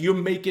physically. Like you're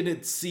making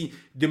it see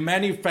the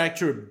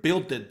manufacturer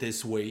built it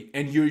this way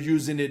and you're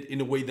using it in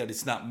a way that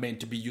it's not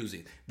meant to be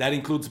using. That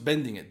includes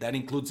bending it. That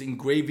includes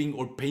engraving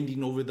or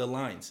painting over the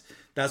lines.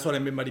 That's what I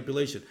mean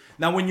manipulation.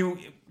 Now,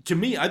 to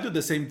me, I do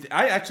the same thing.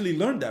 I actually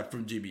learned that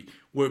from Jimmy,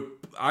 where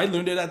I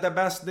learned it at that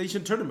Bass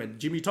Nation tournament.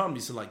 Jimmy taught me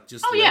to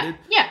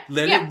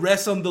let it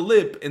rest on the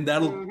lip, and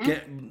that'll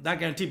get not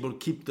guaranteed, but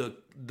keep the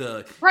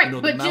right.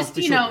 the but mouth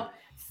just open.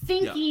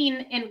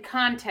 Thinking in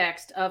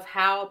context of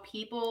how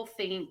people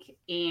think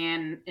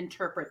and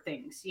interpret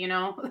things.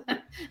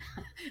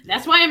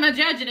 That's why I'm a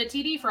judge and a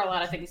TD for a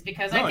lot of things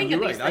because I think of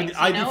these things.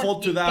 I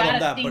default to that on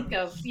that, but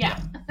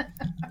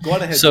go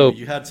on ahead. So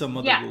Jimmy. You had some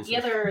other rules.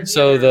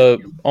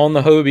 On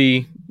the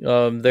Hobie,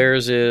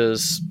 theirs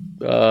is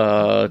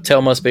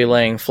tail must be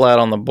laying flat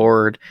on the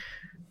board,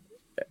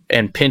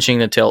 and pinching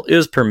the tail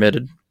is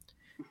permitted.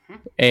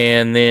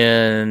 And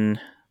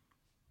then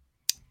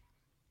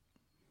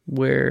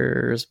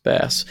where's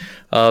bass?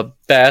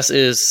 Bass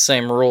is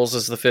same rules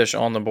as the fish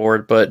on the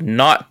board, but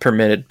not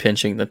permitted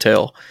pinching the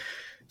tail.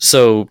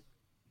 So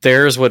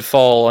theirs would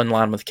fall in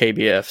line with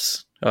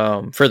KBF's.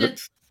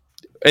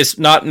 It's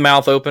not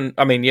mouth open.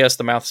 I mean, yes,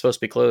 the mouth's supposed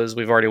to be closed.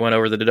 We've already went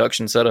over the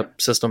deduction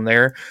setup system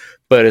there.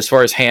 But as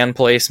far as hand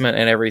placement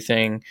and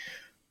everything,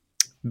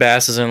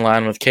 bass is in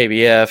line with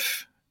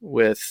KBF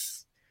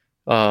with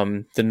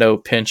the no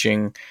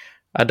pinching.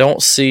 I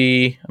don't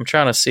see. I'm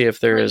trying to see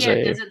if there is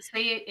a. Does it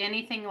say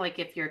anything like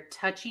if you're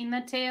touching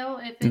the tail?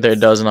 There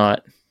does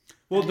not.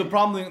 Well, the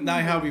problem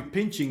now how we're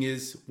pinching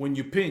is when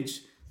you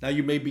pinch, now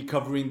you may be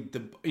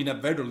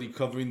inadvertently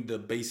covering the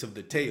base of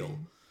the tail.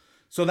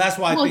 So that's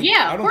why Well, I think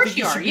yeah, I of don't course think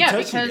you you are. should be Yeah,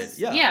 touching because-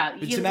 it. yeah,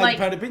 But you so now like- you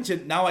try to pinch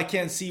it. Now I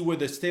can't see where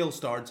the tail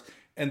starts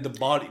and the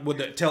body, where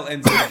the tail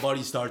ends and the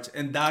body starts,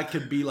 and that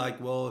could be like,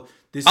 well,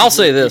 this. I'll is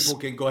say where this. people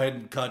can go ahead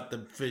and cut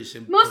the fish.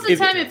 And Most of the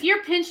put it time, in if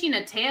you're pinching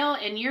a tail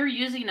and you're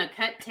using a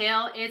cut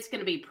tail, it's going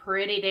to be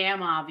pretty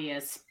damn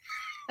obvious.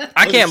 I it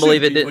can't should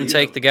believe be, it didn't but, you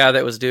take know. the guy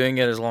that was doing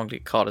it as long to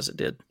get caught as it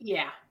did.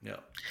 Yeah. yeah.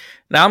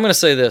 Now I'm going to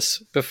say this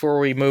before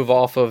we move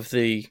off of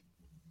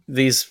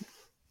these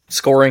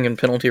scoring and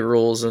penalty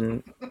rules,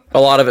 and a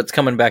lot of it's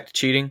coming back to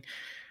cheating.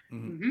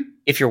 Mm-hmm.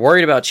 If you're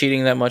worried about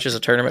cheating that much as a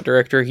tournament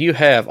director, you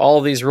have all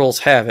of these rules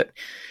have it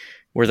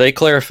where they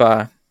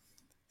clarify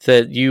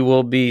that you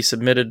will be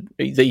submitted,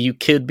 that you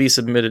could be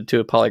submitted to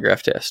a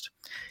polygraph test.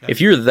 Okay.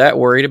 If you're that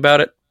worried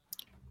about it,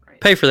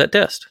 pay for that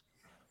test.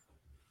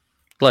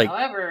 Like,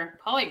 However,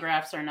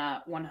 polygraphs are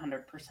not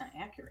 100%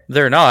 accurate.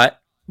 they're not,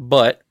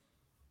 but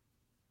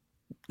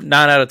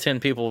 9 out of 10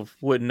 people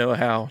wouldn't know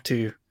how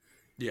to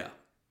Yeah.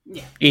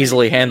 Yeah.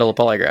 easily handle a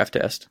polygraph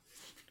test.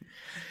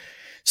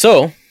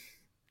 So,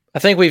 I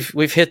think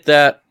we've hit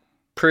that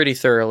pretty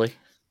thoroughly.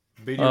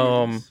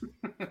 Video release.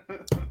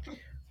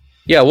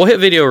 Yeah, we'll hit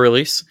video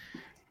release.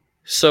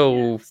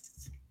 So,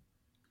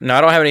 now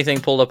I don't have anything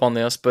pulled up on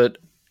this, but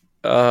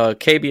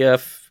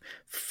KBF,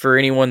 for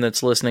anyone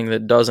that's listening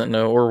that doesn't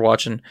know or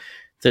watching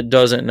that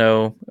doesn't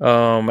know,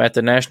 at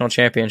the national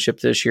championship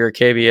this year,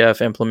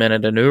 KBF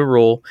implemented a new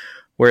rule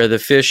where the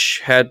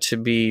fish had to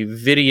be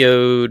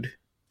videoed.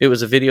 It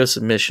was a video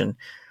submission.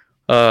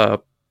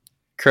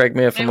 Correct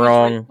me if It I'm was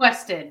wrong.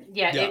 requested.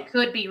 Yeah, Yeah. it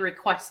could be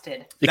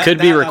requested. It That- could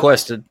that be I like.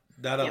 requested.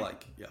 That I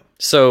like. Yeah.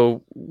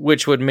 So,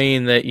 which would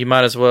mean that you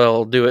might as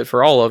well do it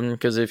for all of them,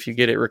 because if you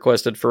get it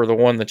requested for the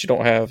one that you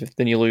don't have,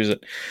 then you lose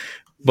it.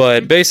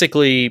 But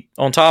basically,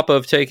 on top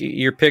of taking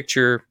your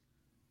picture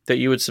that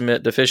you would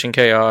submit to Fishing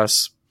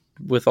Chaos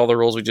with all the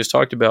rules we just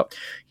talked about,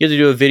 you have to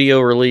do a video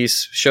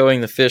release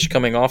showing the fish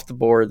coming off the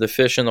board, the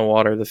fish in the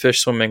water, the fish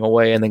swimming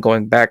away, and then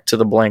going back to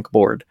the blank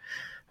board.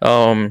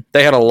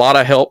 They had a lot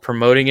of help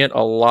promoting it.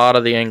 A lot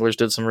of the anglers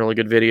did some really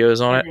good videos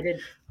on They it.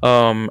 did.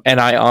 And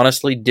I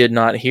honestly did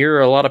not hear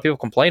a lot of people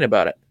complain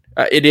about it.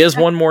 It is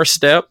one more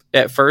step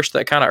at first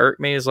that kind of irked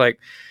me. Is like,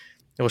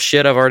 well,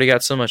 shit, I've already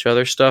got so much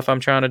other stuff I'm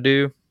trying to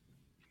do.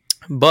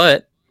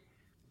 But,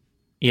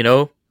 you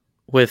know,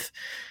 with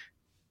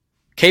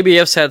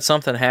KBF's had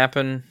something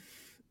happen,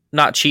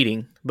 not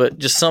cheating, but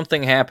just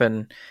something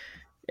happen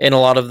in a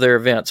lot of their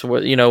events.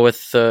 You know,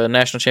 with the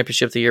national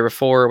championship the year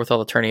before, with all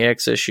the Tourney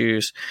X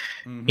issues,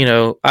 you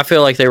know, I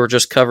feel like they were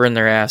just covering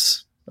their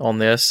ass on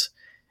this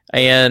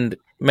and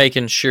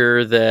making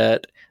sure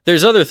that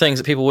there's other things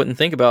that people wouldn't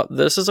think about.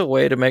 This is a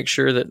way to make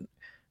sure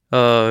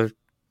that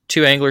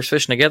two anglers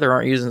fishing together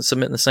aren't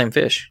submitting the same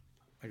fish,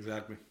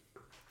 Exactly.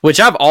 which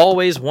I've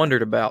always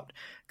wondered about.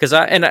 Because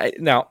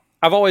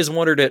I've always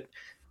wondered it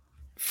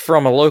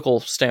from a local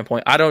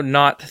standpoint. I do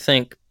not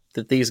think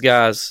that these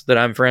guys that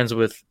I'm friends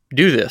with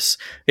do this.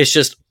 It's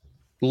just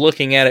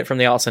looking at it from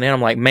the outside in,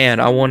 I'm like, man,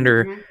 I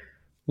wonder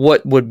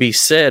what would be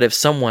said if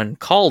someone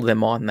called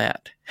them on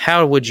that.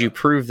 How would you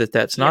prove that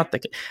that's not the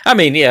case? I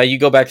mean, yeah, you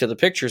go back to the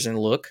pictures and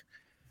look,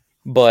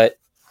 but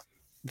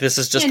this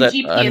is just And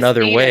GPS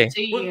another data way.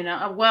 too, you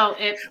know. Well,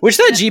 Which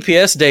that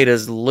GPS data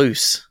is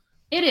loose.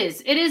 it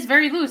is. It is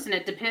very loose, and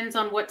it depends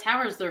on what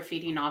towers they're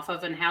feeding off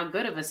of and how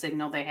good of a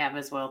signal they have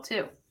as well,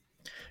 too.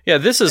 Yeah,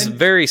 this is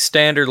very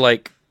standard,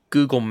 like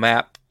Google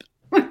Map,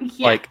 Yeah.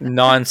 like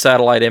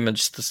non-satellite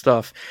image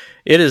stuff.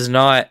 It is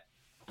not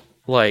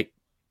like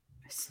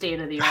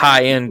State of the art.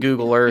 high-end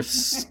Google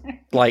Earth's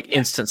like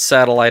instant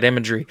satellite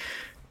imagery.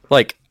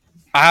 Like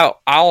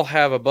I'll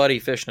have a buddy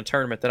fishing a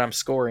tournament that I'm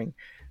scoring.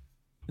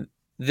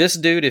 This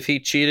dude, if he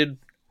cheated,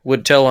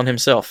 would tell on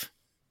himself.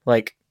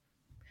 Like,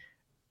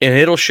 and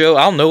it'll show.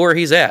 I'll know where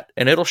he's at,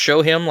 and it'll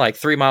show him like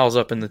 3 miles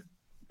up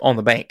on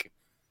the bank,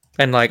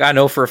 and like I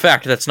know for a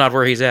fact that's not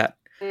where he's at.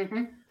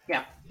 Mm-hmm.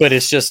 Yeah. But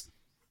it's just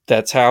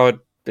that's how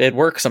it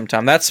works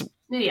sometimes. That's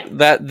Yeah.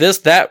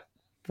 that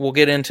we'll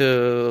get into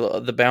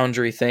the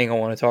boundary thing I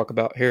want to talk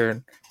about here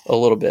in a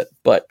little bit,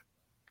 but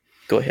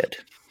go ahead.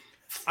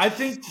 I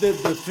think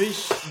that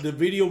the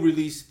video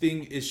release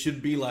thing, it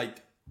should be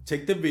like,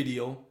 take the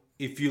video.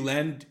 If you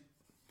land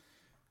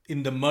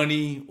in the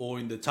money or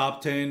in the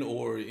top 10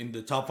 or in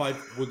the top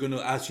 5, we're going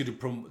to ask you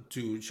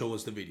to show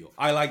us the video.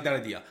 I like that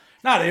idea.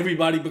 Not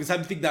everybody, because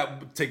I think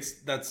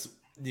that's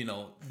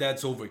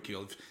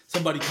overkill. If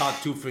somebody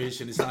caught 2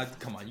 fish and it's not,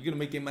 come on, you're going to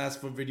make him ask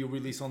for video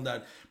release on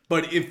that.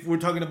 But if we're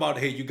talking about,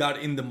 hey, you got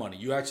in the money,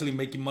 you're actually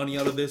making money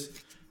out of this,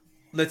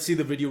 let's see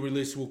the video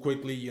release real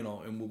quickly,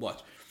 and we'll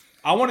watch.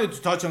 I wanted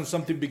to touch on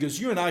something because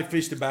you and I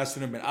fished the bass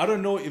tournament. I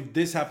don't know if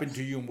this happened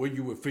to you and where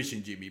you were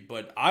fishing, Jimmy,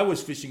 but I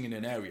was fishing in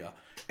an area.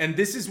 And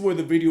this is where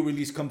the video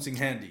release comes in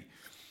handy.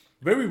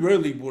 Very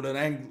rarely would an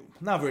angler,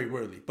 not very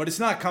rarely, but it's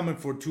not common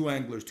for 2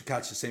 anglers to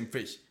catch the same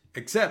fish,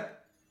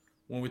 except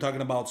when we're talking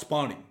about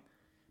spawning.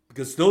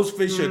 Because those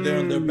fish are there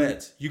on their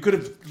beds. You could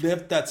have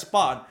left that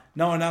spot.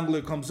 Now an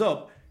angler comes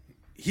up.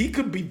 He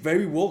could be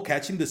very well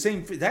catching the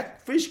same fish.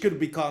 That fish could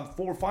be caught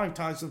 4 or 5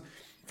 times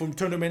from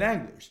tournament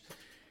anglers.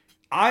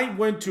 I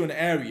went to an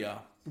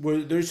area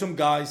where there's some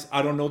guys,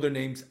 I don't know their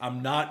names. I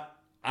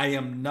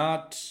am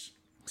not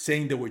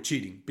saying they were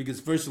cheating, because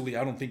firstly,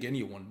 I don't think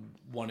anyone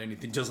won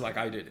anything, just like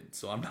I didn't.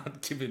 So I'm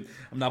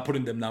not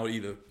putting them down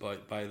either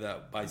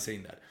by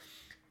saying that.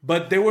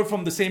 But they were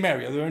from the same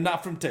area. They were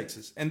not from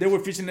Texas. And they were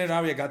fishing in an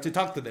area. I got to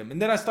talk to them.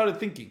 And then I started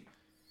thinking,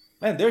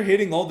 man, they're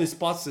hitting all these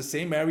spots the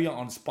same area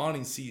on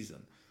spawning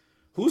season.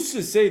 Who's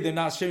to say they're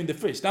not sharing the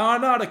fish? Now,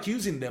 I'm not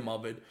accusing them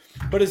of it,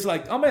 but it's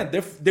like, oh man,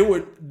 they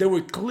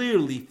were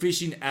clearly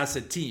fishing as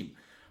a team.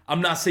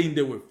 I'm not saying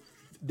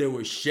they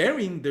were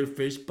sharing their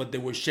fish, but they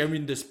were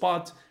sharing the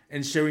spots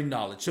and sharing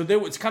knowledge. So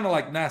it's kind of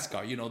like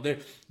NASCAR, you know,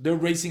 they're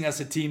racing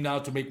as a team now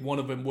to make one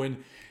of them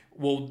win.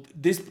 Well,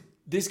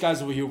 these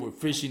guys over here were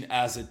fishing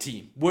as a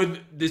team.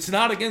 It's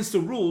not against the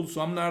rules,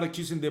 so I'm not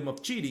accusing them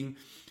of cheating,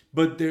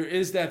 but there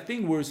is that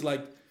thing where it's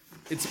like,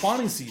 it's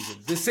spawning season.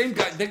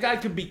 The guy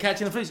could be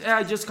catching a fish. Hey,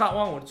 I just caught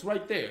one. It's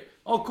right there.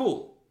 Oh,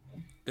 cool.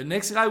 The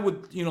next guy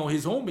with,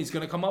 his homie's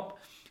going to come up,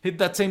 hit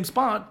that same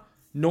spot,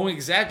 knowing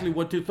exactly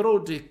what to throw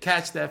to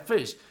catch that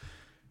fish.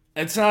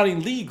 It's not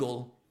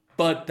illegal,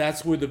 but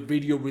that's where the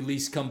video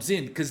release comes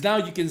in. Because now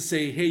you can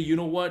say, hey, you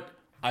know what?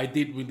 I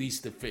did release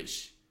the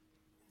fish.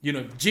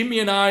 Jimmy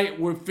and I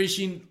were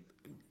fishing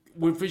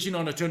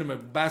on a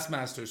tournament,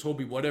 Bassmasters,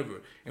 Hobie,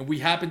 whatever. And we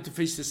happened to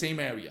fish the same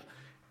area.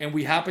 And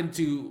we happened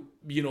to,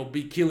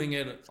 be killing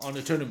it on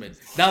a tournament.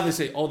 Now they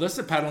say, oh, that's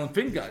the paddle and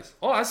fin guys.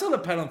 Oh, I saw the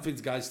paddle and fins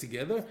guys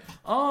together.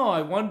 Oh, I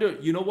wonder,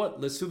 you know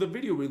what? Let's do the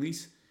video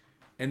release.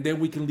 And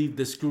then we can leave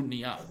the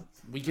scrutiny out.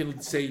 We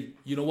can say,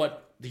 you know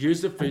what?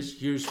 Here's the fish.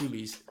 Here's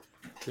released.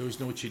 There was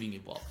no cheating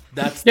involved.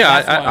 That's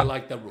why I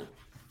like that rule.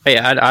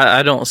 Yeah,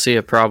 I don't see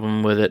a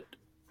problem with it.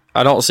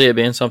 I don't see it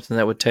being something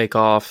that would take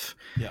off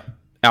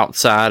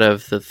outside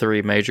of the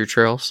 3 major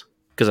trails,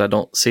 because I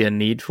don't see a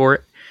need for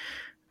it.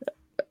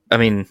 I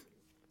mean,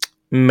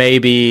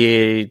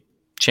 maybe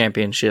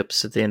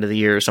championships at the end of the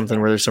year or something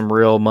where there's some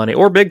real money,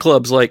 or big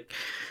clubs like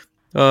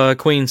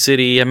Queen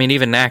City. I mean,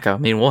 even NACA. I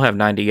mean, we'll have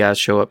 90 guys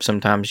show up.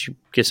 Sometimes you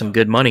get some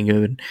good money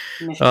moving.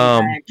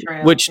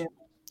 Which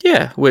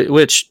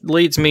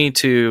leads me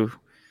to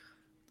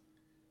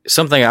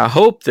something I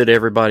hope that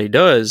everybody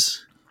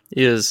does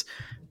is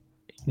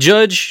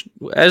judge,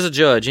 as a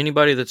judge,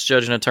 anybody that's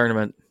judging a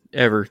tournament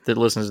ever that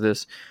listens to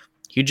this,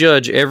 you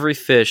judge every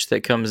fish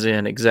that comes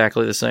in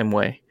exactly the same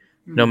way,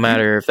 no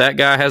matter if that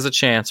guy has a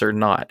chance or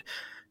not.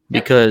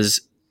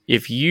 Because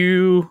if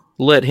you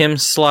let him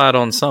slide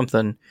on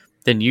something,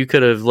 then you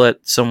could have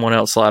let someone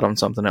else slide on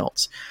something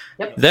else.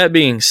 Yep. That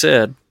being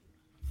said,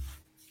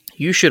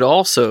 you should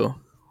also,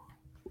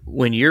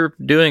 when you're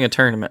doing a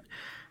tournament,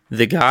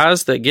 the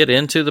guys that get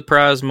into the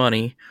prize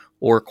money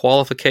or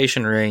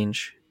qualification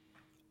range,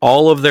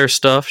 all of their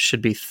stuff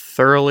should be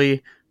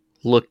thoroughly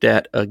looked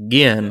at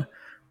again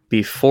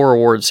before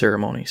award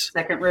ceremonies.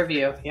 Second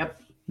review,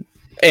 yep.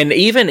 And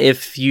even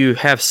if you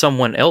have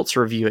someone else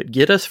review it,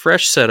 get a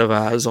fresh set of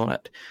eyes on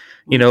it.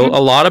 A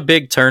lot of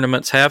big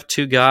tournaments have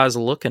 2 guys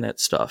looking at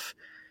stuff.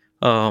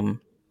 And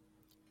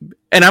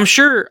I'm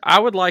sure, I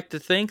would like to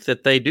think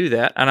that they do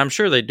that, and I'm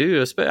sure they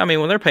do. I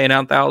mean, when they're paying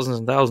out thousands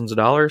and thousands of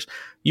dollars,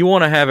 you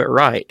want to have it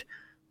right.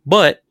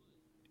 But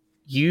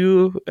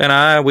you and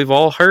I, we've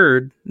all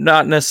heard,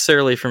 not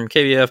necessarily from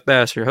KBF,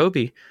 Bass, or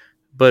Hobie,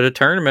 but a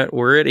tournament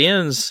where it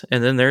ends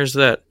and then there's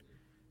that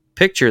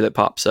picture that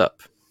pops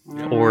up,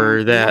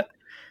 or that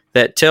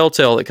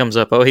telltale that comes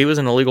up. Oh, he was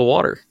in illegal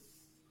water.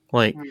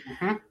 Like,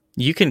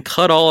 you can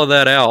cut all of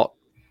that out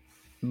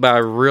by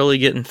really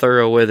getting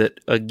thorough with it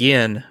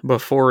again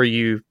before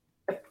you.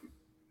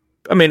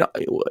 I mean,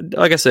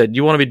 like I said,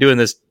 you want to be doing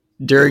this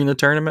during the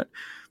tournament,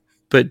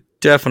 but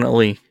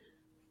definitely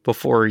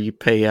before you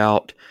pay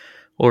out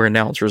or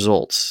announce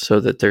results, so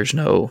that there's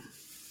no.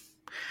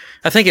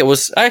 I think it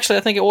was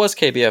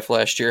KBF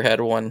last year had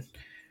one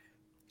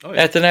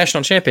at the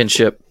national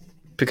championship,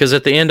 because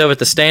at the end of it,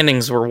 the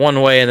standings were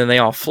one way and then they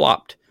all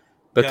flopped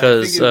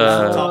because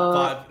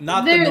top 5.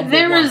 Not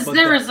there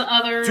was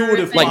other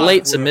like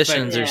late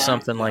submissions or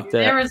something like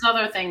that. There was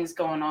other things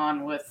going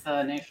on with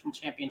the national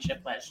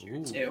championship last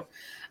year too,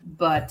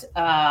 but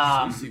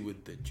Susie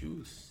with the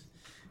juice.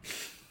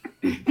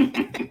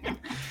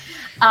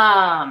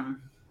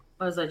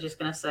 What was I just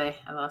gonna say?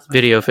 I lost my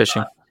video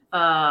fishing.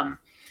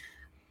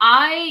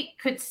 I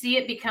could see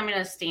it becoming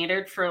a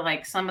standard for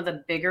like some of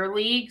the bigger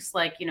leagues,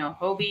 like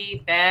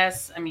Hobie,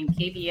 Bass,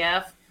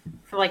 KBF,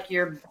 for like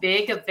your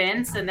big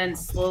events, and then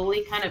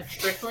slowly kind of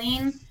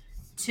trickling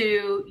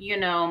to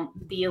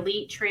the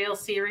Elite Trail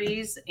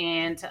Series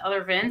and to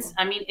other events.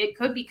 I mean, it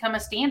could become a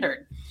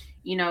standard,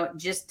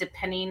 just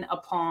depending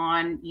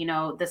upon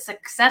the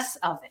success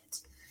of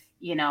it.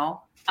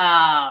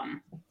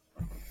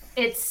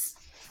 It's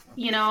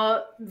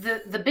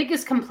the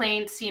biggest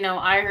complaints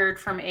I heard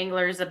from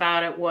anglers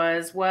about it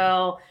was,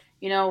 well,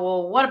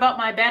 what about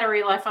my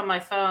battery life on my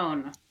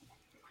phone?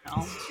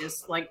 Well,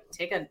 just like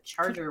take a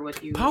charger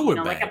with you,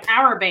 like a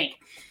power bank.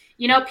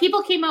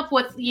 People came up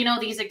with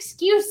these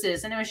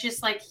excuses, and it was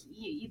just like,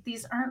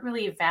 these aren't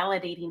really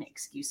validating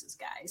excuses,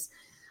 guys.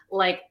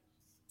 Like,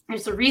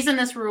 There's a reason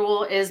this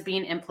rule is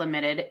being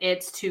implemented.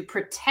 It's to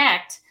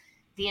protect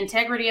the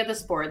integrity of the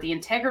sport, the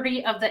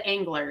integrity of the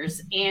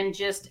anglers, and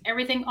just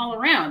everything all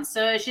around.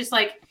 So it's just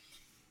like,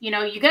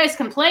 you guys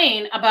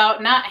complain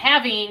about not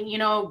having,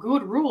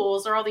 good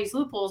rules or all these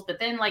loopholes, but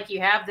then like you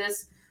have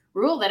this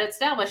rule that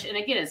established. And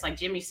again, it's like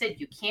Jimmy said,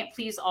 you can't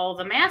please all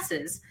the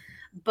masses.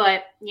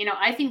 But,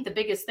 I think the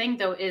biggest thing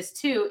though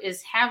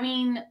is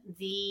having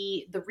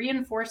the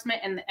reinforcement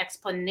and the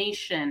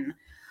explanation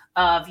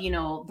of,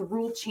 the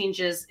rule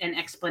changes and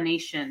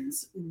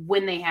explanations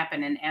when they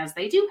happen and as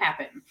they do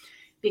happen.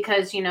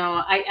 Because,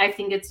 I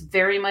think it's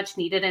very much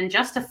needed and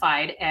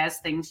justified as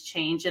things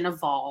change and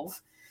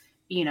evolve,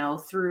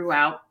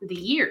 throughout the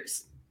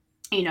years.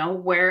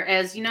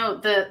 Whereas,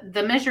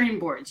 the measuring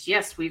boards,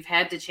 yes, we've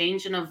had to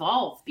change and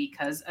evolve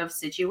because of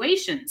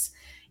situations,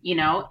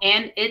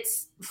 and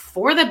it's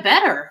for the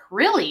better,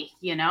 really,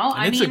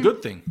 And it's a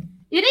good thing.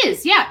 It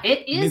is. Yeah,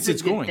 it is a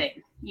it's good going.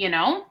 thing,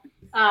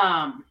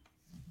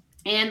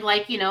 and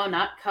like,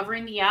 not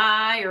covering the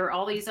eye or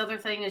all these other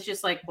things. It's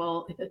just like,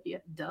 well, yeah,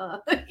 duh,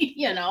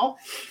 it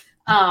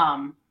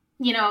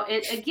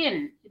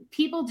again,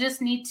 people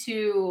just need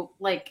to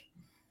like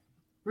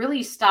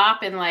really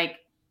stop and like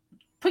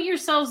put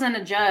yourselves in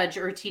a judge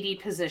or TD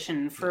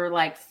position for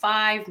like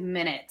 5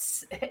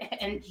 minutes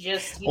and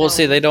just,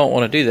 see, they don't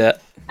want to do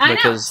that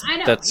because I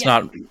know, that's yeah.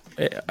 not,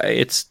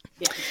 it's,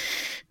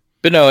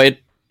 but no,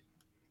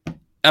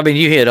 I mean,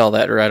 you hit all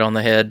that right on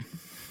the head.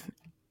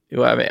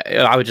 Well, I mean,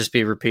 I would just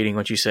be repeating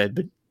what you said,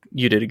 but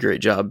you did a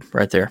great job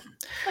right there.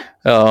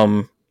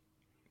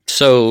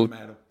 So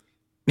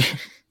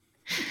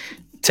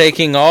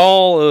taking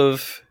all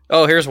of,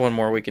 here's one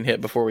more we can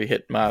hit before we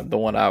hit the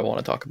one I want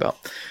to talk about.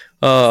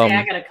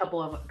 I got a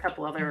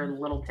couple other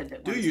little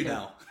tidbit ones. Do you too.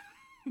 now?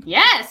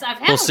 Yes, I've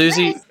had. Well,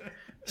 Susie,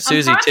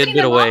 I'm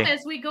tidbit away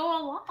as we go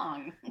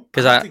along.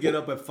 I have to get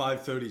up at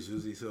 5:30,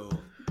 Susie. So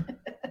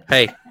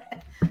hey,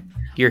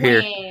 you're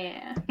here.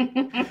 Yeah.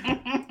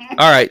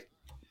 All right,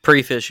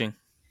 pre-fishing.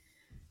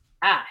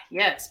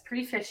 Yes,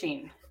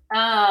 pre-fishing.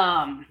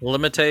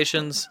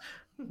 Limitations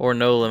or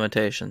no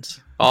limitations?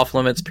 Off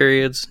limits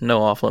periods,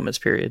 no off limits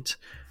periods.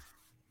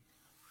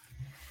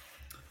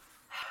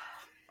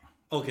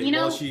 okay,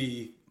 while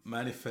she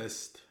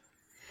manifests.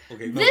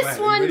 Okay, This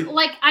one,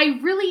 like, I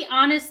really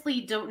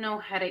honestly don't know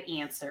how to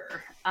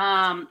answer.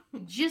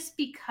 Just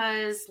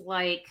because,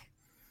 like,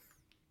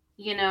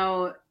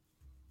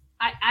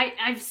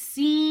 I've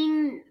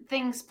seen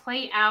things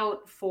play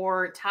out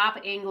for top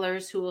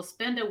anglers who will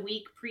spend a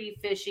week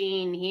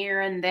pre-fishing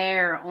here and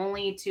there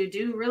only to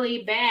do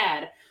really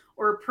bad,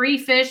 or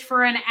pre-fish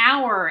for an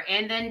hour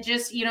and then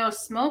just,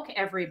 smoke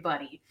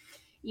everybody.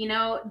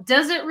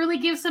 Does it really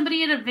give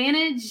somebody an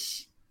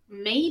advantage?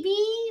 Maybe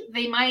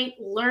they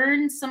might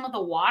learn some of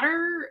the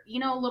water,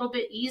 a little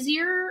bit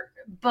easier.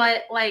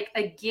 But like,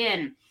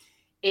 again,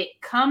 it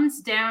comes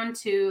down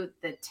to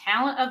the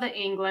talent of the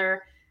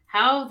angler,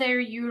 how they're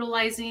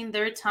utilizing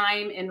their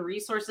time and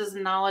resources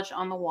and knowledge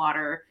on the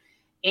water,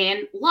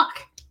 and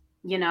luck.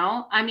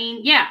 I mean,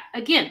 yeah,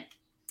 again,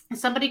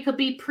 somebody could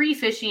be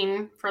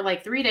pre-fishing for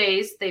like 3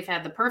 days. They've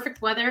had the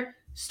perfect weather.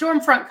 Storm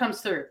front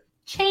comes through,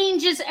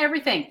 changes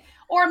everything.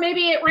 Or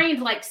maybe it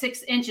rained like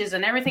 6 inches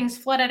and everything's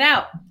flooded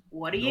out.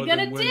 What are you going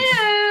to do?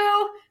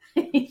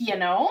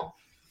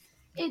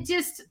 It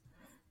just,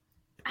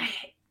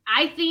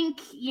 I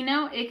think,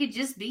 it could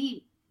just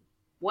be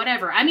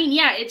whatever. I mean,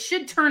 yeah, it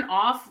should turn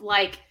off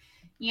like,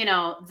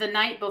 the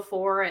night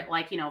before at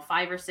like,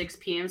 5 or 6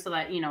 p.m. so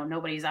that,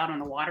 nobody's out on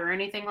the water or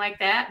anything like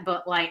that.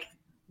 But like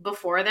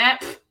before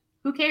that,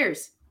 who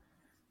cares?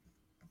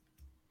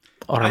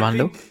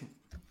 Armando?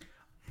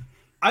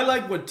 I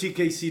like what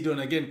TKC doing.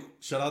 Again,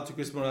 shout out to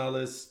Chris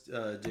Morales,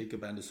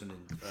 Jacob Anderson,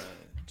 and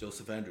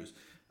Joseph Andrews.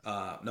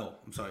 No,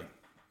 I'm sorry.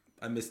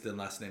 I missed the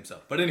last names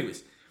out. But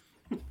anyways,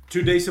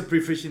 2 days of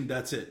pre-fishing,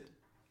 that's it.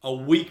 A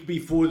week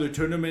before the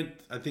tournament,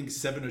 I think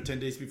 7 or 10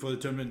 days before the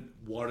tournament,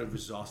 water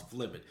is off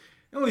limit.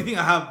 The only thing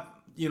I have,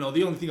 the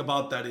only thing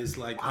about that is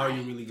like, how are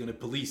you really going to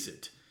police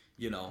it?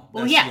 That's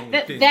well, yeah, the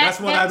only thing. That's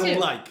what I don't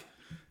like.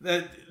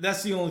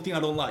 That's the only thing I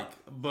don't like.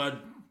 But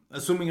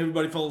assuming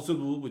everybody follows the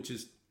rule, which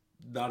is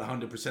not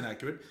 100%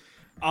 accurate,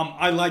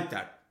 I like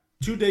that.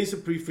 2 days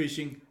of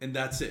pre-fishing, and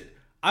that's it.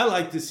 I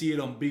like to see it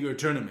on bigger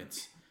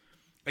tournaments.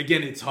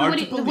 Again, it's hard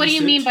to police. What do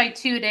you mean by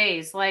 2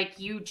 days? Like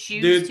you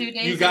choose 2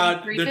 days? You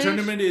got the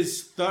tournament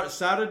is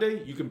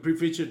Saturday. You can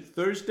pre-fish it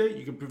Thursday.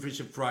 You can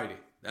pre-fish it Friday.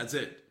 That's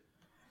it.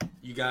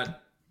 You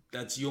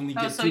only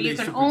get 2 days. So you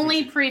can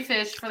only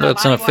pre-fish for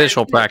That's an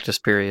official practice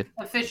period.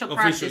 Official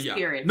practice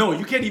period. No,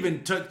 you can't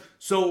even touch.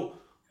 So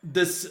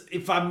this,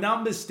 if I'm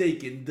not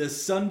mistaken, the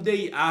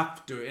Sunday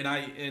after,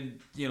 and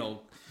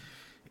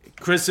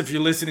Chris, if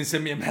you're listening,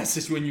 send me a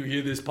message when you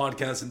hear this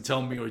podcast and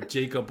tell me, or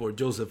Jacob or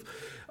Joseph,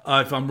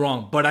 if I'm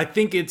wrong. But I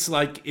think it's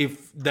like,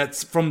 if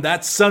that's from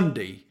that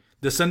Sunday,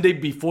 the Sunday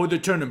before the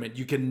tournament,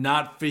 you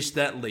cannot fish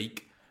that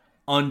lake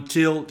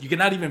until, you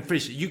cannot even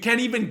fish it. You can't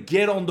even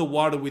get on the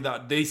water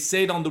without, they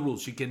say it on the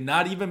rules, you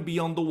cannot even be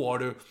on the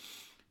water.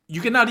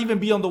 You cannot even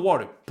be on the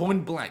water,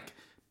 point blank.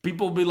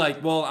 People will be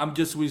like, well, I'm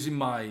just using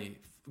my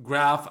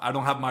graph. I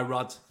don't have my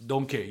rods.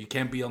 Don't care. You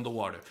can't be on the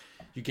water.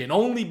 You can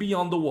only be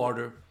on the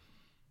water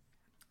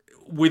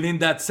within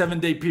that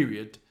 7-day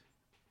period,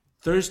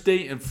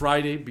 Thursday and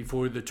Friday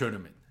before the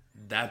tournament.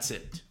 That's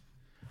it.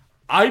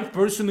 I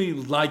personally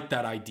like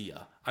that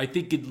idea. I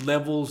think it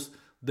levels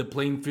the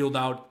playing field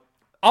out.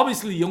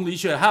 Obviously, the only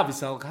issue I have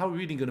is like, how are we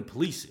really going to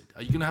police it?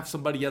 Are you going to have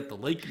somebody at the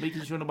lake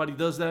making sure nobody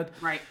does that?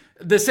 Right.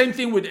 The same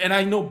thing with, and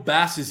I know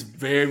Bass is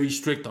very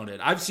strict on it.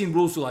 I've seen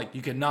rules like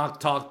you cannot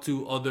talk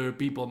to other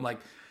people. I'm like,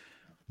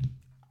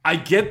 I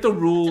get the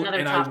rule,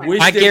 and topic. I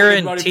wish I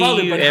everybody followed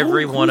guarantee it, you, but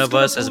every who's one of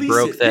gonna us has police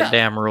broke it? that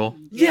damn rule.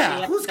 Yeah,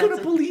 Yeah, who's that's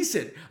gonna police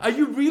it? Are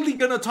you really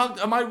gonna talk?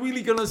 Am I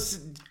really gonna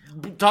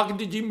be talking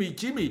to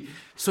Jimmy?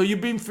 So you've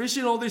been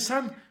fishing all this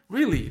time?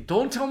 Really?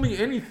 Don't tell me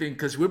anything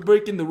because we're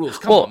breaking the rules.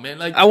 Come on, man.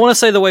 Like, I want to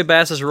say the way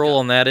Bass's rule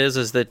on that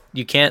is that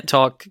you can't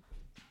talk,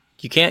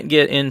 you can't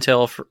get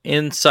intel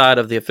inside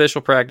of the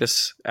official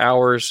practice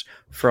hours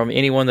from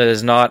anyone that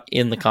is not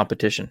in the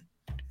competition.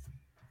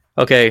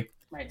 Okay.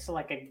 Right. So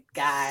like a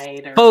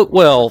guide or But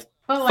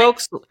like-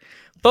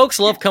 folks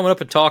love coming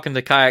up and talking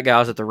to kayak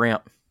guys at the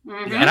ramp,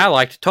 Mhm. and I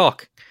like to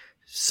talk.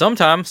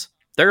 Sometimes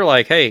they're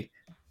like, "Hey,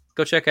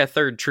 go check that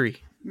third tree."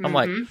 I'm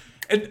like,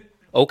 and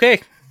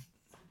 "Okay."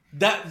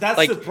 that's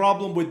Like- the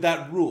problem with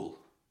that rule.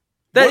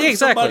 That- What if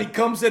exactly. somebody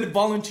comes in and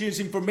volunteers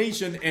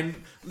information, and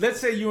let's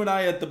say you and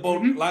I at the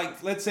boat,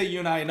 like let's say you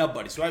and I and our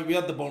buddies, right? We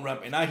at the boat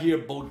ramp, and I hear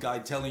a boat guy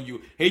telling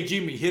you, "Hey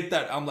Jimmy, hit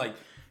that." I'm like,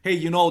 "Hey,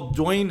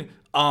 Dwayne,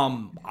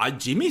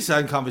 Jimmy's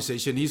had a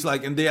conversation." He's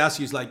like, and they ask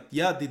you, he's like,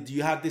 "Yeah, did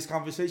you have this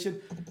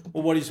conversation?"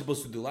 Well, what are you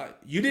supposed to do? Like,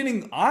 you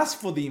didn't ask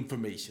for the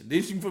information.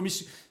 This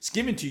information is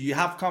given to you. You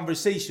have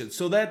conversations,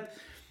 so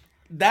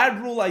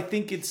that rule, I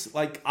think it's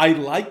like I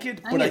like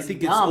it, but I it's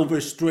think dumb. it's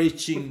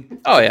overstretching.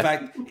 Oh, yeah. In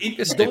fact,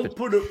 It's don't stupid.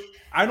 put a.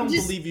 I don't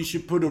Just believe you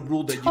should put a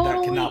rule that you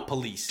totally- cannot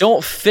police.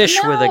 Don't fish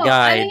with a No, I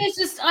guide. think it's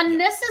just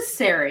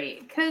unnecessary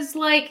because,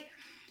 like,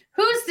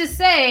 who's to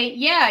say,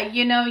 yeah,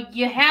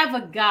 you have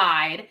a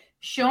guide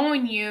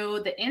showing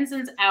you the ins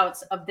and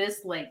outs of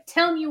this lake,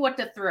 telling you what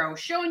to throw,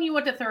 showing you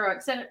what to throw,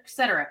 etc.,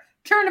 etc.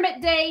 Tournament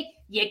day,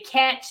 you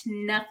catch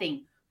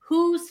nothing.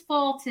 Whose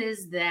fault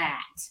is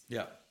that?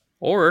 Yeah.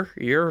 Or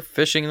you're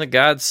fishing the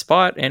guide's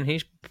spot and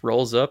he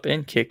rolls up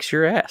and kicks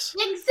your ass.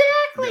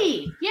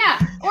 Exactly. Yeah.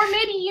 Or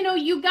maybe,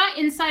 you got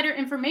insider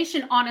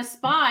information on a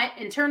spot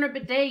and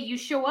tournament day, you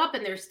show up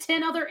and there's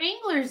 10 other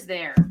anglers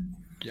there.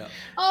 Yeah.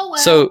 Oh, well.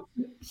 So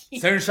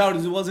Turns out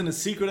it wasn't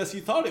as secret as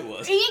you thought it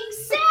was.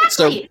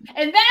 Exactly.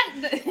 And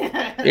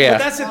that. Yeah. But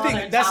that's the Another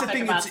thing. That's the topic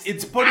thing. about-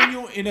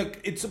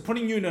 It's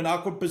putting you in an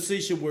awkward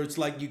position where it's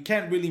like you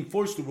can't really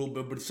enforce the rule,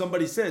 but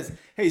somebody says,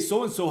 "Hey,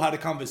 so and so had a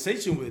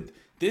conversation with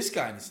this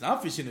guy and it's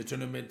not fishing a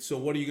tournament. So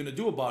what are you gonna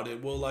do about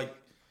it?" Well, like,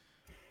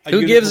 are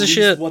Who you gonna gives a police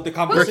shit? What the we're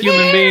conversation?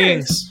 human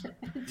cares? beings.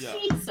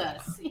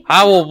 Jesus.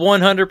 I will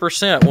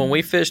 100%. When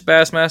we fished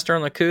Bassmaster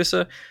on the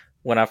Coosa,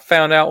 when I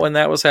found out when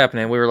that was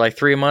happening, we were like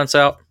 3 months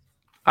out.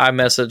 I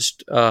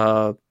messaged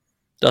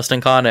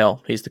Dustin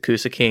Connell. He's the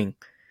Coosa King.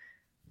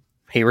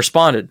 He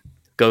responded,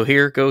 "Go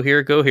here, go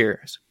here, go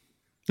here."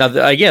 Now,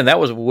 again, that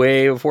was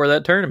way before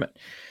that tournament.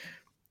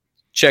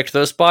 Checked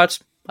those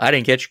spots. I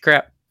didn't catch your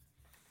crap.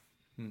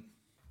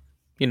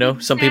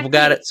 Some people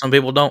got it, some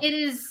people don't. It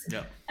is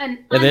Yeah.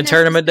 an And then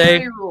tournament day,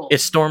 unnecessary rule. it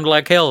stormed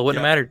like hell. It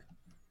wouldn't Yeah. have mattered.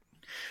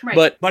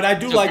 Right. But I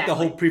do like the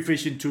Exactly. whole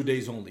pre-fishing 2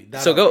 days only.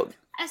 That So I go.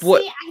 like.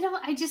 What-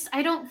 See,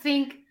 I don't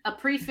think a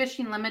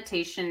pre-fishing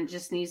limitation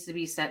just needs to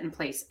be set in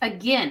place.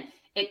 Again,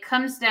 it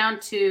comes down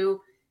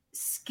to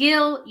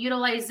skill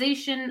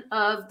utilization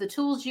of the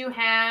tools you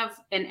have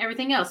and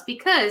everything else.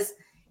 Because,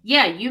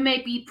 yeah, you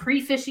may be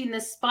pre-fishing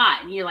this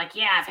spot and you're like,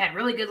 yeah, I've had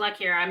really good luck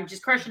here. I'm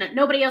just crushing it.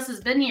 Nobody else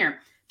has been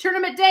here.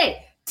 Tournament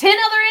day, 10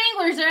 other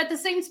anglers are at the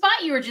same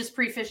spot you were just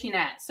pre-fishing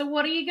at. So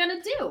what are you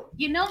going to do?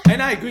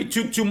 And I agree.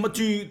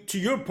 To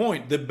your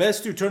point, the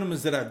best 2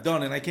 tournaments that I've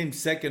done, and I came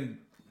second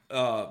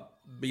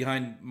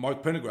behind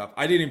Mark Pendergraph.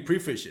 I didn't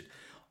pre-fish it.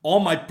 All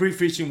my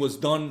pre-fishing was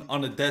done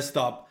on a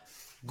desktop,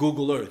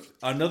 Google Earth.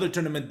 Another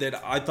tournament that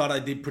I thought I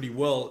did pretty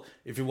well,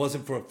 if it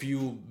wasn't for a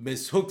few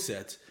missed hook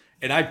sets,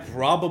 and I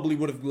probably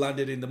would have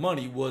landed in the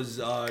money, was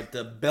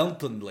the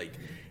Belton Lake.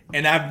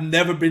 And I've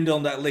never been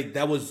on that lake.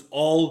 That was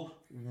all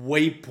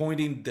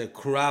waypointing the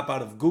crap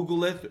out of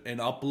Google Earth and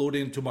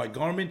uploading to my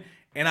Garmin.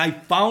 And I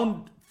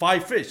found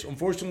 5 fish.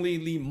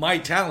 Unfortunately, my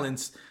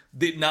talents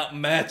did not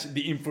match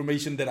the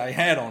information that I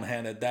had on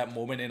hand at that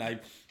moment. And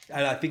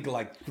I think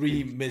like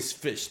 3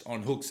 misfished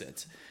on hook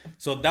sets.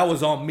 So that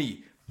was on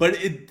me. But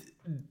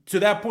to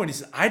that point,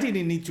 is I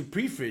didn't need to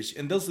pre-fish.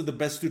 And those are the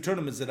best 2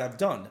 tournaments that I've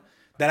done.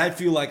 That I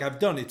feel like I've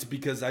done. It's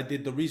because I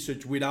did the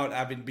research without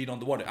having been on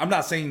the water. I'm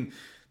not saying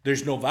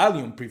there's no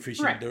value in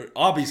pre-fishing. Right. There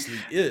obviously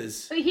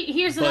is. But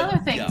here's But, another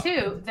thing, yeah.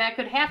 too, that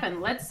could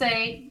happen. Let's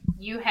say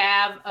you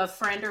have a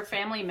friend or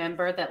family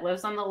member that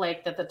lives on the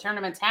lake that the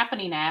tournament's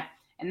happening at,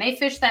 and they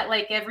fish that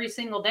lake every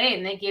single day,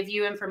 and they give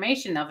you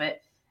information of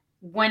it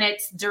when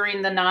it's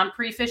during the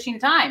non-pre-fishing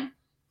time.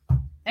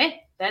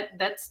 Hey,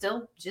 that's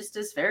still just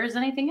as fair as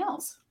anything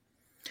else.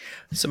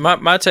 So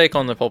my take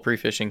on the whole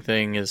pre-fishing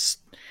thing is,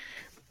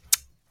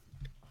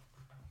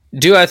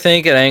 do I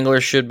think an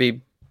angler should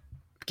be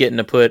getting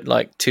to put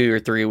like 2 or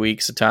 3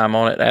 weeks of time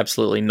on it?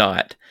 Absolutely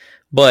not.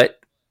 But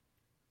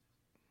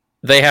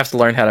they have to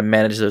learn how to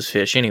manage those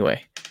fish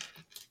anyway.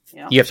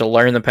 Yeah. You have to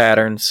learn the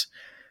patterns,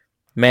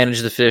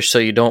 manage the fish so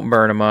you don't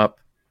burn them up,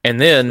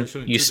 and then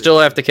you still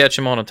have to catch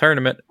them on a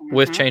tournament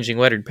with changing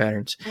wedding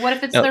patterns. What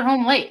if it's their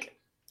home lake?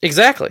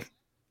 Exactly.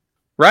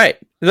 Right.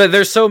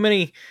 There's so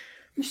many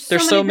loose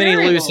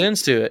variables.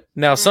 ends to it.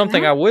 Now,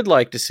 something I would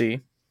like to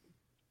see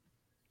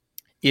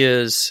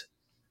is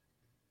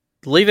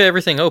leave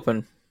everything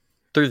open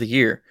through the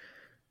year,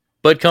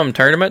 but come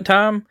tournament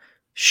time,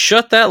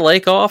 shut that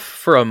lake off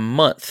for a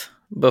month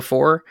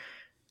before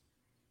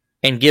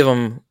and give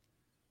them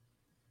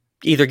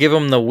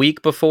the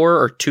week before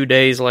or 2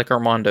 days like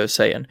Armando's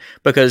saying.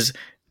 Because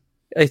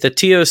at the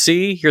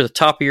TOC, you're the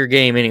top of your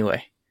game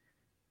anyway.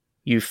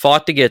 You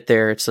fought to get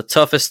there. It's the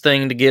toughest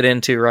thing to get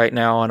into right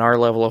now on our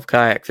level of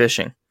kayak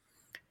fishing.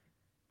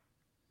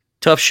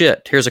 Tough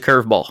shit. Here's a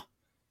curveball.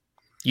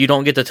 You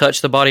don't get to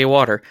touch the body of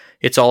water.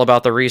 It's all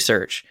about the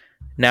research.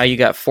 Now you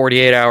got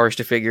 48 hours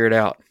to figure it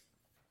out.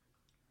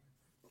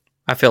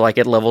 I feel like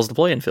it levels the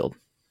playing field.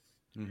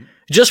 Mm-hmm.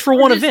 Just for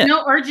one event.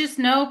 Just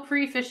no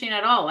pre-fishing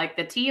at all. Like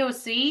the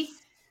TOC,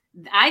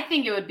 I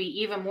think it would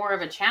be even more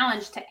of a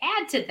challenge to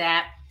add to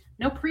that.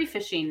 No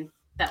pre-fishing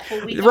that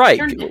whole week.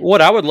 Right.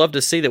 What I would love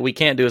to see that we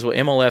can't do is what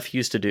MLF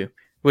used to do,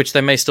 which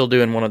they may still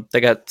do in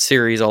they got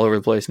series all over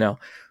the place now.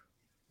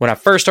 When I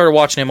first started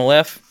watching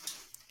MLF,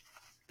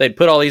 they'd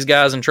put all these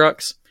guys in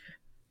trucks.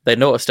 They'd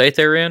know what state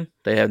they were in.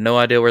 They had no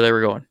idea where they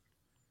were going.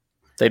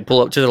 They'd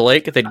pull up to the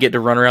lake. They'd get to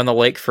run around the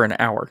lake for an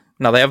hour.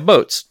 Now, they have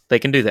boats. They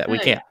can do that. We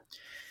can't.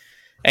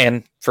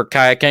 And for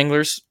kayak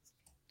anglers,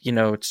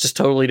 it's just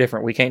totally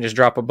different. We can't just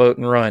drop a boat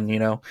and run,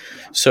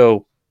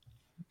 So,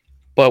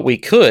 but we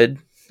could,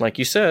 like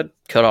you said,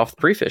 cut off the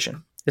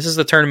pre-fishing. This is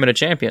the Tournament of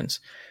Champions.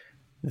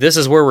 This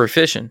is where we're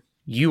fishing.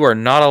 You are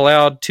not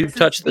allowed to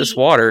touch this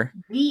water.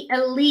 The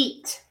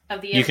elite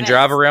of the You can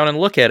drive around and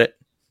look at it.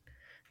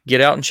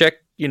 Get out and check,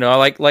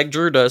 like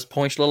Drew does,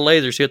 point your little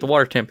laser, see what the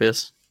water temp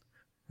is.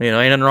 Ain't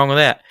nothing wrong with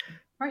that.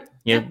 Right.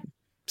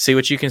 See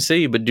what you can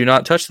see, but do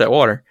not touch that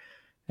water.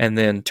 And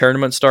then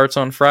tournament starts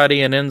on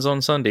Friday and ends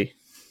on Sunday.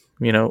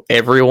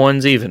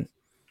 Everyone's even.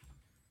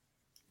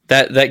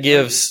 That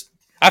gives.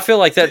 I feel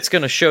like that's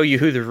going to show you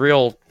who the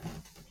real.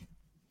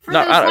 For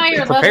those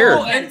higher prepared.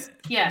 level ones,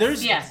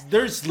 yes.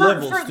 There's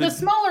levels. For the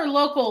smaller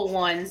local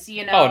ones,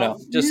 Oh no,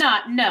 just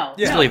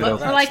leave it but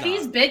open. for like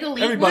these big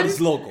elite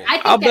everybody's ones, local.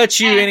 I'll bet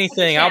you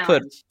anything.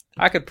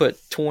 I could put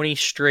 20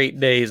 straight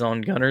days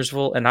on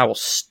Gunnersville, and I will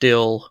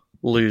still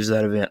lose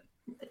that event.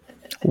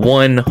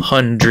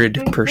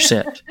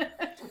 100%.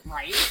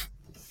 Right.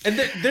 And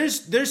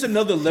there's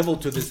another level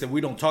to this that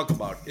we don't talk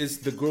about, is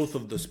the growth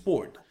of the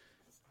sport.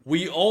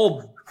 The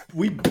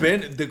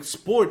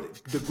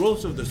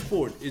growth of the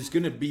sport is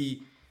going to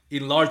be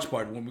in large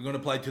part, when we're going to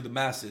apply to the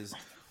masses,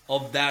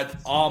 of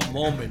that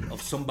moment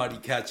of somebody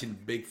catching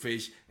big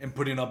fish and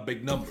putting up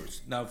big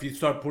numbers. Now, if you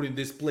start putting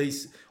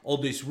all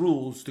these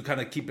rules to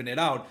kind of keeping it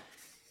out,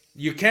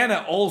 you kind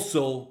of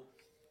also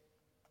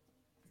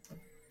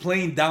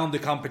playing down the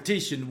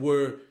competition,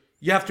 where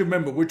you have to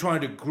remember we're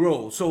trying to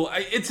grow. So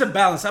it's a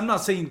balance. I'm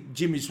not saying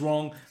Jimmy's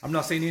wrong. I'm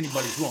not saying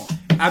anybody's wrong.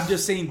 I'm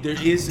just saying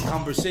there is a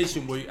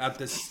conversation where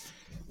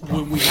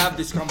when we have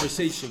this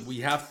conversation, we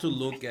have to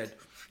look at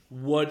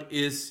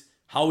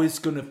how it's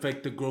going to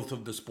affect the growth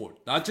of the sport,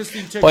 not just the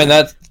integrity,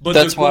 but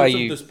the growth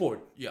of the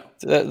sport. Yeah,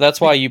 that's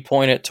why you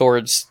point it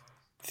towards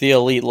the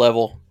elite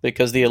level,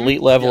 because the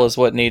elite level is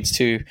what needs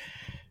to.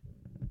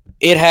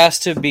 It has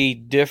to be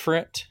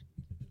different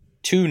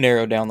to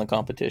narrow down the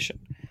competition.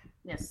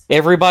 Yes.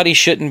 Everybody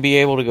shouldn't be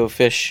able to go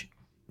fish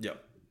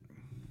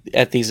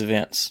at these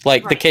events,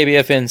 like the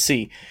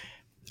KBFNC.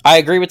 I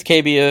agree with the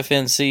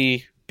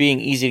KBFNC being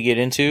easy to get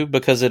into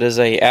because it is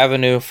an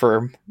avenue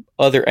for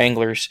other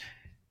anglers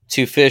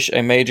to fish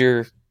a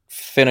major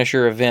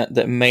finisher event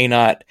that may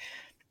not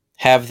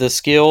have the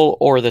skill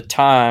or the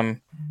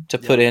time to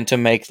put in to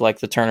make like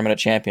the Tournament of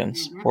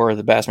Champions or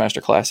the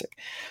Bassmaster Classic.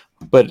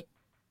 But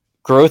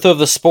growth of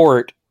the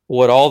sport,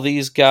 what all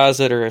these guys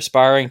that are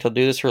aspiring to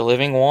do this for a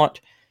living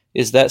want,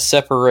 is that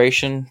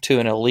separation to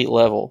an elite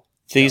level.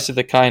 These are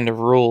the kind of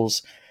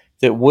rules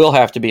that will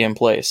have to be in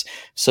place.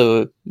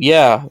 So,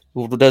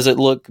 does it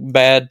look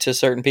bad to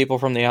certain people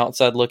from the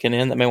outside looking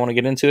in that may want to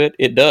get into it?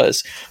 It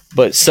does.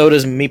 But so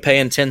does me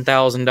paying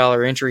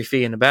 $10,000 entry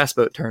fee in a bass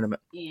boat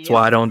tournament. That's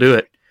why I don't do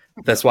it.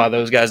 That's why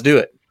those guys do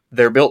it.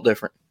 They're built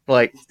different.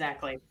 Like,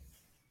 exactly.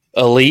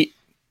 Elite,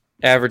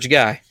 average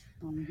guy.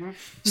 Mm-hmm.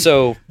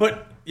 So,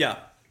 but yeah,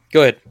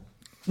 go ahead.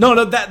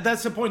 No,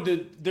 that's the point.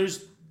 That there's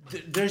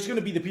going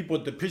to be the people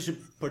that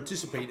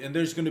participate, and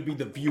there's going to be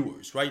the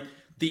viewers, right?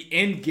 The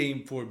end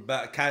game for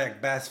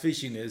kayak bass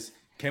fishing is,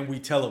 can we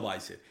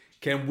televise it?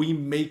 Can we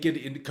make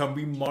it? Can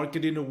we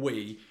market in a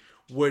way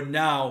where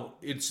now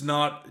it's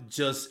not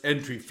just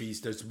entry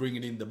fees that's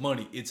bringing in the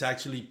money? It's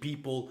actually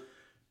people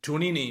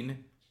tuning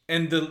in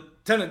and the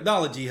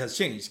technology has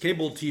changed.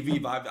 Cable TV,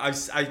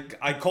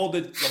 I called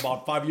it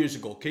about 5 years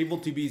ago. Cable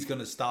TV is going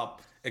to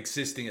stop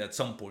existing at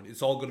some point.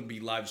 It's all going to be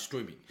live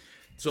streaming.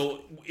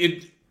 So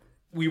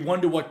we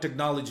wonder what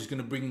technology is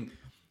going to bring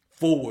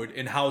forward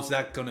and how is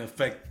that going to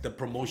affect the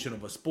promotion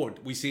of a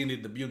sport. We see it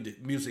in the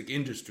music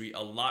industry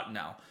a lot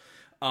now.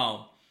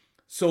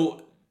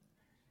 So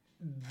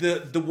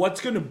the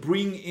what's going to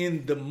bring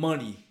in the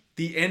money,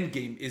 the end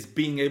game, is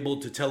being able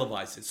to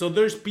televise it. So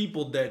there's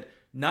people that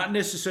not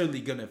necessarily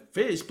going to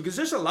fish, because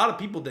there's a lot of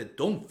people that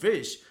don't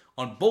fish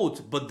on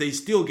boats, but they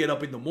still get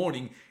up in the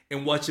morning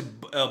and watch a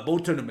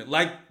boat tournament.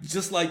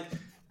 Just like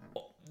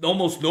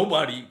almost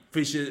nobody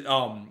races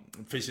on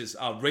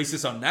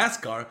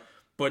NASCAR,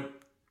 but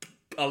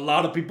a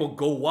lot of people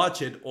go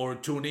watch it or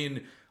tune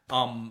in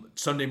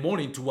Sunday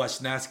morning to watch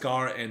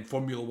NASCAR and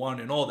Formula One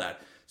and all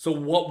that. So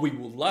what we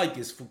would like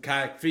is for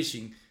kayak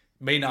fishing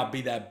may not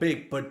be that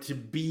big, but to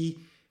be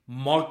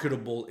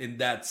marketable in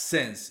that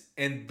sense.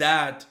 And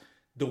that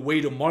the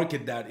way to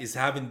market that is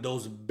having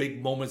those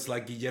big moments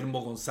like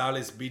Guillermo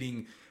Gonzalez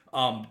beating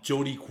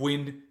Jody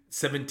Quinn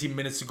 17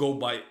 minutes ago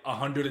by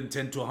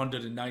 110 to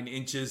 109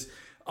 inches.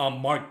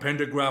 Mark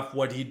Pendergraft,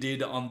 what he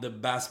did on the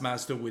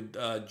Bassmaster with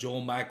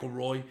Joel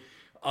McElroy.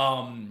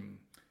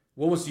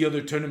 What was the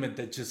other tournament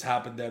that just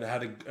happened that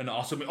had an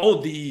awesome...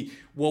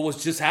 what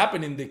was just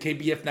happening, the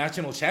KBF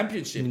National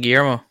Championship.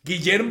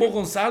 Guillermo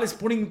Gonzalez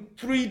putting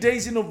 3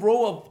 days in a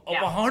row of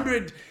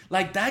 100.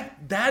 Like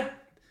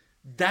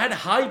that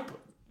hype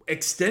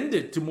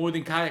extended to more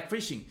than kayak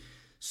fishing.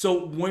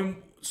 So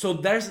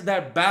there's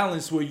that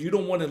balance where you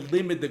don't want to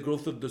limit the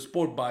growth of the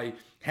sport by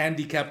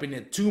handicapping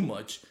it too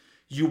much.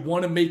 You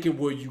want to make it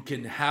where you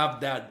can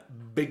have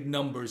that big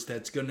numbers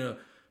that's going to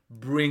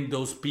bring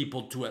those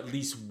people to at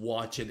least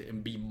watch it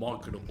and be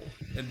marketable.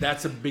 And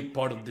that's a big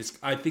part of this.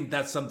 I think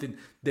that's something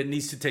that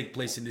needs to take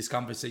place in this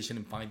conversation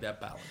and find that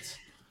balance.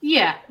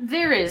 Yeah,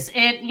 there is.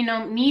 And,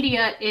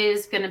 media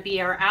is going to be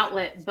our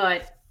outlet,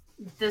 but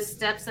the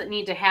steps that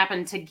need to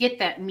happen to get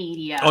that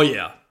media. Oh,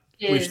 yeah.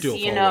 Is,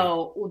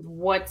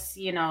 what's,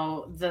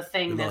 the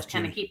thing that's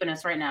kind of keeping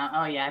us right now.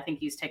 Oh, yeah, I think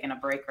he's taking a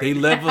break right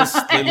now.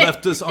 They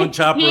left us on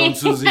chaperone,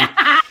 Susie.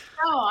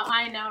 Oh,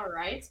 I know,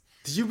 right?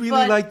 Did you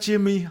really like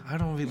Jimmy? I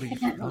don't really.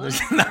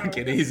 Not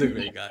kidding. He's a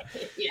great guy.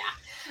 Yeah.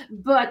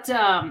 But,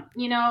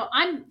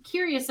 I'm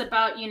curious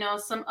about,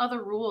 some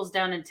other rules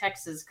down in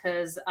Texas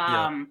because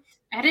I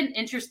had an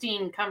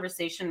interesting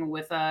conversation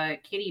with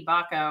Katie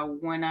Baca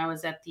when I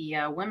was at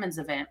the women's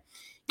event.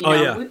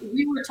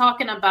 We were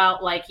talking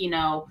about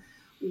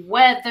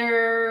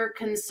weather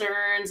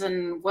concerns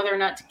and whether or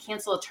not to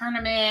cancel a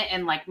tournament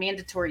and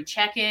mandatory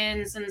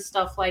check-ins and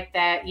stuff like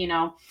that,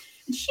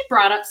 And she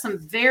brought up some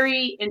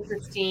very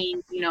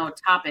interesting,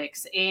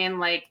 topics.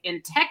 And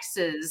in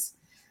Texas,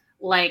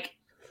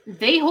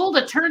 they hold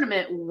a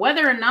tournament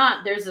whether or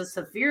not there's a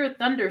severe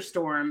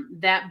thunderstorm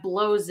that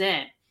blows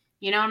in,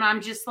 and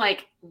I'm just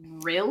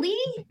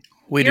really?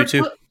 We do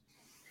too.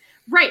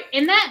 Right.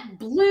 And that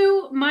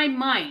blew my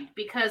mind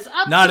because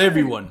not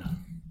everyone.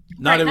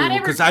 Not everyone,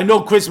 because I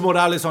know Chris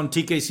Morales on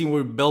TKC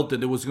were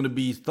belted. There was going to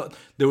be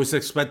there was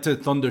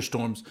expected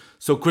thunderstorms.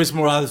 So Chris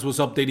Morales was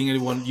updating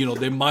everyone.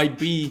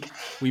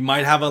 We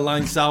might have a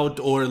lines out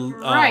or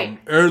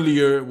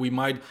earlier. We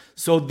might.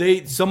 So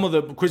some of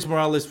the Chris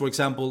Morales, for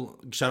example,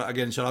 shout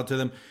out to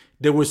them.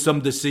 There were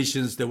some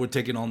decisions that were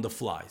taken on the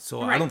fly.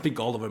 So I don't think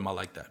all of them are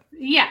like that.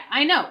 Yeah,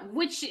 I know,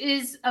 which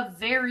is a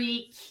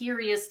very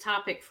curious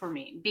topic for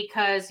me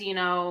because,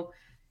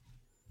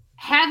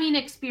 having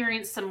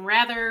experienced some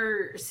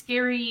rather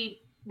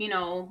scary,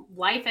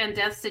 life and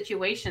death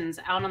situations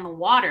out on the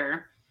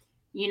water,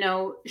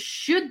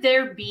 should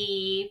there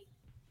be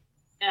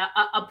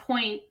a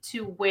point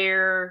to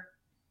where,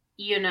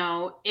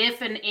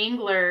 if an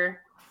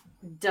angler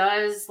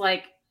does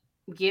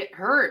get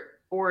hurt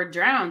or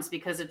drowns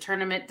because a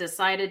tournament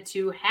decided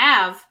to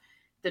have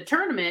the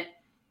tournament,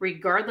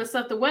 regardless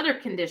of the weather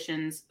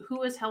conditions,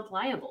 who is held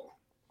liable?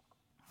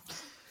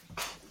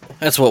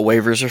 That's what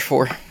waivers are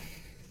for.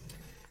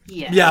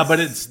 Yes. Yeah, but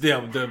it's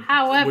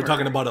However, we're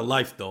talking about a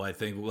life, though. I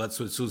think that's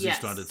what Susie's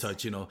trying to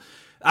touch.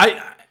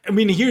 I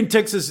mean, here in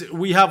Texas,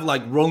 we have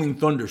rolling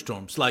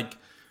thunderstorms.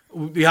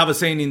 We have a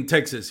saying in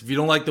Texas: if you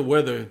don't like the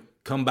weather,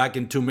 come back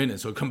in 2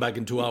 minutes or come back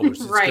in 2 hours.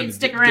 It's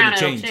stick around,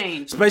 it'll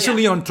change.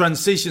 Especially on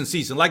transition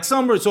season.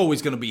 Summer, it's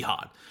always going to be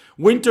hot.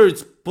 Winter,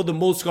 it's for the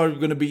most part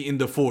going to be in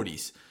the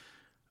 40s.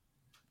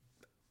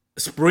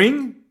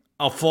 Spring,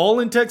 fall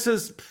in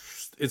Texas.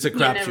 It's a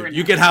crapshoot.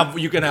 You can have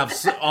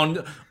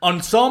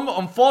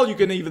on fall you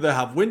can either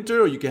have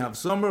winter or you can have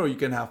summer or you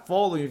can have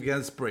fall or you can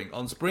have spring.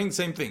 On spring,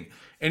 same thing.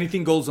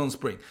 Anything goes on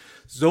spring.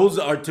 Those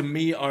are to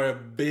me are a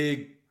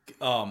big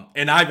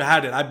and I've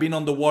had it. I've been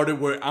on the water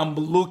where I'm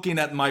looking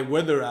at my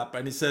weather app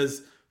and it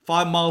says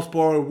 5 miles per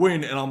hour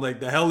wind and I'm like,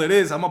 the hell it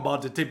is. I'm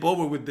about to tip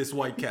over with this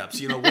white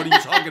caps. What are you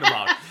talking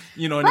about?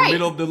 in the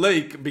middle of the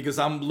lake because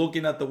I'm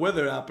looking at the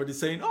weather app and it's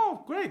saying,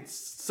 "Oh, great,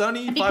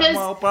 sunny,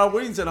 5-mile-per-hour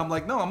winds," and I'm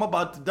like, "No, I'm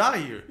about to die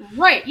here."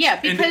 Right? Yeah,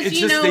 because and it's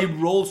just they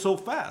roll so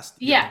fast.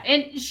 Yeah,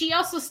 and she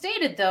also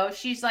stated though,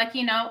 she's like,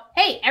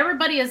 hey,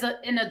 everybody is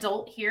an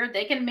adult here;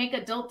 they can make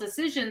adult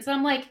decisions. And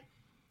I'm like,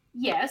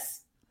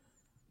 yes,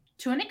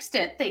 to an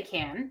extent they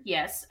can,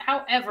 yes.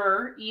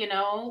 However,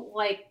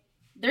 like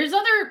there's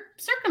other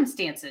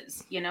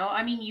circumstances.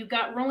 I mean, you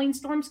got rolling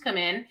storms come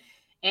in,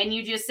 and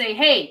you just say,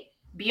 hey,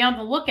 be on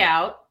the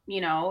lookout.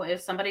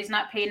 If somebody's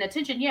not paying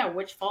attention,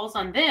 which falls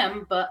on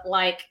them. But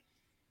like,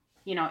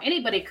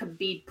 anybody could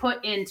be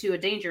put into a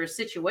dangerous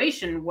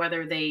situation,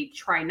 whether they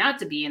try not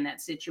to be in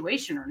that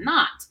situation or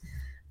not.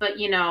 But,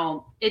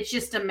 it's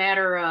just a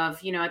matter of,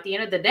 at the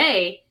end of the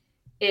day,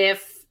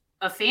 if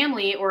a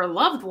family or a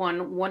loved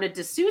one wanted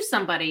to sue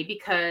somebody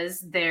because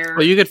they're...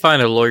 Well, you could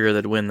find a lawyer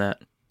that'd win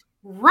that.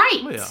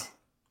 Right. Oh, yeah.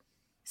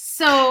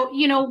 So,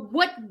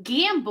 what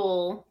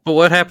gamble... But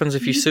what happens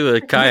if you sue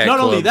a kayak Not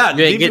club? only that,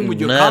 You ain't even getting with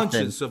your nothing.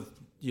 conscience of,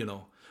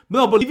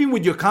 No, but even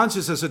with your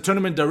conscience as a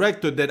tournament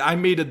director that I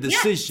made a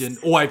decision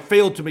or I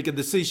failed to make a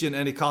decision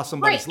and it cost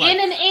somebody's life. And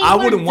an I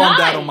angler wouldn't want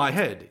that died on my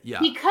head. Yeah.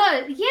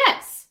 Because,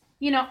 yes,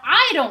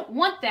 I don't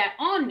want that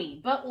on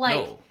me. But, like,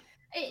 No.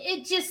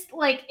 it just,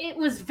 like, it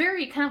was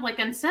very kind of, like,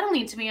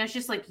 unsettling to me. I was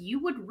just like, you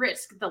would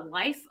risk the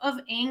life of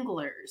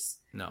anglers.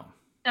 No.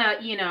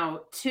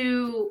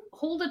 To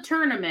hold a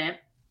tournament,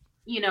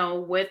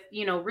 with,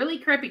 really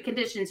crappy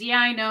conditions. Yeah,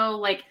 I know,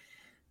 like,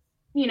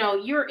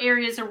 your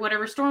areas or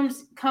whatever,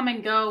 storms come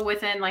and go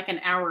within like an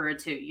hour or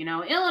two.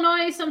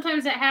 Illinois,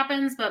 sometimes it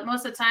happens, but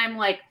most of the time,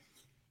 like,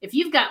 if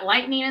you've got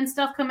lightning and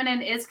stuff coming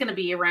in, it's going to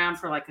be around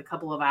for like a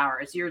couple of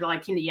hours. You're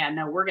like,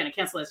 no, we're going to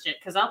cancel this shit.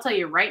 Because I'll tell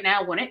you right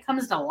now, when it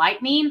comes to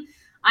lightning,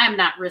 I am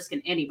not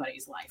risking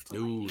anybody's life.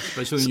 Ooh,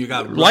 especially when you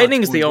got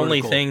Lightning's the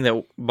only thing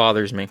that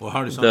bothers me.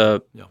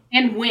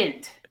 And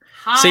wind.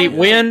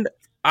 Wind,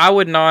 I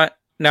would not.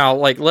 Now,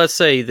 like, let's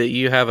say that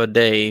you have a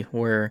day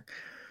where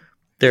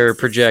they're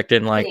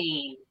projecting like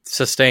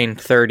sustained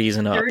 30s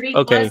and up. 30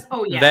 okay, plus?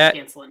 Oh, yeah, that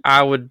canceling.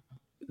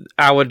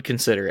 I would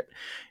consider it.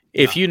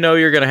 If you know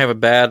you're going to have a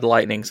bad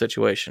lightning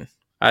situation,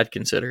 I'd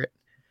consider it.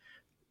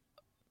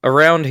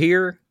 Around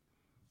here,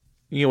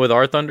 with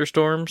our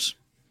thunderstorms,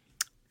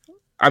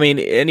 I mean,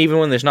 and even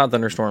when there's not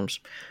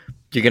thunderstorms,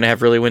 you're going to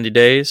have really windy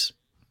days.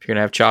 You're going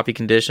to have choppy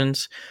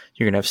conditions.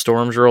 You're going to have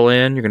storms roll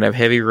in. You're going to have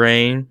heavy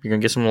rain. You're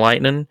going to get some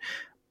lightning.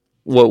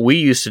 What we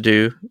used to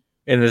do,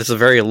 and this is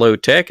very low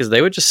tech, is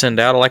they would just send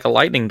out like a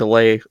lightning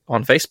delay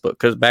on Facebook,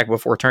 because back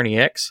before Tourney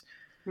X.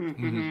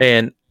 Mm-hmm.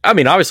 And I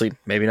mean, obviously,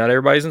 maybe not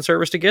everybody's in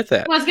service to get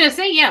that. Well, I was going to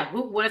say,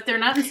 what if they're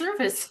not in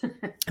service?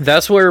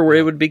 That's where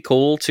it would be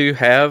cool to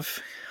have,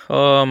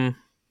 have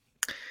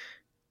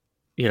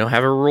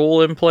a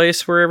rule in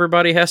place where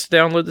everybody has to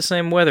download the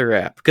same weather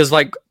app. Because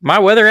like my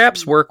weather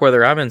apps work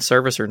whether I'm in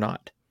service or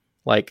not.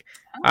 Like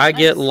I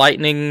get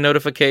lightning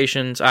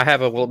notifications. I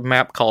have a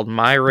map called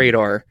My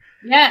Radar.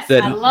 Yes,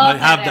 I love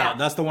that app.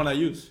 That's the one I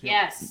use.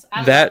 Yes,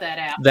 I love that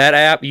app. That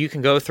app, you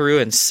can go through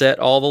and set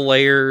all the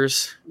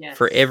layers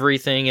for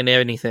everything and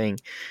anything.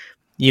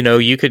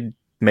 It could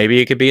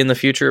be in the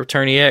future of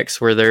Tourney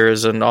X where there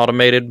is an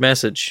automated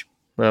message.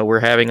 We're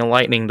having a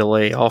lightning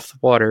delay off the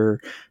water,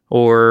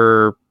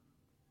 or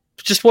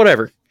just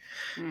whatever.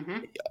 Mm-hmm.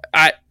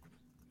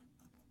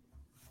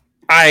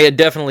 I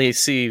definitely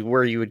see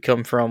where you would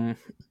come from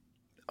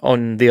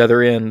on the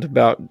other end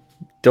about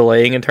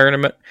delaying a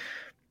tournament.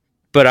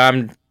 But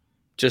I'm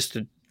just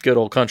a good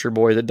old country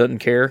boy that doesn't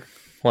care.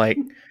 Like,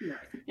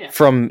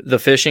 from the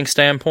fishing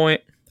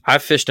standpoint,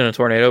 I've fished in a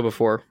tornado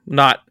before.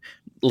 Not,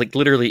 like,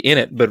 literally in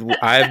it, but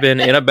I've been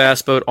in a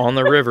bass boat on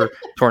the river.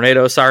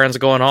 Tornado sirens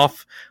going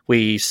off.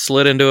 We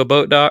slid into a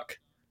boat dock.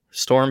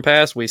 Storm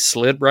passed. We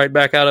slid right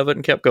back out of it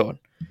and kept going.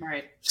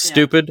 Right.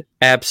 Stupid?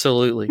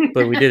 Absolutely.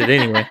 But we did it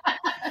anyway.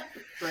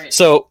 Right.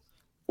 So,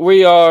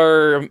 we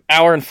are an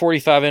hour and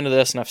 45 into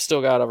this, and I've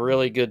still got a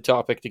really good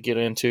topic to get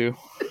into.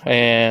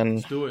 And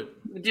Let's do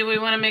it. Do we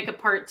want to make a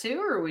part 2,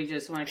 or we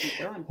just want to keep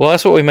going? Well,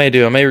 that's what we may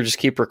do. I may just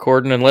keep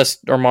recording unless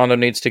Armando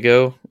needs to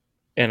go,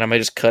 and I may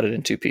just cut it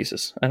in 2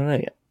 pieces. I don't know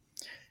yet.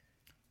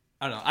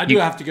 I don't know. I do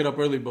have to get up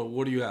early, but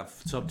what do you have?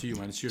 It's up to you,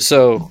 man. It's your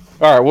So,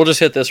 all right, we'll just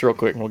hit this real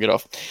quick, and we'll get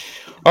off.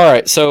 All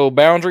right, so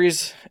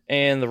boundaries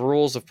and the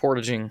rules of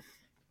portaging,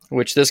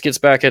 which this gets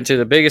back into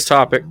the biggest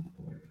topic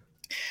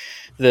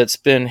that's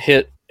been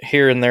hit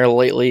here and there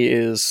lately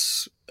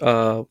is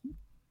the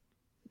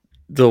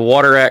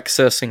water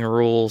accessing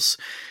rules,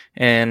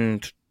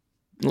 and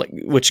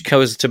which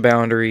goes to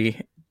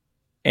boundary,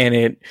 and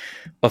it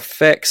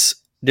affects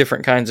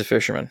different kinds of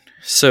fishermen.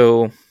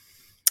 So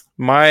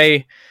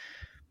my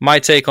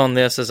take on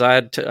this is I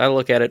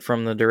look at it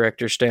from the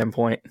director's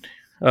standpoint,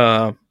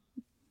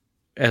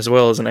 as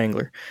well as an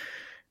angler.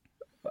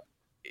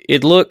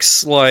 It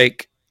looks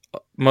like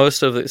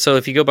most of it. So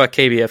if you go by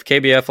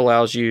KBF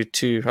allows you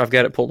to. I've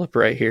got it pulled up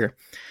right here.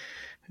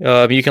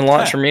 You can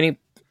launch from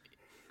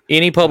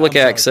any public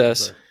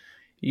access.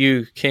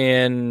 You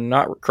can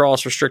not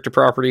cross restricted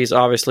properties,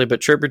 obviously,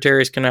 but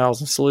tributaries, canals,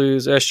 and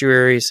sloughs,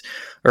 estuaries,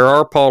 or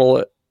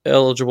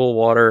eligible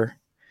water,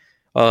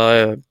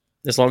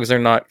 as long as they're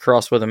not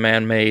crossed with a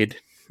man-made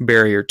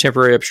barrier,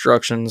 temporary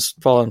obstructions,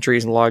 fallen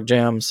trees and log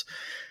jams,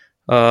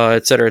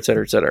 et cetera, et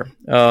cetera, et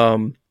cetera.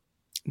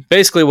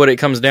 Basically, what it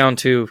comes down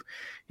to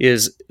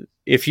is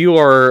if you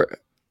are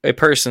a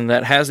person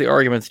that has the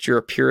argument that you're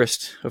a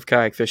purist of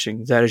kayak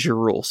fishing, that is your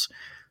rules.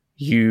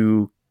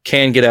 You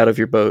can get out of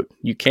your boat.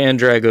 You can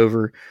drag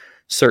over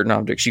certain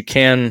objects. You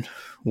can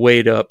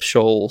wade up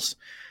shoals.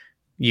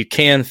 You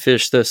can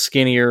fish the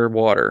skinnier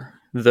water.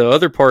 The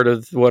other part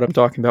of what I'm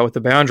talking about with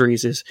the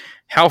boundaries is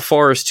how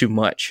far is too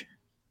much.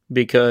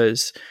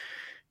 Because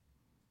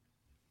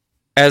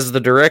as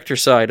the director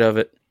side of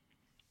it,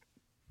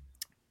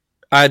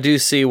 I do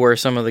see where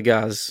some of the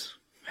guys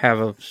have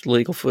a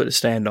legal foot to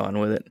stand on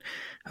with it.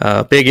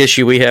 Big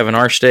issue we have in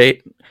our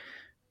state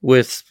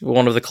with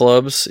one of the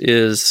clubs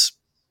is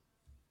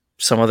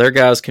some of their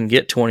guys can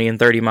get 20 and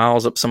 30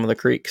 miles up some of the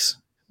creeks.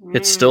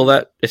 It's still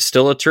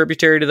a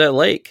tributary to that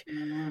lake,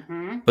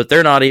 but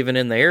they're not even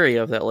in the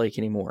area of that lake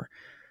anymore.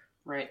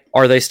 Right.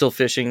 Are they still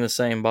fishing the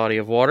same body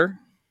of water?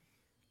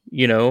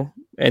 You know,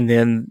 and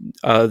then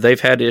they've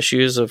had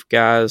issues of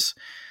guys.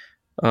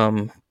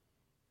 I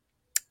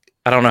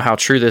don't know how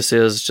true this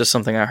is, just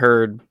something I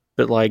heard,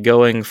 but like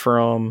going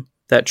from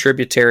that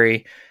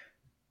tributary,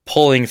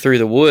 pulling through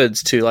the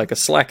woods to like a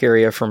slack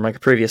area from like a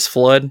previous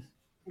flood,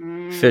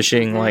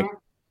 fishing like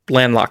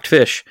landlocked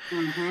fish.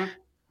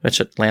 That's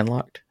it,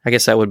 landlocked. I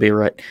guess that would be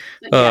right.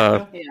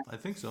 I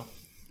think so.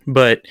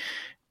 But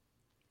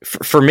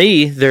for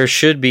me, there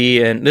should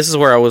be, and this is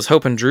where I was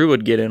hoping Drew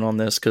would get in on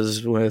this,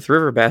 because with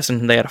river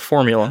bassing, they had a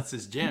formula. That's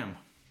his jam.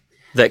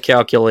 That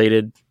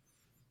calculated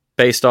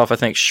based off, I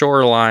think,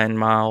 shoreline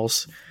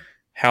miles,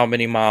 how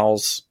many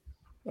miles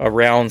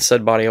around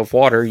said body of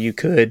water you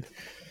could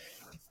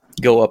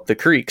go up the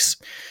creeks.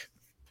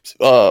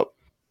 Like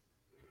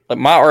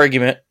my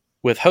argument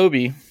with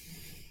Hobie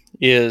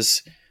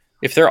is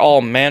if they're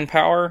all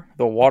manpower,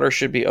 the water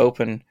should be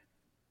open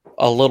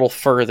a little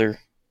further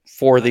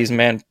for these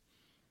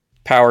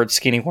man-powered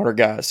skinny water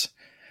guys,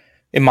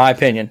 in my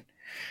opinion.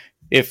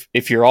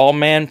 If you're all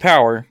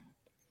manpower,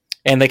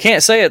 and they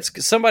can't say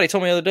it's... Somebody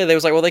told me the other day, they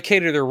was like, well, they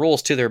cater their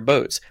rules to their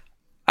boats.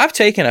 I've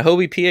taken a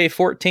Hobie PA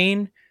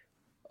 14.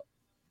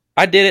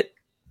 I did it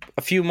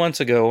a few months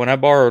ago when I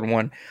borrowed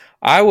one.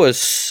 I was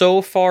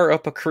so far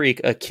up a creek,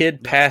 a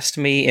kid passed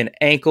me in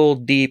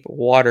ankle-deep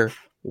water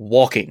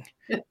walking.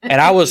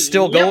 And I was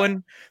still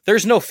going.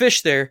 There's no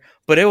fish there,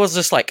 but it was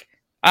just like,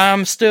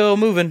 I'm still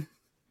moving.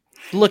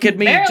 Look at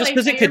me. Barely, just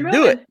because it you're could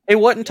do moving. it. It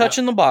wasn't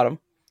touching the bottom.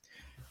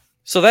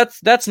 So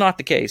that's not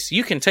the case.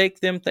 You can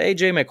take them. The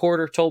AJ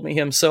McWhorter told me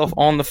himself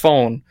on the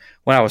phone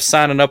when I was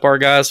signing up our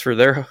guys for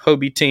their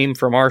Hobie team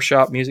from our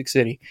shop, Music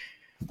City.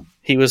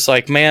 He was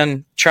like,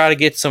 man, try to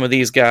get some of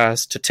these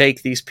guys to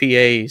take these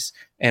PAs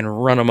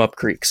and run them up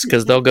creeks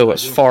because they'll go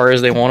as far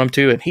as they want them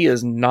to. And he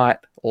is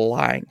not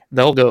lying.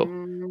 They'll go.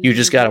 You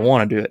just got to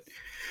want to do it.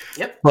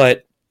 Yep.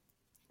 But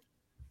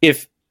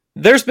if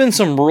there's been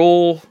some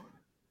rule,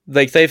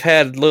 like they've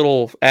had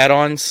little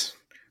add-ons,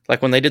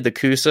 like when they did the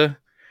Coosa,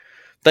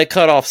 they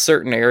cut off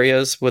certain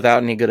areas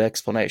without any good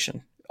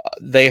explanation.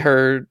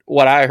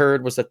 What I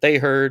heard was that they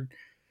heard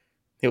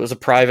it was a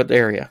private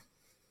area.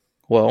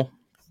 Well,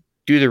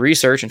 do the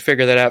research and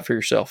figure that out for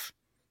yourself.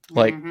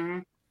 Like,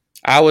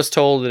 I was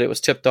told that it was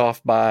tipped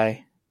off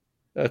by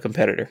a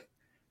competitor.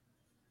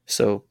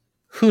 So,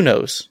 who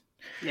knows?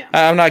 Yeah.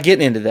 I'm not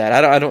getting into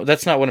that. I don't.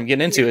 That's not what I'm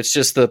getting into. It's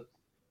just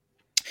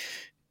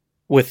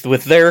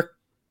with their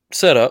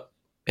setup.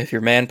 If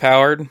you're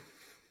man-powered,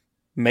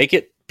 make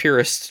it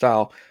purist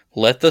style.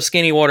 Let the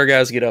skinny water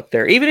guys get up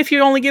there, even if you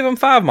only give them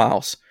 5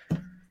 miles.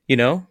 You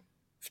know,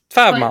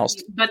 5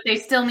 miles. But they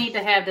still need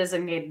to have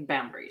designated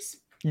boundaries.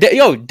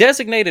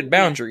 Designated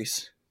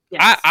boundaries.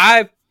 Yes.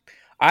 I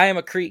am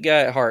a creek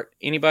guy at heart.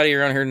 Anybody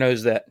around here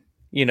knows that.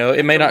 You know,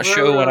 it may not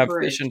show when I'm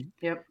fishing.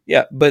 Yep.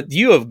 Yeah, but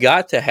you have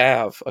got to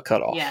have a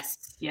cutoff.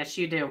 Yes,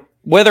 you do.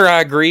 Whether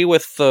I agree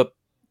with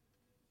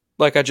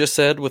like I just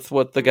said, with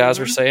what the guys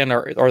were saying,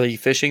 are they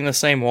fishing the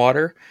same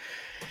water?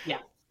 Yeah.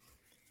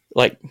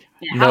 Like,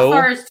 yeah, no. How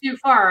far is too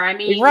far? I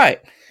mean,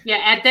 right. Yeah,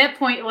 at that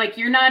point, like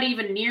you're not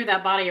even near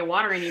that body of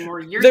water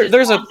anymore.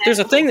 There's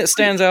a thing that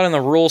stands out in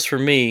the rules for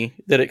me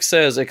that it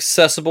says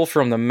accessible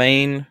from the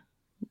main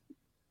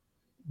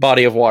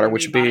body of water,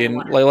 which would be in,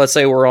 like, let's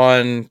say we're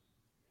on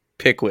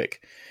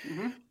Pickwick.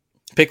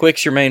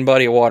 Pickwick's your main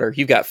body of water.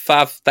 You've got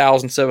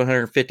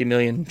 5,750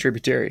 million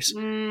tributaries.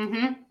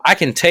 I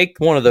can take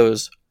one of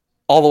those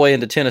all the way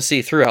into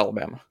Tennessee through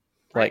Alabama.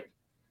 Like,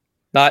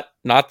 not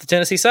the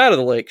Tennessee side of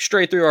the lake,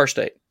 straight through our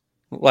state.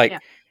 Like,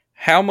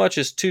 how much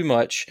is too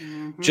much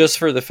just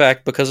for the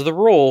fact, because of the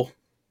rule,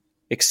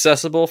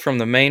 accessible from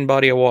the main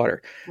body of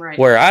water. Right.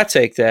 Where I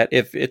take that,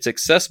 if it's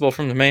accessible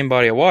from the main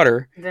body of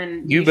water,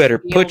 then you better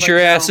put your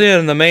ass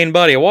in the main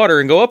body of water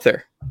and go up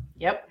there.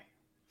 Yep.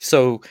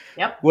 So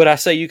would I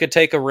say you could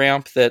take a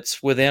ramp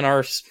that's within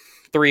our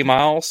 3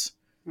 miles?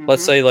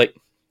 Let's say like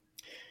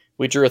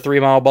we drew a 3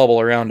 mile bubble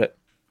around it.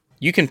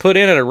 You can put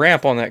in at a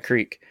ramp on that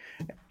creek.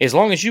 As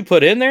long as you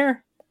put in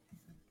there,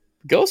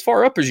 go as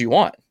far up as you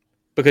want.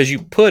 because you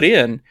put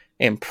in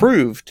and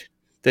proved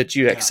that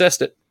you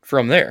accessed it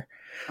from there.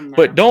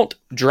 But don't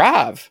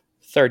drive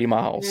 30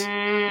 miles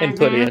and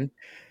put in,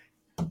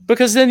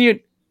 because then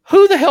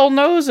who the hell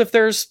knows if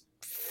there's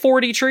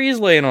 40 trees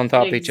laying on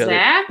top of each other,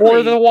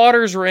 or the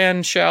waters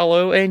ran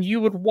shallow and you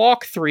would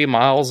walk 3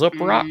 miles up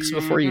rocks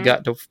before you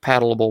got to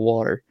paddleable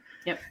water.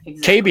 Yep,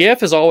 exactly. KBF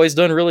has always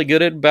done really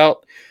good at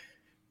about,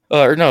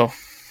 or no,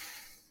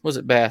 was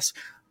it Bass?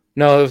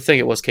 No, I think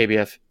it was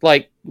KBF.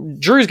 Like,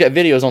 Drew's got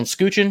videos on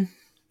scooching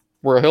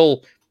where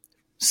he'll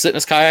sit in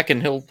his kayak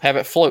and he'll have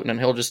it floating and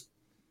he'll just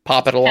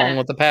pop it along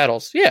with the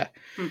paddles. Yeah.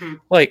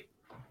 Like,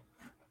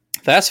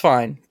 that's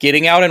fine.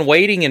 Getting out and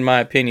wading, in my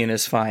opinion,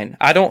 is fine.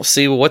 I don't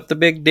see what the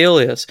big deal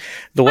is.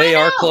 The way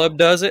our club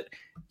does it,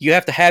 you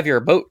have to have your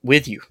boat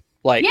with you.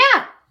 Like,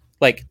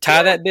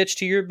 tie that bitch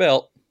to your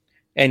belt,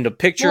 and the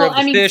picture of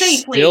the fish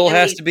safely, still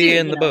has to be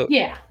in the boat.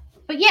 Yeah.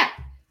 But yeah.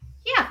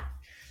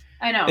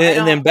 I know.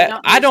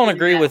 I don't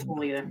agree with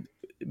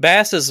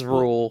Bass's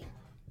rule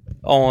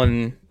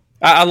on...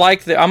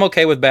 I'm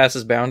okay with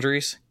Bass's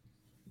boundaries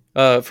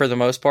for the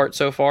most part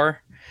so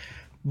far,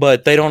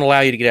 but they don't allow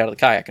you to get out of the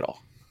kayak at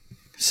all.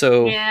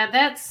 So yeah,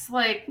 that's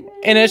like,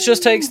 and it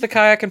just takes the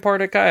kayaking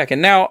part of kayaking.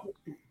 Now,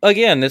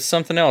 again, it's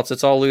something else.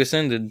 It's all loose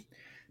ended.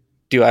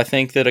 Do I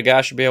think that a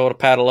guy should be able to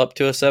paddle up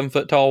to a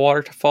 7-foot tall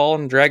waterfall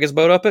and drag his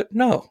boat up it?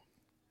 No.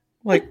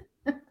 Like,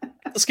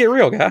 let's get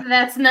real, guy.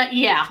 That's not.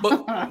 Yeah.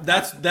 But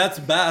that's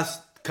Bass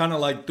kind of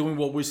like doing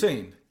what we're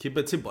saying. Keep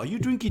it simple. Are you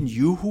drinking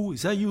Yoo-hoo?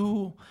 Is that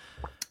Yoo-hoo?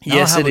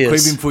 Yes, it is. I have a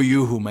craving for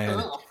Yoo-hoo,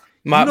 man.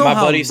 My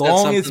buddy said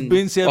something. It's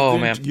been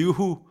since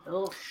Yoo-hoo.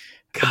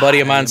 A buddy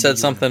of mine said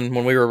something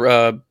when we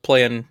were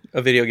playing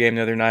a video game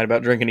the other night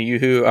about drinking a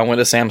Yoo-hoo. I went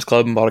to Sam's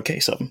Club and bought a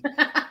case of them.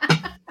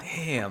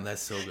 Damn,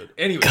 that's so good.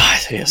 Anyway, God,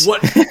 yes.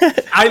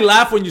 I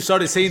laughed when you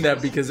started saying that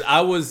because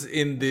I was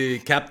in the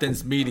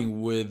captain's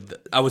meeting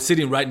I was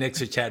sitting right next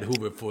to Chad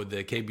Hoover for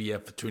the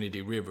KBF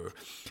Trinity River.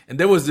 And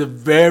there was a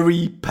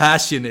very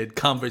passionate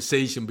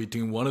conversation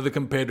between one of the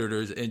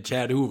competitors and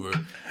Chad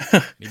Hoover.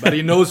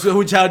 Anybody knows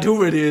who Chad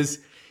Hoover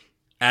is?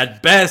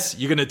 At best,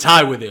 you're going to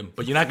tie with him,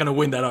 but you're not going to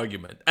win that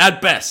argument.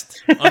 At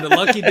best. On the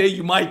lucky day,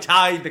 you might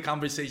tie the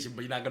conversation,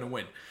 but you're not going to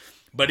win.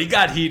 But it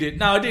got heated.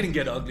 Now, it didn't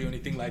get ugly or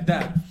anything like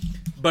that.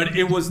 But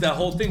it was that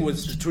whole thing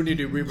was the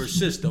Trinity River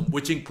system,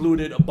 which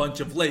included a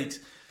bunch of lakes.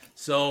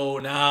 So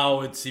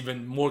now it's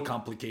even more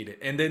complicated.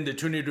 And then the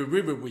Trinity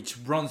River, which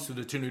runs to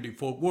the Trinity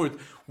Fort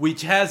Worth,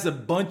 which has a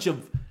bunch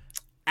of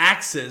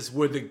access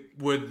where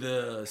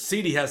the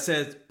city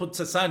has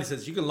puts a sign that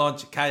says you can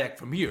launch a kayak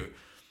from here.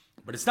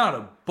 But it's not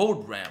a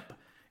boat ramp,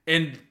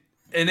 and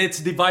it's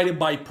divided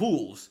by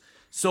pools.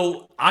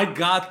 So I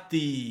got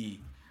the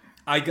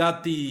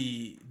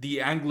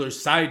angler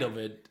side of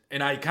it,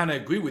 and I kind of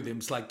agree with him.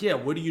 It's like, yeah,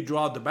 where do you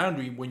draw the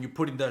boundary when you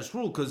put in that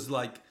rule? Because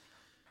like,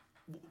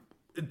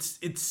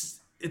 it's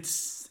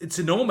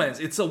a no man's.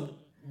 It's a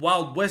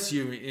Wild West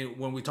here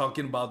when we're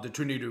talking about the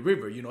Trinity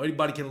River. You know,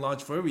 anybody can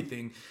launch for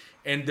everything,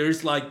 and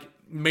there's like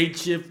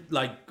makeshift,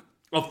 like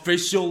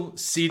official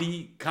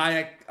city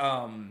kayak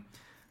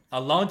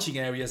launching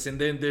areas, and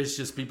then there's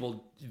just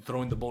people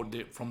throwing the boat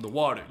from the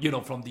water,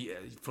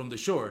 from the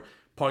shore,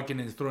 parking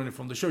and throwing it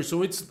from the shore.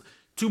 So it's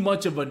too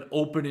much of an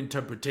open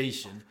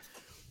interpretation,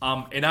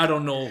 and I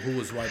don't know who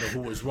was right or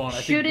who was wrong.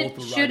 I think both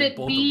were right and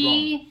both are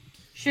wrong.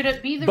 Should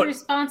it be the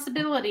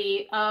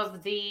responsibility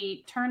of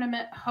the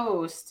tournament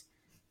host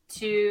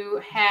to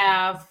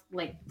have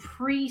like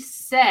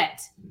preset,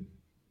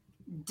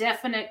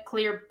 definite,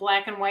 clear,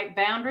 black and white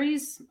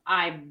boundaries?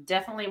 I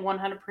definitely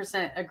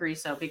 100% agree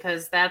so,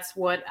 because that's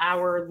what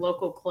our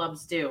local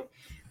clubs do.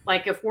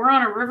 Like if we're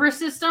on a river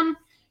system,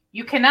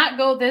 you cannot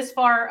go this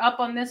far up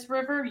on this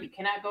river, you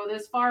cannot go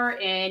this far,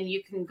 and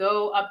you can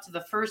go up to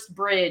the first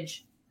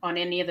bridge on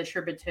any of the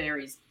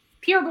tributaries.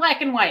 Pure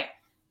black and white.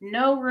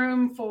 No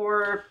room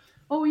for,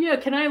 oh yeah,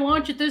 can I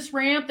launch at this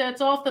ramp that's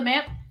off the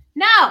map?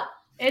 No!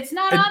 It's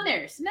not on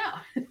theirs. No.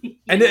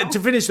 And to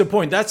finish the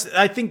point,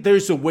 I think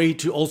there's a way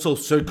to also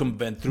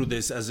circumvent through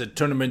this as a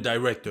tournament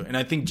director. And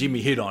I think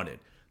Jimmy hit on it.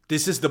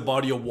 This is the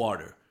body of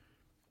water.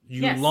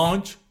 You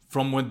launch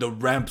from when the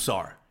ramps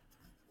are.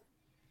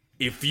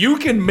 If you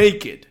can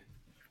make it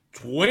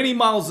 20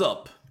 miles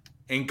up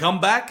and come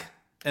back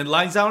and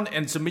lie down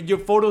and submit your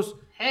photos,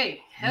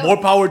 hey,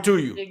 more power to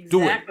you. Exactly.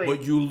 Do it.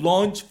 But you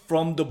launch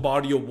from the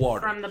body of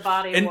water. From the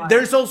body of water. And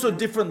there's also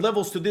different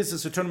levels to this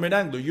as a tournament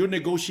angler. You're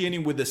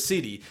negotiating with the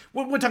city.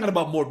 We're talking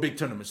about more big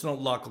tournaments,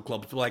 not local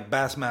clubs like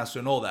Bassmaster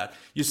and all that.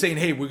 You're saying,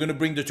 hey, we're going to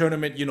bring the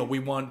tournament. We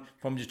want,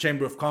 from the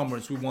Chamber of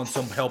Commerce, we want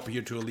some help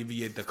here to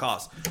alleviate the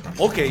cost.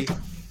 Okay,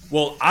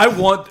 well, I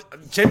want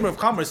Chamber of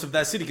Commerce of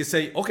that city can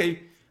say,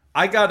 okay,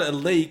 I got a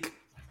lake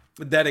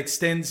that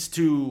extends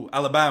to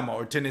Alabama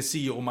or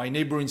Tennessee or my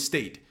neighboring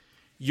state.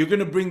 You're going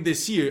to bring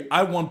this here.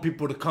 I want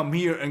people to come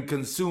here and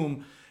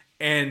consume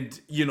and,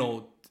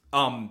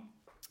 kind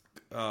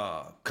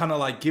of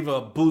like give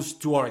a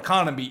boost to our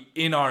economy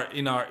in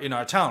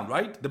our town,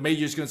 right? The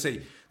mayor's going to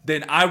say,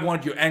 then I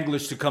want your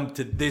anglers to come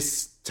to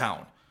this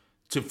town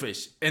to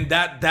fish. And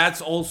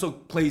that's also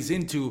plays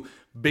into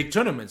big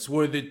tournaments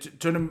where the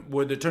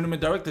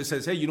tournament director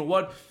says, hey, you know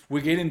what,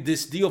 we're getting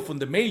this deal from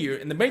the mayor,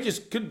 and the majors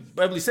could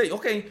probably say,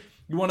 okay,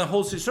 you want to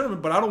host this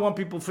tournament, but I don't want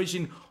people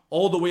fishing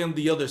all the way on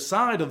the other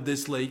side of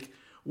this lake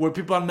where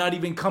people are not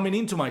even coming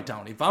into my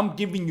town. If I'm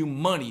giving you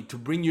money to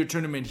bring your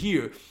tournament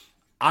here,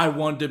 I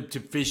want them to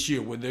fish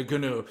here, where they're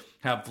gonna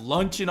have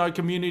lunch in our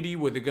community,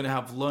 where they're gonna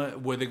have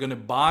where they're gonna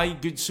buy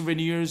good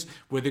souvenirs,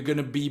 where they're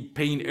gonna be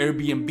paying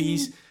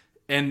Airbnbs,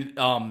 and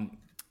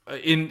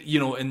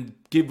and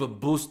give a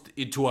boost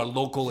into our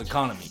local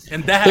economy,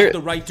 and they have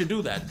the right to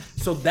do that.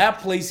 So that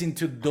plays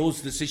into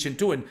those decisions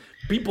too, and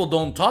people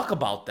don't talk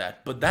about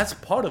that, but that's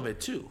part of it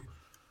too.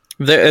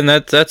 And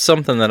that's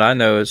something that I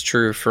know is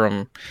true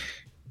from.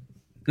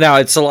 Now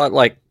it's a lot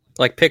like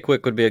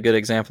Pickwick would be a good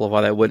example of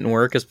why that wouldn't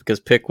work, is because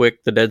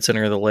Pickwick, the dead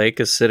center of the lake,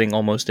 is sitting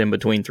almost in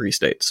between 3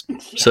 states. Yeah.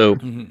 So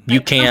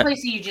you can't. Some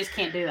places you just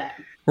can't do that.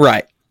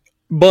 Right.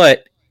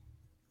 But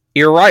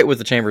you're right with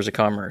the Chambers of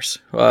Commerce.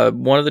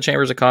 One of the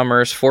Chambers of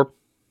Commerce for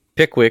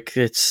Pickwick,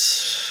 I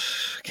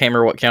can't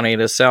remember what county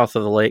it is south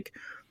of the lake,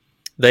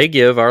 they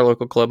give our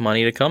local club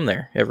money to come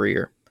there every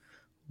year.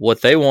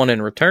 What they want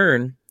in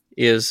return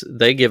is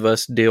they give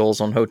us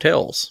deals on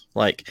hotels.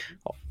 Like,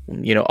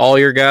 all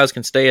your guys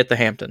can stay at the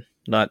Hampton.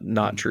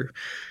 Not true.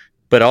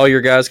 But all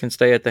your guys can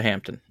stay at the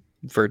Hampton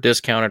for a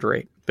discounted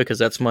rate because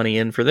that's money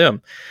in for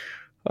them.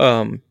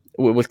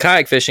 With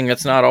kayak fishing,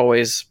 that's not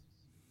always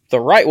the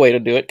right way to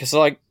do it because,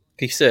 like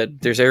you said,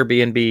 there's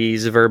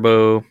Airbnbs,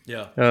 Verbo.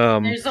 Yeah.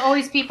 There's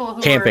always people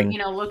who camping.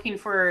 are, looking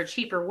for a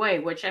cheaper way,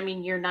 which,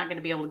 you're not going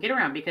to be able to get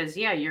around because,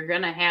 you're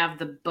going to have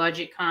the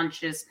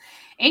budget-conscious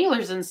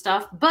anglers and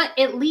stuff, but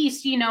at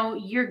least,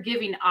 you're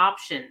giving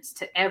options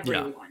to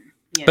everyone.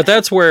 Yeah. But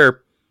that's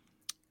where,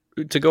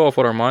 to go off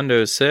what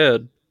Armando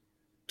said,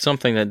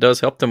 something that does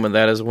help them with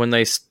that is when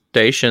they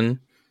station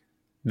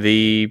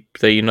they're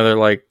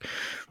like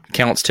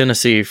Counts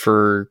Tennessee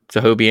for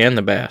the Hobie and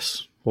the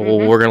bass. Well,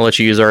 we're going to let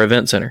you use our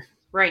event center.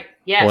 Right.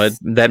 Yes. Well,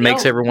 that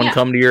makes everyone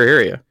come to your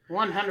area.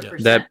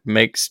 100%. That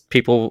makes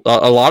people,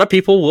 a lot of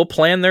people will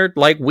plan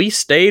we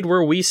stayed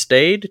where we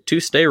stayed to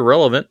stay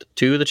relevant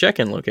to the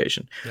check-in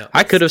location. Yeah.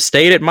 I could have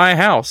stayed at my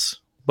house,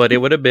 but it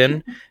would have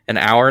been an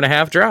hour and a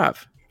half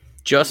drive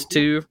just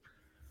to,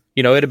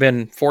 it'd have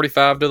been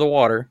 45 to the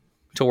water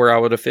to where I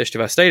would have fished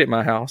if I stayed at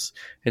my house.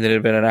 And then it'd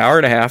have been an hour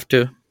and a half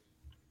to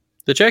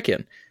the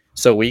check-in.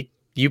 So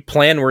you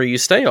plan where you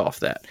stay off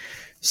that.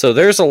 So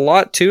there's a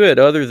lot to it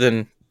other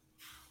than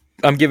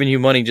I'm giving you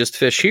money just to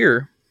fish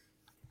here.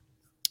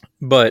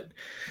 But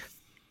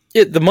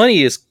the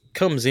money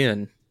comes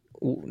in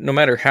no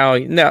matter how.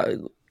 Now,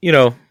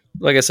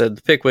 like I said,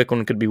 the Pickwick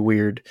one could be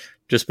weird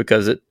just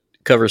because it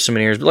covers so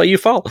many areas. But like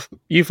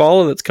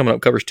Eufaula that's coming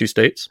up covers 2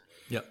 states.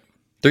 Yep.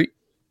 3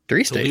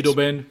 states. Toledo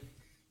Bend.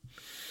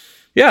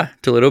 Yeah,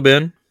 Toledo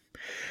Bend.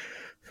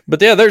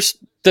 But yeah, there's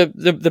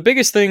the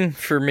biggest thing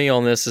for me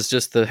on this is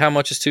just how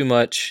much is too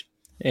much,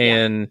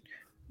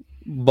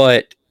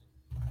 but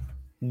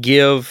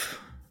give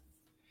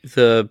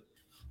the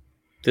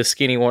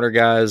skinny water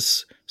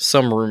guys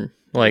some room,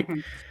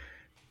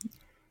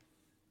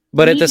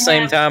 But at the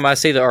same time, I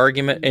see the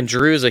argument, and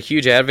Drew is a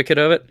huge advocate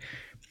of it.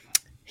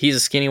 He's a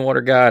skinny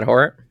water guy at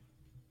heart,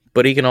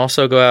 but he can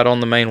also go out on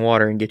the main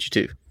water and get you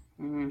too.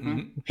 Mm-hmm.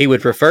 He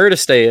would prefer to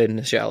stay in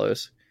the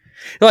shallows.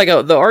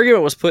 The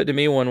argument was put to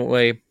me one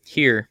way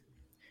here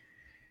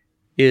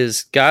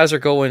is guys are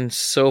going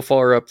so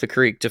far up the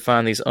creek to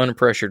find these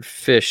unpressured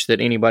fish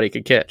that anybody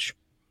could catch.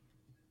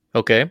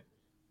 Okay.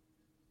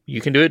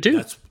 You can do it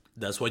too.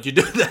 That's what you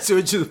do. That's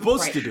what you're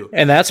supposed to do.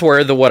 And that's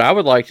where what I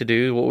would like to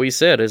do, what we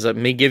said, is that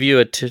me give you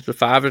a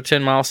 5 or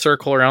 10 mile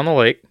circle around the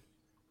lake.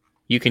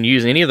 You can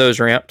use any of those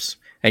ramps,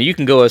 and you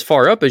can go as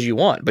far up as you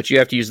want, but you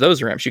have to use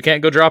those ramps. You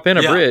can't go drop in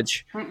a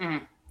bridge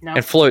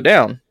and float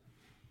down.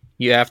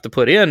 You have to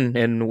put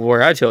in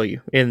where I tell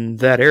you, in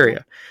that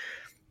area.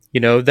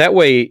 That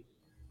way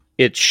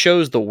it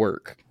shows the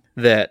work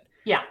that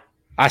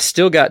I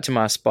still got to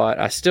my spot.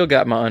 I still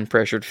got my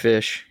unpressured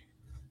fish.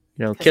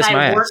 Kiss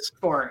my ass. Worked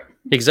for it.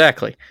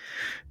 Exactly.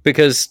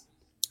 Because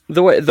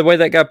the way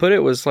that guy put it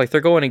was like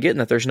they're going and getting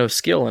that there's no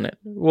skill in it.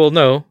 Well,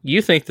 no,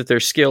 you think that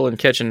there's skill in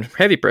catching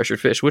heavy pressured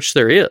fish, which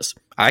there is.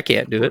 I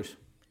can't do it.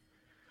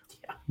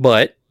 Yeah.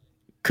 But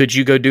could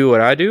you go do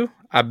what I do?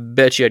 I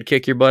bet you I'd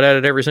kick your butt at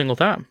it every single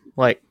time.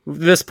 Like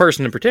this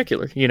person in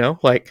particular,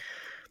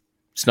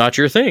 it's not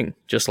your thing.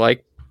 Just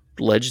like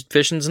ledge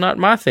fishing's not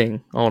my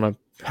thing on a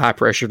high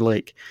pressured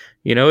lake.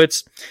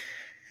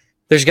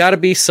 There's got to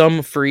be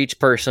some for each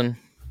person.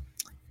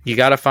 You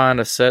got to find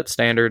a set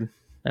standard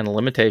and a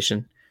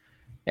limitation.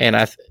 And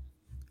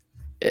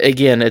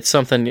again, it's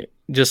something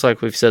just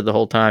like we've said the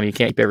whole time. You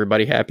can't keep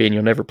everybody happy, and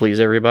you'll never please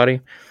everybody.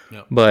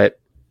 Yep. But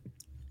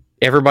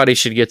everybody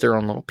should get their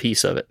own little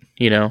piece of it.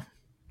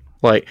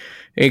 Like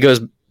it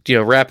goes.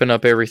 Wrapping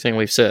up everything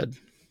we've said,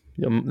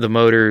 the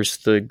motors,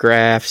 the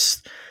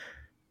graphs.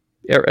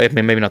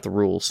 Maybe not the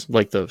rules,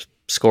 like the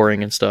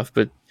scoring and stuff,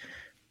 but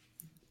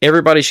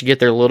everybody should get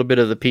their little bit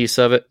of the piece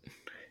of it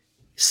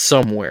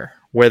somewhere,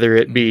 whether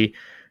it be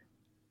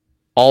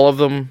all of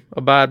them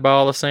abide by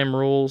all the same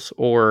rules,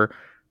 or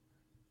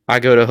I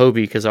go to Hobie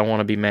because I want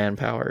to be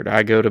man-powered.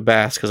 I go to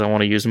Bass because I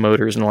want to use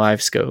motors and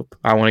live scope.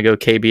 I want to go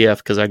KBF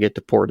because I get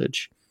to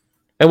portage.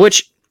 And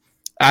which,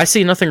 I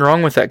see nothing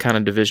wrong with that kind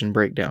of division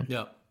breakdown.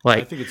 Yeah,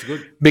 like, I think it's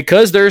good.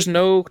 Because there's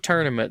no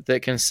tournament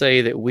that can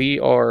say that we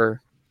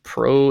are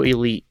pro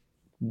elite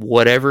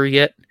whatever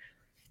yet,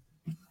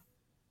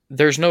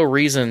 there's no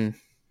reason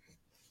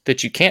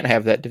that you can't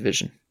have that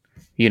division,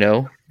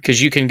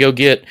 because you can go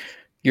get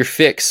your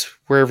fix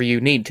wherever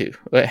you need to,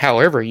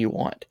 however you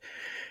want.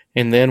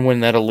 And then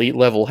when that elite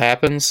level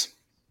happens,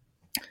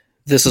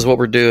 this is what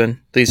we're doing.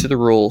 These are the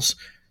rules.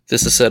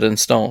 This is set in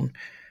stone.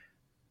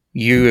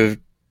 You have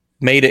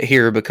made it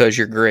here because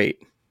you're great.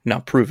 Now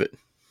prove it.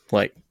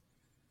 Like,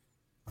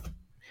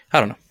 I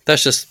don't know.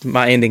 That's just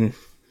my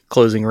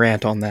closing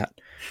rant on that.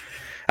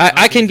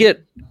 I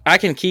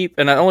can keep,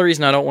 and the only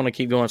reason I don't want to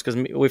keep going is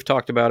because we've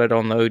talked about it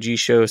on the OG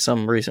show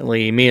some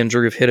recently. Me and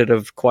Drew have hit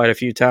it quite a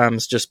few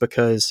times just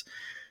because,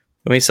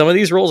 some of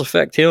these rules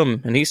affect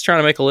him, and he's trying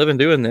to make a living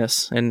doing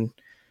this. And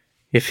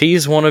if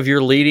he's one of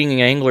your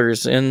leading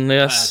anglers in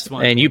this,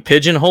 and you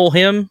pigeonhole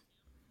him,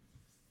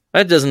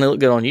 that doesn't look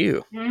good on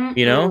you,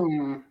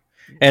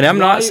 And I'm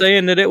not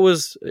saying that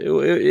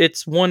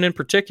it's one in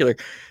particular.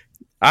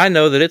 I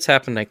know that it's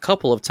happened a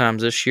couple of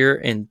times this year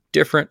in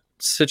different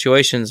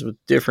situations with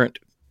different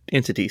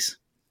entities.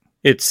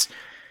 It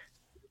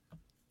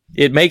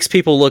makes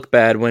people look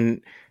bad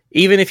when,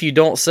 even if you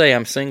don't say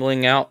I'm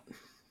singling out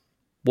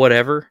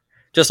whatever,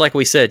 just like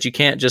we said, you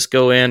can't just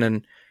go in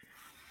and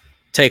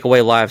take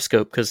away live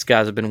scope because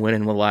guys have been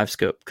winning with live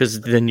scope,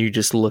 because then you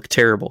just look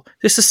terrible.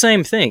 It's the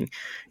same thing.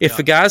 If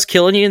a guy's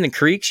killing you in the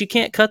creeks, you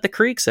can't cut the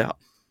creeks out.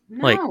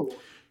 No.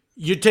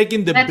 You're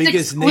taking the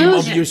biggest name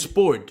of your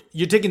sport.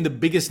 You're taking the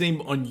biggest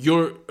name on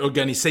your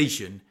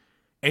organization,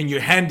 and you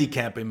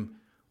handicap him.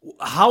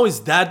 How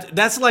is that?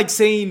 That's like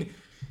saying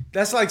to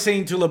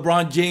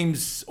LeBron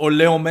James or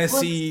Leo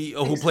Messi,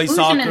 who plays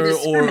soccer,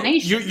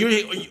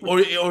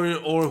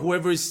 or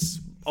whoever is,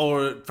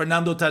 or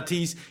Fernando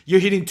Tatis, you're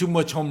hitting too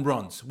much home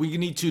runs. We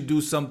need to do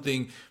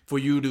something for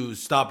you to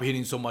stop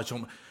hitting so much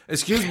home.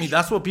 Excuse me,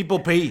 that's what people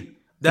pay.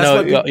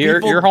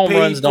 Your home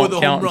runs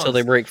don't count until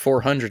they break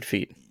 400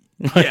 feet.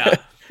 Yeah,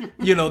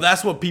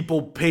 that's what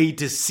people pay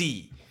to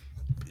see.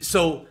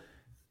 So,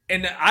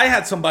 and I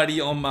had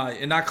somebody on my,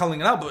 and not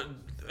calling it out,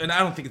 and I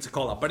don't think it's a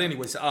call out, but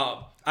anyways,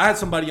 I had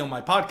somebody on my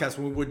podcast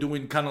when we were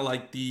doing kind of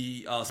like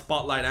the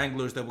spotlight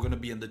anglers that were going to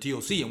be in the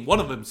TOC, and one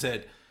of them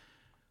said,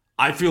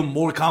 I feel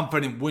more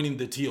confident winning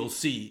the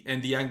TOC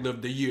and the Angler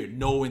of the Year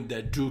knowing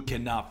that Drew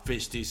cannot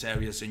fish these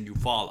areas in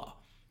Eufaula.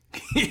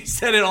 He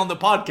said it on the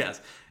podcast.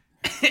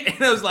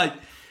 And I was like,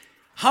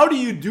 how do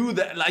you do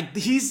that? Like,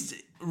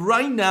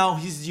 right now,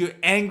 he's your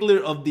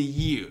Angler of the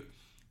Year.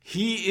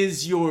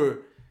 He's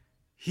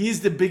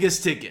the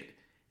biggest ticket.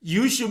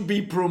 You should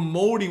be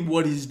promoting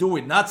what he's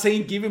doing. Not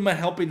saying give him a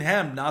helping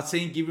hand. Not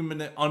saying give him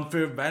an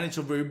unfair advantage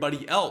over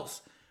everybody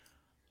else.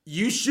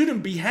 You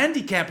shouldn't be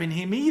handicapping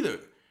him either.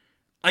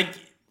 Like,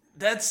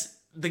 that's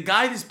the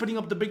guy that's putting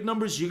up the big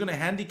numbers. You're going to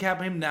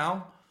handicap him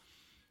now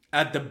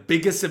at the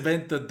biggest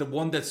event, the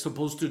one that's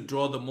supposed to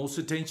draw the most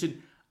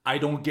attention. I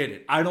don't get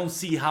it. I don't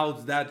see how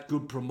it's that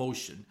good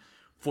promotion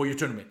for your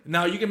tournament.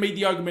 Now, you can make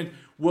the argument,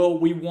 well,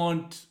 we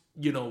want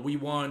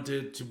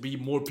it to be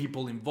more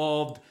people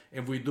involved.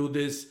 If we do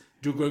this,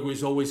 Drew Gregory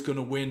is always going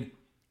to win.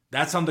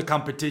 That's on the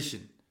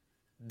competition.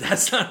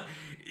 That's not...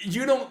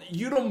 You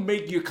don't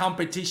make your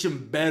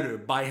competition better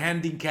by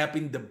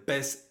handicapping the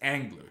best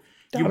angler.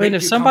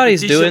 If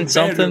somebody's doing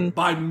something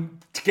by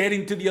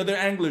getting to the other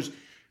anglers,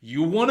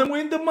 you want to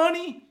win the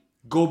money?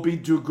 Go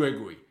beat Drew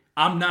Gregory.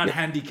 I'm not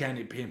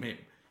handicapping him.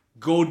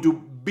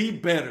 Be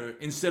better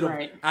instead of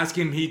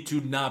asking him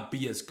to not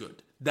be as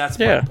good. That's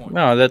my point.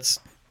 No, that's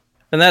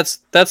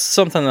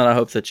something that I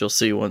hope that you'll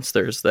see once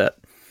there's that.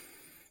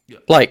 Yeah.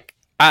 Like,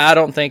 I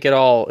don't think at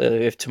all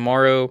if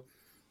tomorrow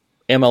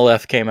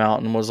MLF came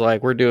out and was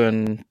like, we're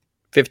doing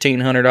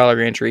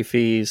 $1,500 entry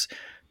fees,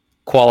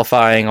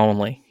 qualifying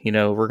only.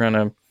 We're going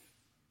to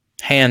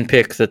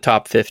handpick the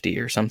top 50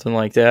 or something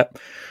like that.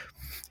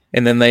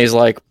 And then they's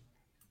like,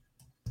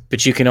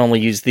 but you can only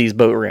use these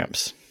boat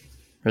ramps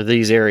or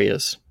these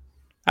areas.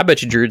 I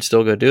bet you Drew'd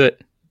still go do it.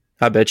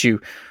 I bet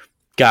you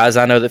guys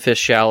I know that fish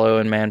shallow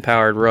and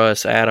man-powered,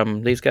 Russ,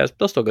 Adam, these guys,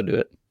 they'll still go do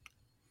it.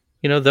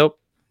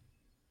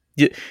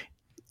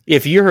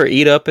 If you're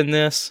eat up in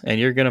this and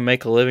you're going to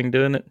make a living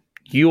doing it,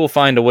 you will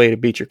find a way to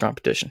beat your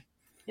competition.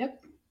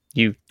 Yep.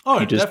 You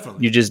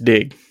just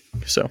dig.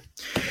 So,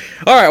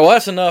 all right. Well,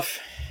 that's enough.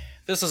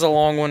 This is a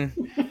long one.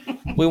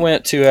 We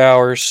went 2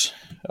 hours.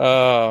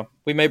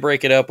 We may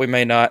break it up. We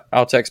may not.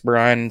 I'll text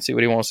Brian and see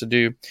what he wants to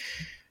do.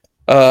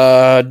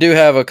 Do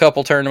have a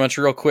couple tournaments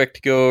real quick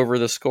to go over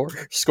the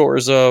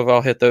scores of.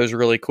 I'll hit those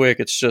really quick.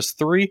 It's just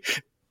 3.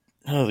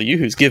 Oh, the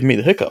Yoo-hoo's giving me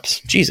the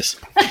hiccups. Jesus.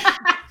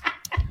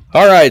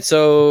 All right,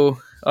 so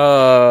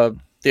the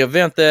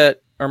event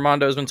that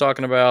Armando's been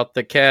talking about,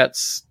 the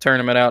Cats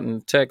tournament out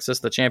in Texas,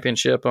 the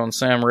championship on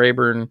Sam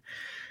Rayburn.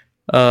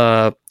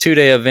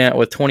 2-day event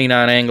with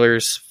 29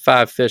 anglers,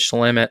 5 fish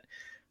limit.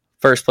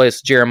 First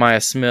place, Jeremiah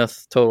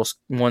Smith, total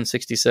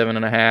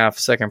 167.5.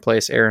 Second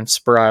place, Aaron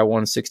Spry,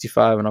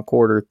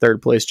 165.25.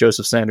 Third place,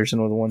 Joseph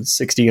Sanderson with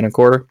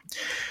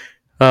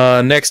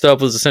 160.25. Next up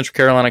was the Central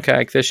Carolina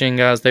Kayak Fishing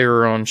guys. They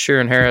were on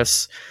Sharon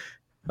Harris.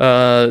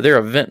 Their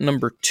event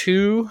number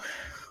 2,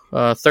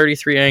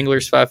 33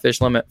 anglers, 5 fish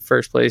limit.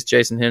 First place,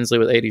 Jason Hensley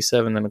with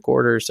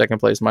 87.25. Second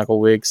place, Michael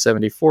Wiggs,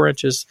 74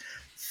 inches.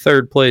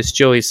 Third place,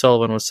 Joey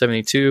Sullivan with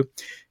 72.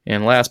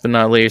 And last but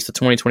not least, the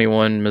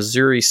 2021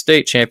 Missouri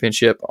State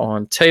Championship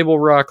on Table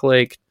Rock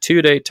Lake,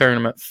 2-day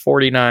tournament,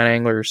 49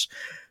 anglers,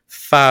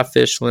 5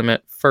 fish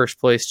limit. First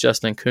place,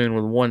 Justin Kuhn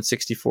with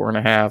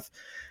 164.5.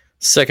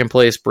 Second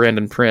place,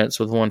 Brandon Prince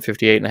with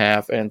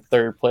 158.5. And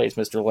third place,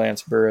 Mr.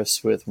 Lance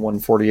Burris with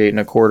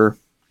 148.25.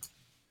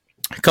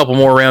 A couple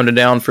more rounded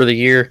down for the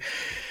year.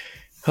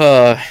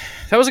 That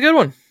was a good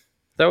one.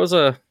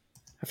 I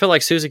feel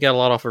like Susie got a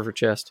lot off of her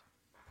chest.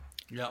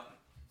 Yeah.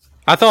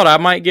 I thought I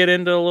might get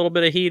into a little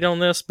bit of heat on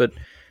this, but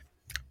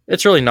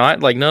it's really not.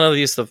 Like, none of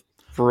these rules.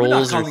 We're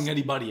not calling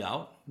anybody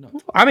out. No.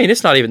 I mean,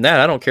 it's not even that.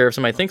 I don't care if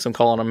somebody thinks I'm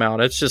calling them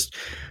out. It's just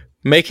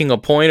making a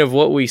point of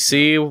what we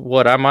see,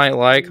 what I might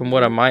like and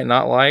what I might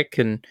not like.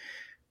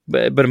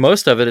 But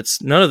most of it,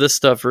 it's none of this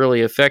stuff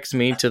really affects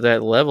me to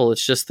that level.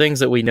 It's just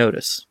things that we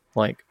notice.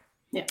 Like,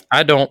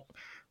 I don't.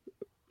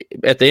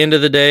 At the end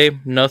of the day,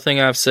 nothing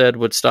I've said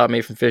would stop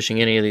me from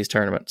fishing any of these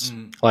tournaments.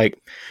 Like,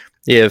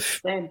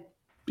 if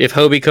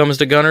Hobie comes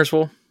to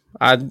Gunnersville,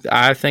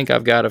 I think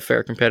I've got a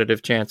fair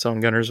competitive chance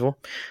on Gunnersville.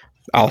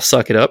 I'll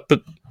suck it up,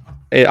 but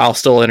I'll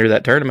still enter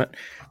that tournament.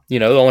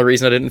 The only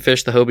reason I didn't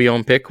fish the Hobie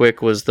on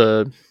Pickwick was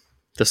the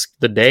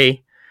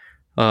day.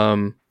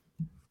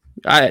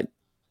 I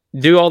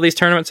do all these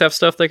tournaments have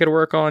stuff they could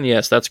work on?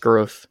 Yes, that's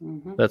growth.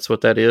 Mm-hmm. That's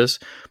what that is.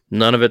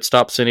 None of it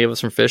stops any of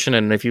us from fishing.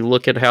 And if you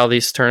look at how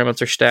these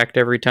tournaments are stacked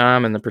every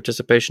time and the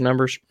participation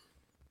numbers,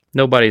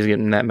 nobody's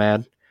getting that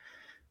mad.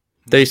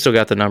 They still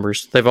got the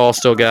numbers. They've all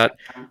still got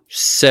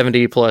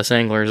 70 plus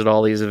anglers at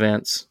all these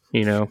events,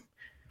 The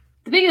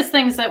biggest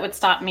things that would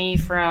stop me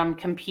from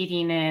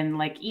competing in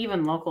like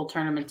even local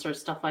tournaments or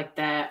stuff like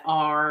that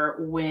are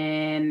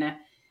when,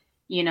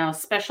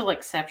 special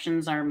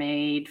exceptions are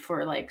made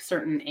for like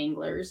certain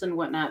anglers and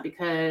whatnot,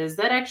 because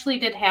that actually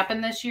did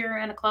happen this year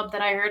in a club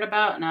that I heard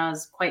about. And I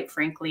was quite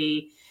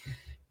frankly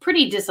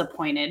pretty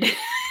disappointed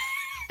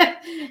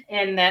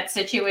in that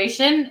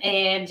situation,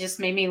 and just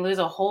made me lose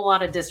a whole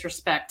lot of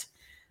disrespect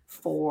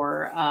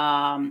for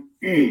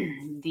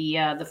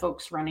the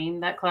folks running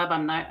that club.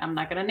 I'm not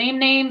going to name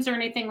names or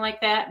anything like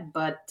that,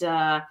 but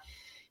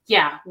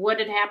what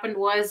had happened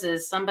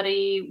is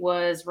somebody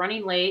was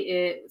running late.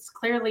 It's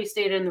clearly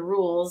stated in the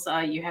rules,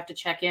 you have to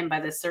check in by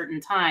this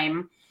certain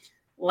time.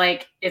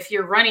 Like, if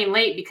you're running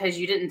late because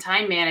you didn't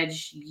time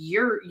manage,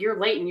 you're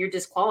late and you're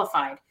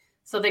disqualified.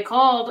 So they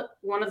called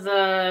one of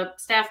the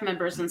staff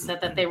members and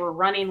said that they were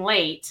running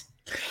late,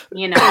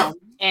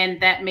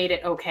 and that made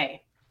it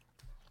okay.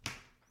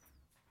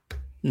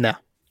 No.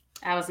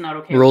 I was not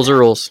okay rules with that. Are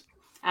rules.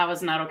 I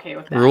was not okay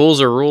with that.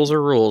 Rules are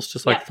rules,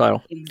 just like the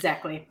title.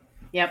 Exactly.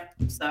 Yep.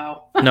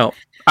 So. No.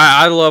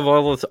 I love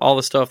all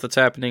the stuff that's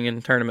happening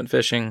in tournament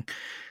fishing.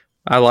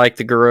 I like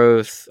the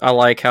growth. I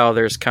like how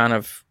there's kind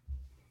of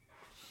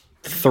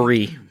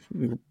 3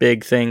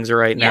 big things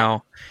right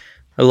now.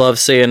 I love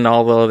seeing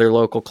all the other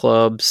local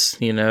clubs,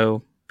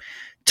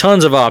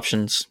 tons of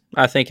options.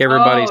 I think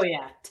everybody's... Oh,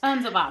 yeah.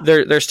 Tons of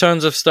options. There's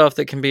tons of stuff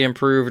that can be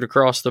improved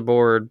across the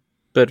board,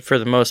 but for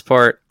the most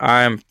part,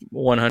 I'm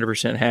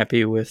 100%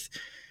 happy with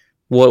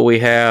what we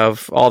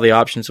have, all the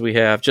options we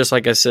have. Just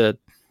like I said,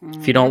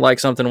 if you don't like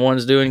something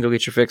one's doing, go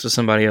get your fix with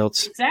somebody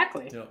else.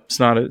 Exactly. Yeah. It's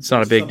not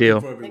a big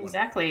deal.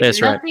 Exactly.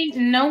 That's right.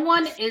 No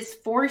one is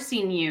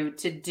forcing you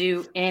to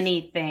do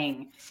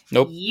anything.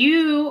 Nope.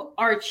 You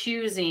are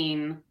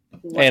choosing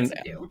what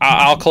to do.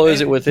 I'll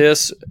close it with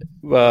this.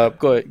 Go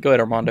ahead,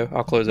 Armando.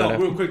 I'll close that out.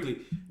 Real quickly.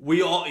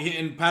 We all,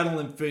 in Paddle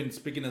and Fin,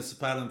 speaking as a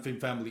Paddle and Fin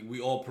family,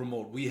 we all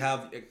promote. We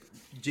have,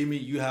 Jimmy,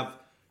 you have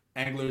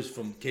anglers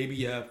from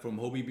KBF, from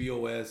Hobie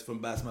BOS,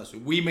 from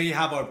Bassmaster. We may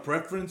have our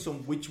preference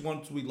on which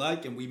ones we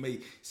like, and we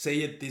may say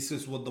it, this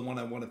is what the one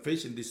I want to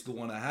fish, and this is the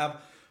one I have.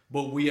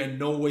 But we are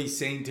no way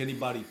saying to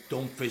anybody,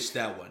 don't fish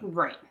that one.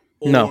 Right.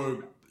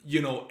 Or,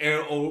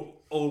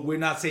 or we're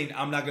not saying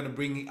I'm not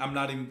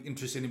even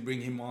interested in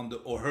bringing him on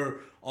or her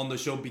on the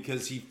show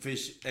because he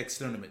fished X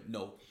tournament.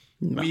 No.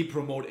 We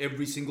promote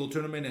every single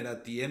tournament, and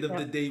at the end of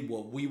the day,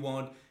 what we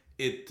want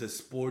is the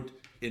sport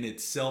in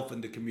itself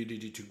and the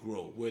community to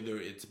grow. Whether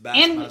it's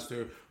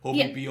Bassmaster,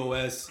 Hobie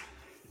BOS,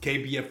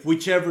 KBF,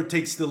 whichever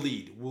takes the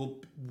lead,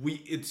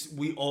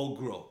 we all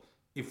grow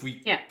if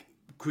we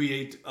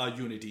create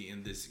unity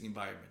in this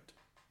environment.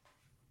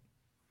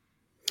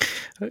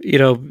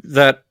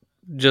 That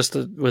just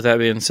with that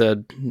being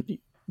said,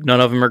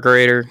 none of them are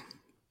greater.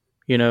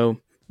 Nothing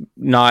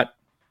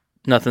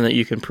that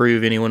you can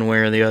prove any one way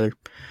or the other.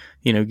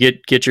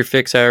 Get your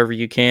fix however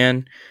you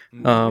can.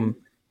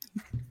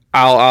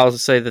 I'll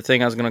say the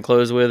thing I was going to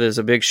close with is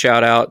a big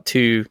shout out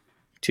to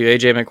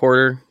AJ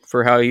McWhorter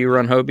for how you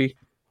run Hobie.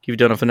 You've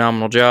done a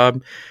phenomenal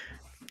job.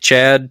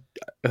 Chad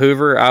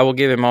Hoover, I will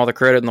give him all the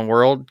credit in the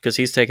world because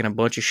he's taken a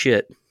bunch of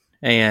shit.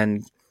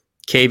 And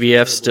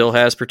KBF still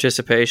has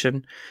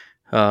participation.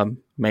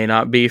 May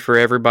not be for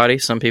everybody.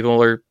 Some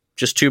people are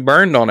just too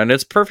burned on it.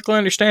 It's perfectly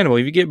understandable.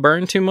 If you get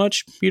burned too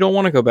much, you don't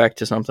want to go back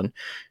to something.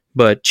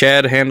 But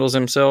Chad handles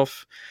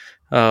himself.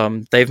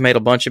 They've made a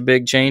bunch of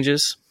big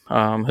changes.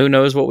 Who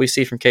knows what we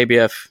see from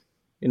KBF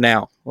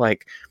now?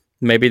 Like,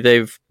 maybe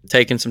they've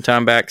taken some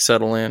time back,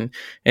 settle in.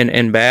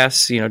 And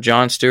Bass,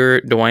 John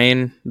Stewart,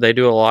 Dwayne, they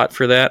do a lot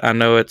for that. I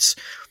know it's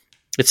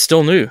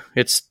still new.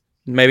 It's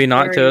maybe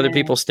not Very to other new.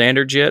 people's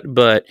standards yet,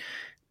 but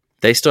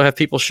they still have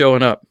people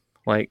showing up.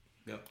 Like,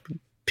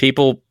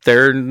 people,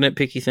 they're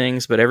nitpicky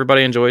things, but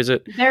everybody enjoys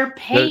it. They're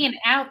paying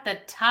out the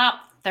top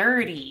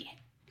 30.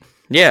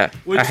 Yeah,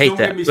 Which, I hate don't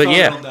get that. me But started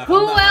yeah, on that. Who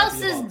I'm not else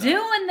happy is about that.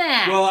 doing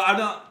that? Well, I'm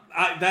not.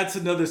 That's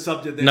another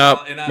subject. That Nope,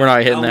 and we're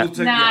not hitting will that. take-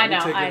 No, yeah, I we'll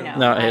know, take I it know, on.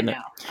 Not I hitting know, it.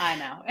 I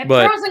know. And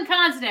But- pros and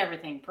cons to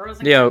everything. Pros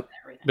and Yeah, cons to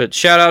everything. but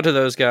shout out to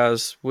those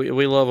guys.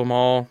 We love them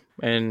all,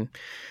 and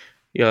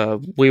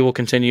we will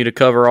continue to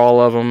cover all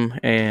of them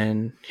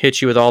and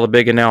hit you with all the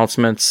big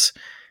announcements.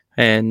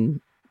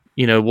 And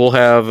we'll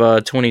have a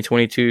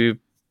 2022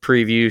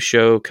 preview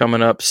show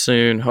coming up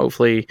soon.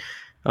 Hopefully,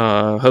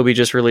 Hobie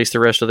just released the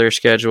rest of their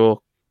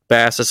schedule.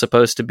 Bass is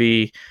supposed to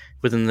be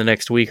within the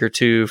next week or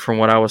two, from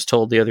what I was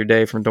told the other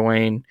day from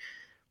Dwayne.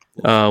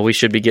 We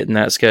should be getting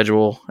that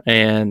schedule,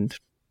 and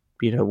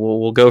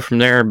we'll go from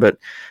there. But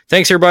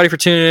thanks everybody for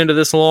tuning into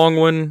this long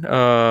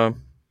one.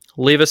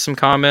 Leave us some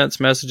comments,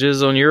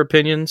 messages on your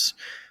opinions,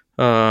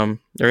 or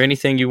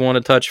anything you want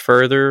to touch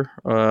further,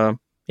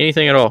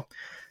 anything at all.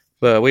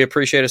 But we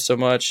appreciate it so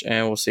much,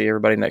 and we'll see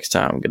everybody next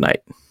time. Good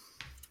night.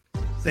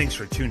 Thanks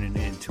for tuning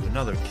in to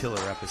another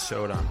killer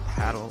episode on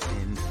Paddle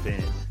and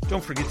Fin.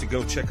 Don't forget to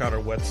go check out our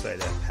website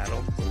at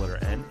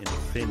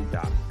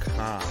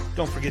paddle_and_fin.com.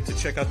 Don't forget to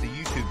check out the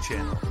YouTube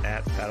channel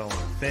at Paddle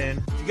and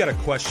Fin. If you got a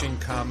question,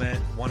 comment,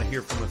 want to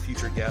hear from a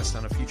future guest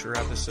on a future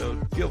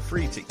episode, feel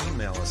free to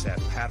email us at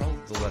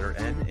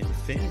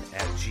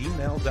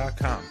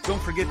paddle_and_fin@gmail.com.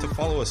 Don't forget to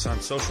follow us on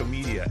social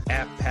media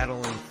at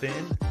Paddle and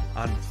Fin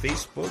on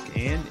Facebook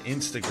and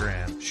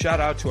Instagram. Shout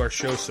out to our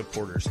show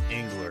supporters,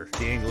 Angler.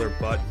 The Angler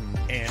button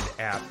and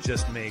app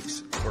just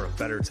makes for a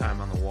better time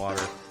on the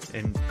water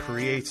and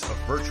creates a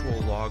virtual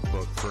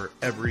logbook for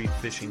every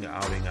fishing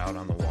outing out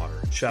on the water.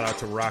 Shout out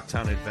to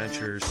Rocktown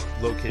Adventures,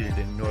 located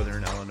in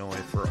northern Illinois,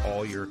 for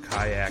all your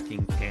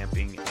kayaking,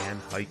 camping, and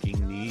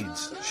hiking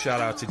needs. Shout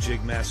out to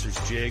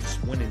Jigmasters Jigs.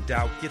 When in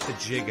doubt, get the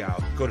jig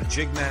out. Go to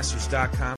jigmasters.com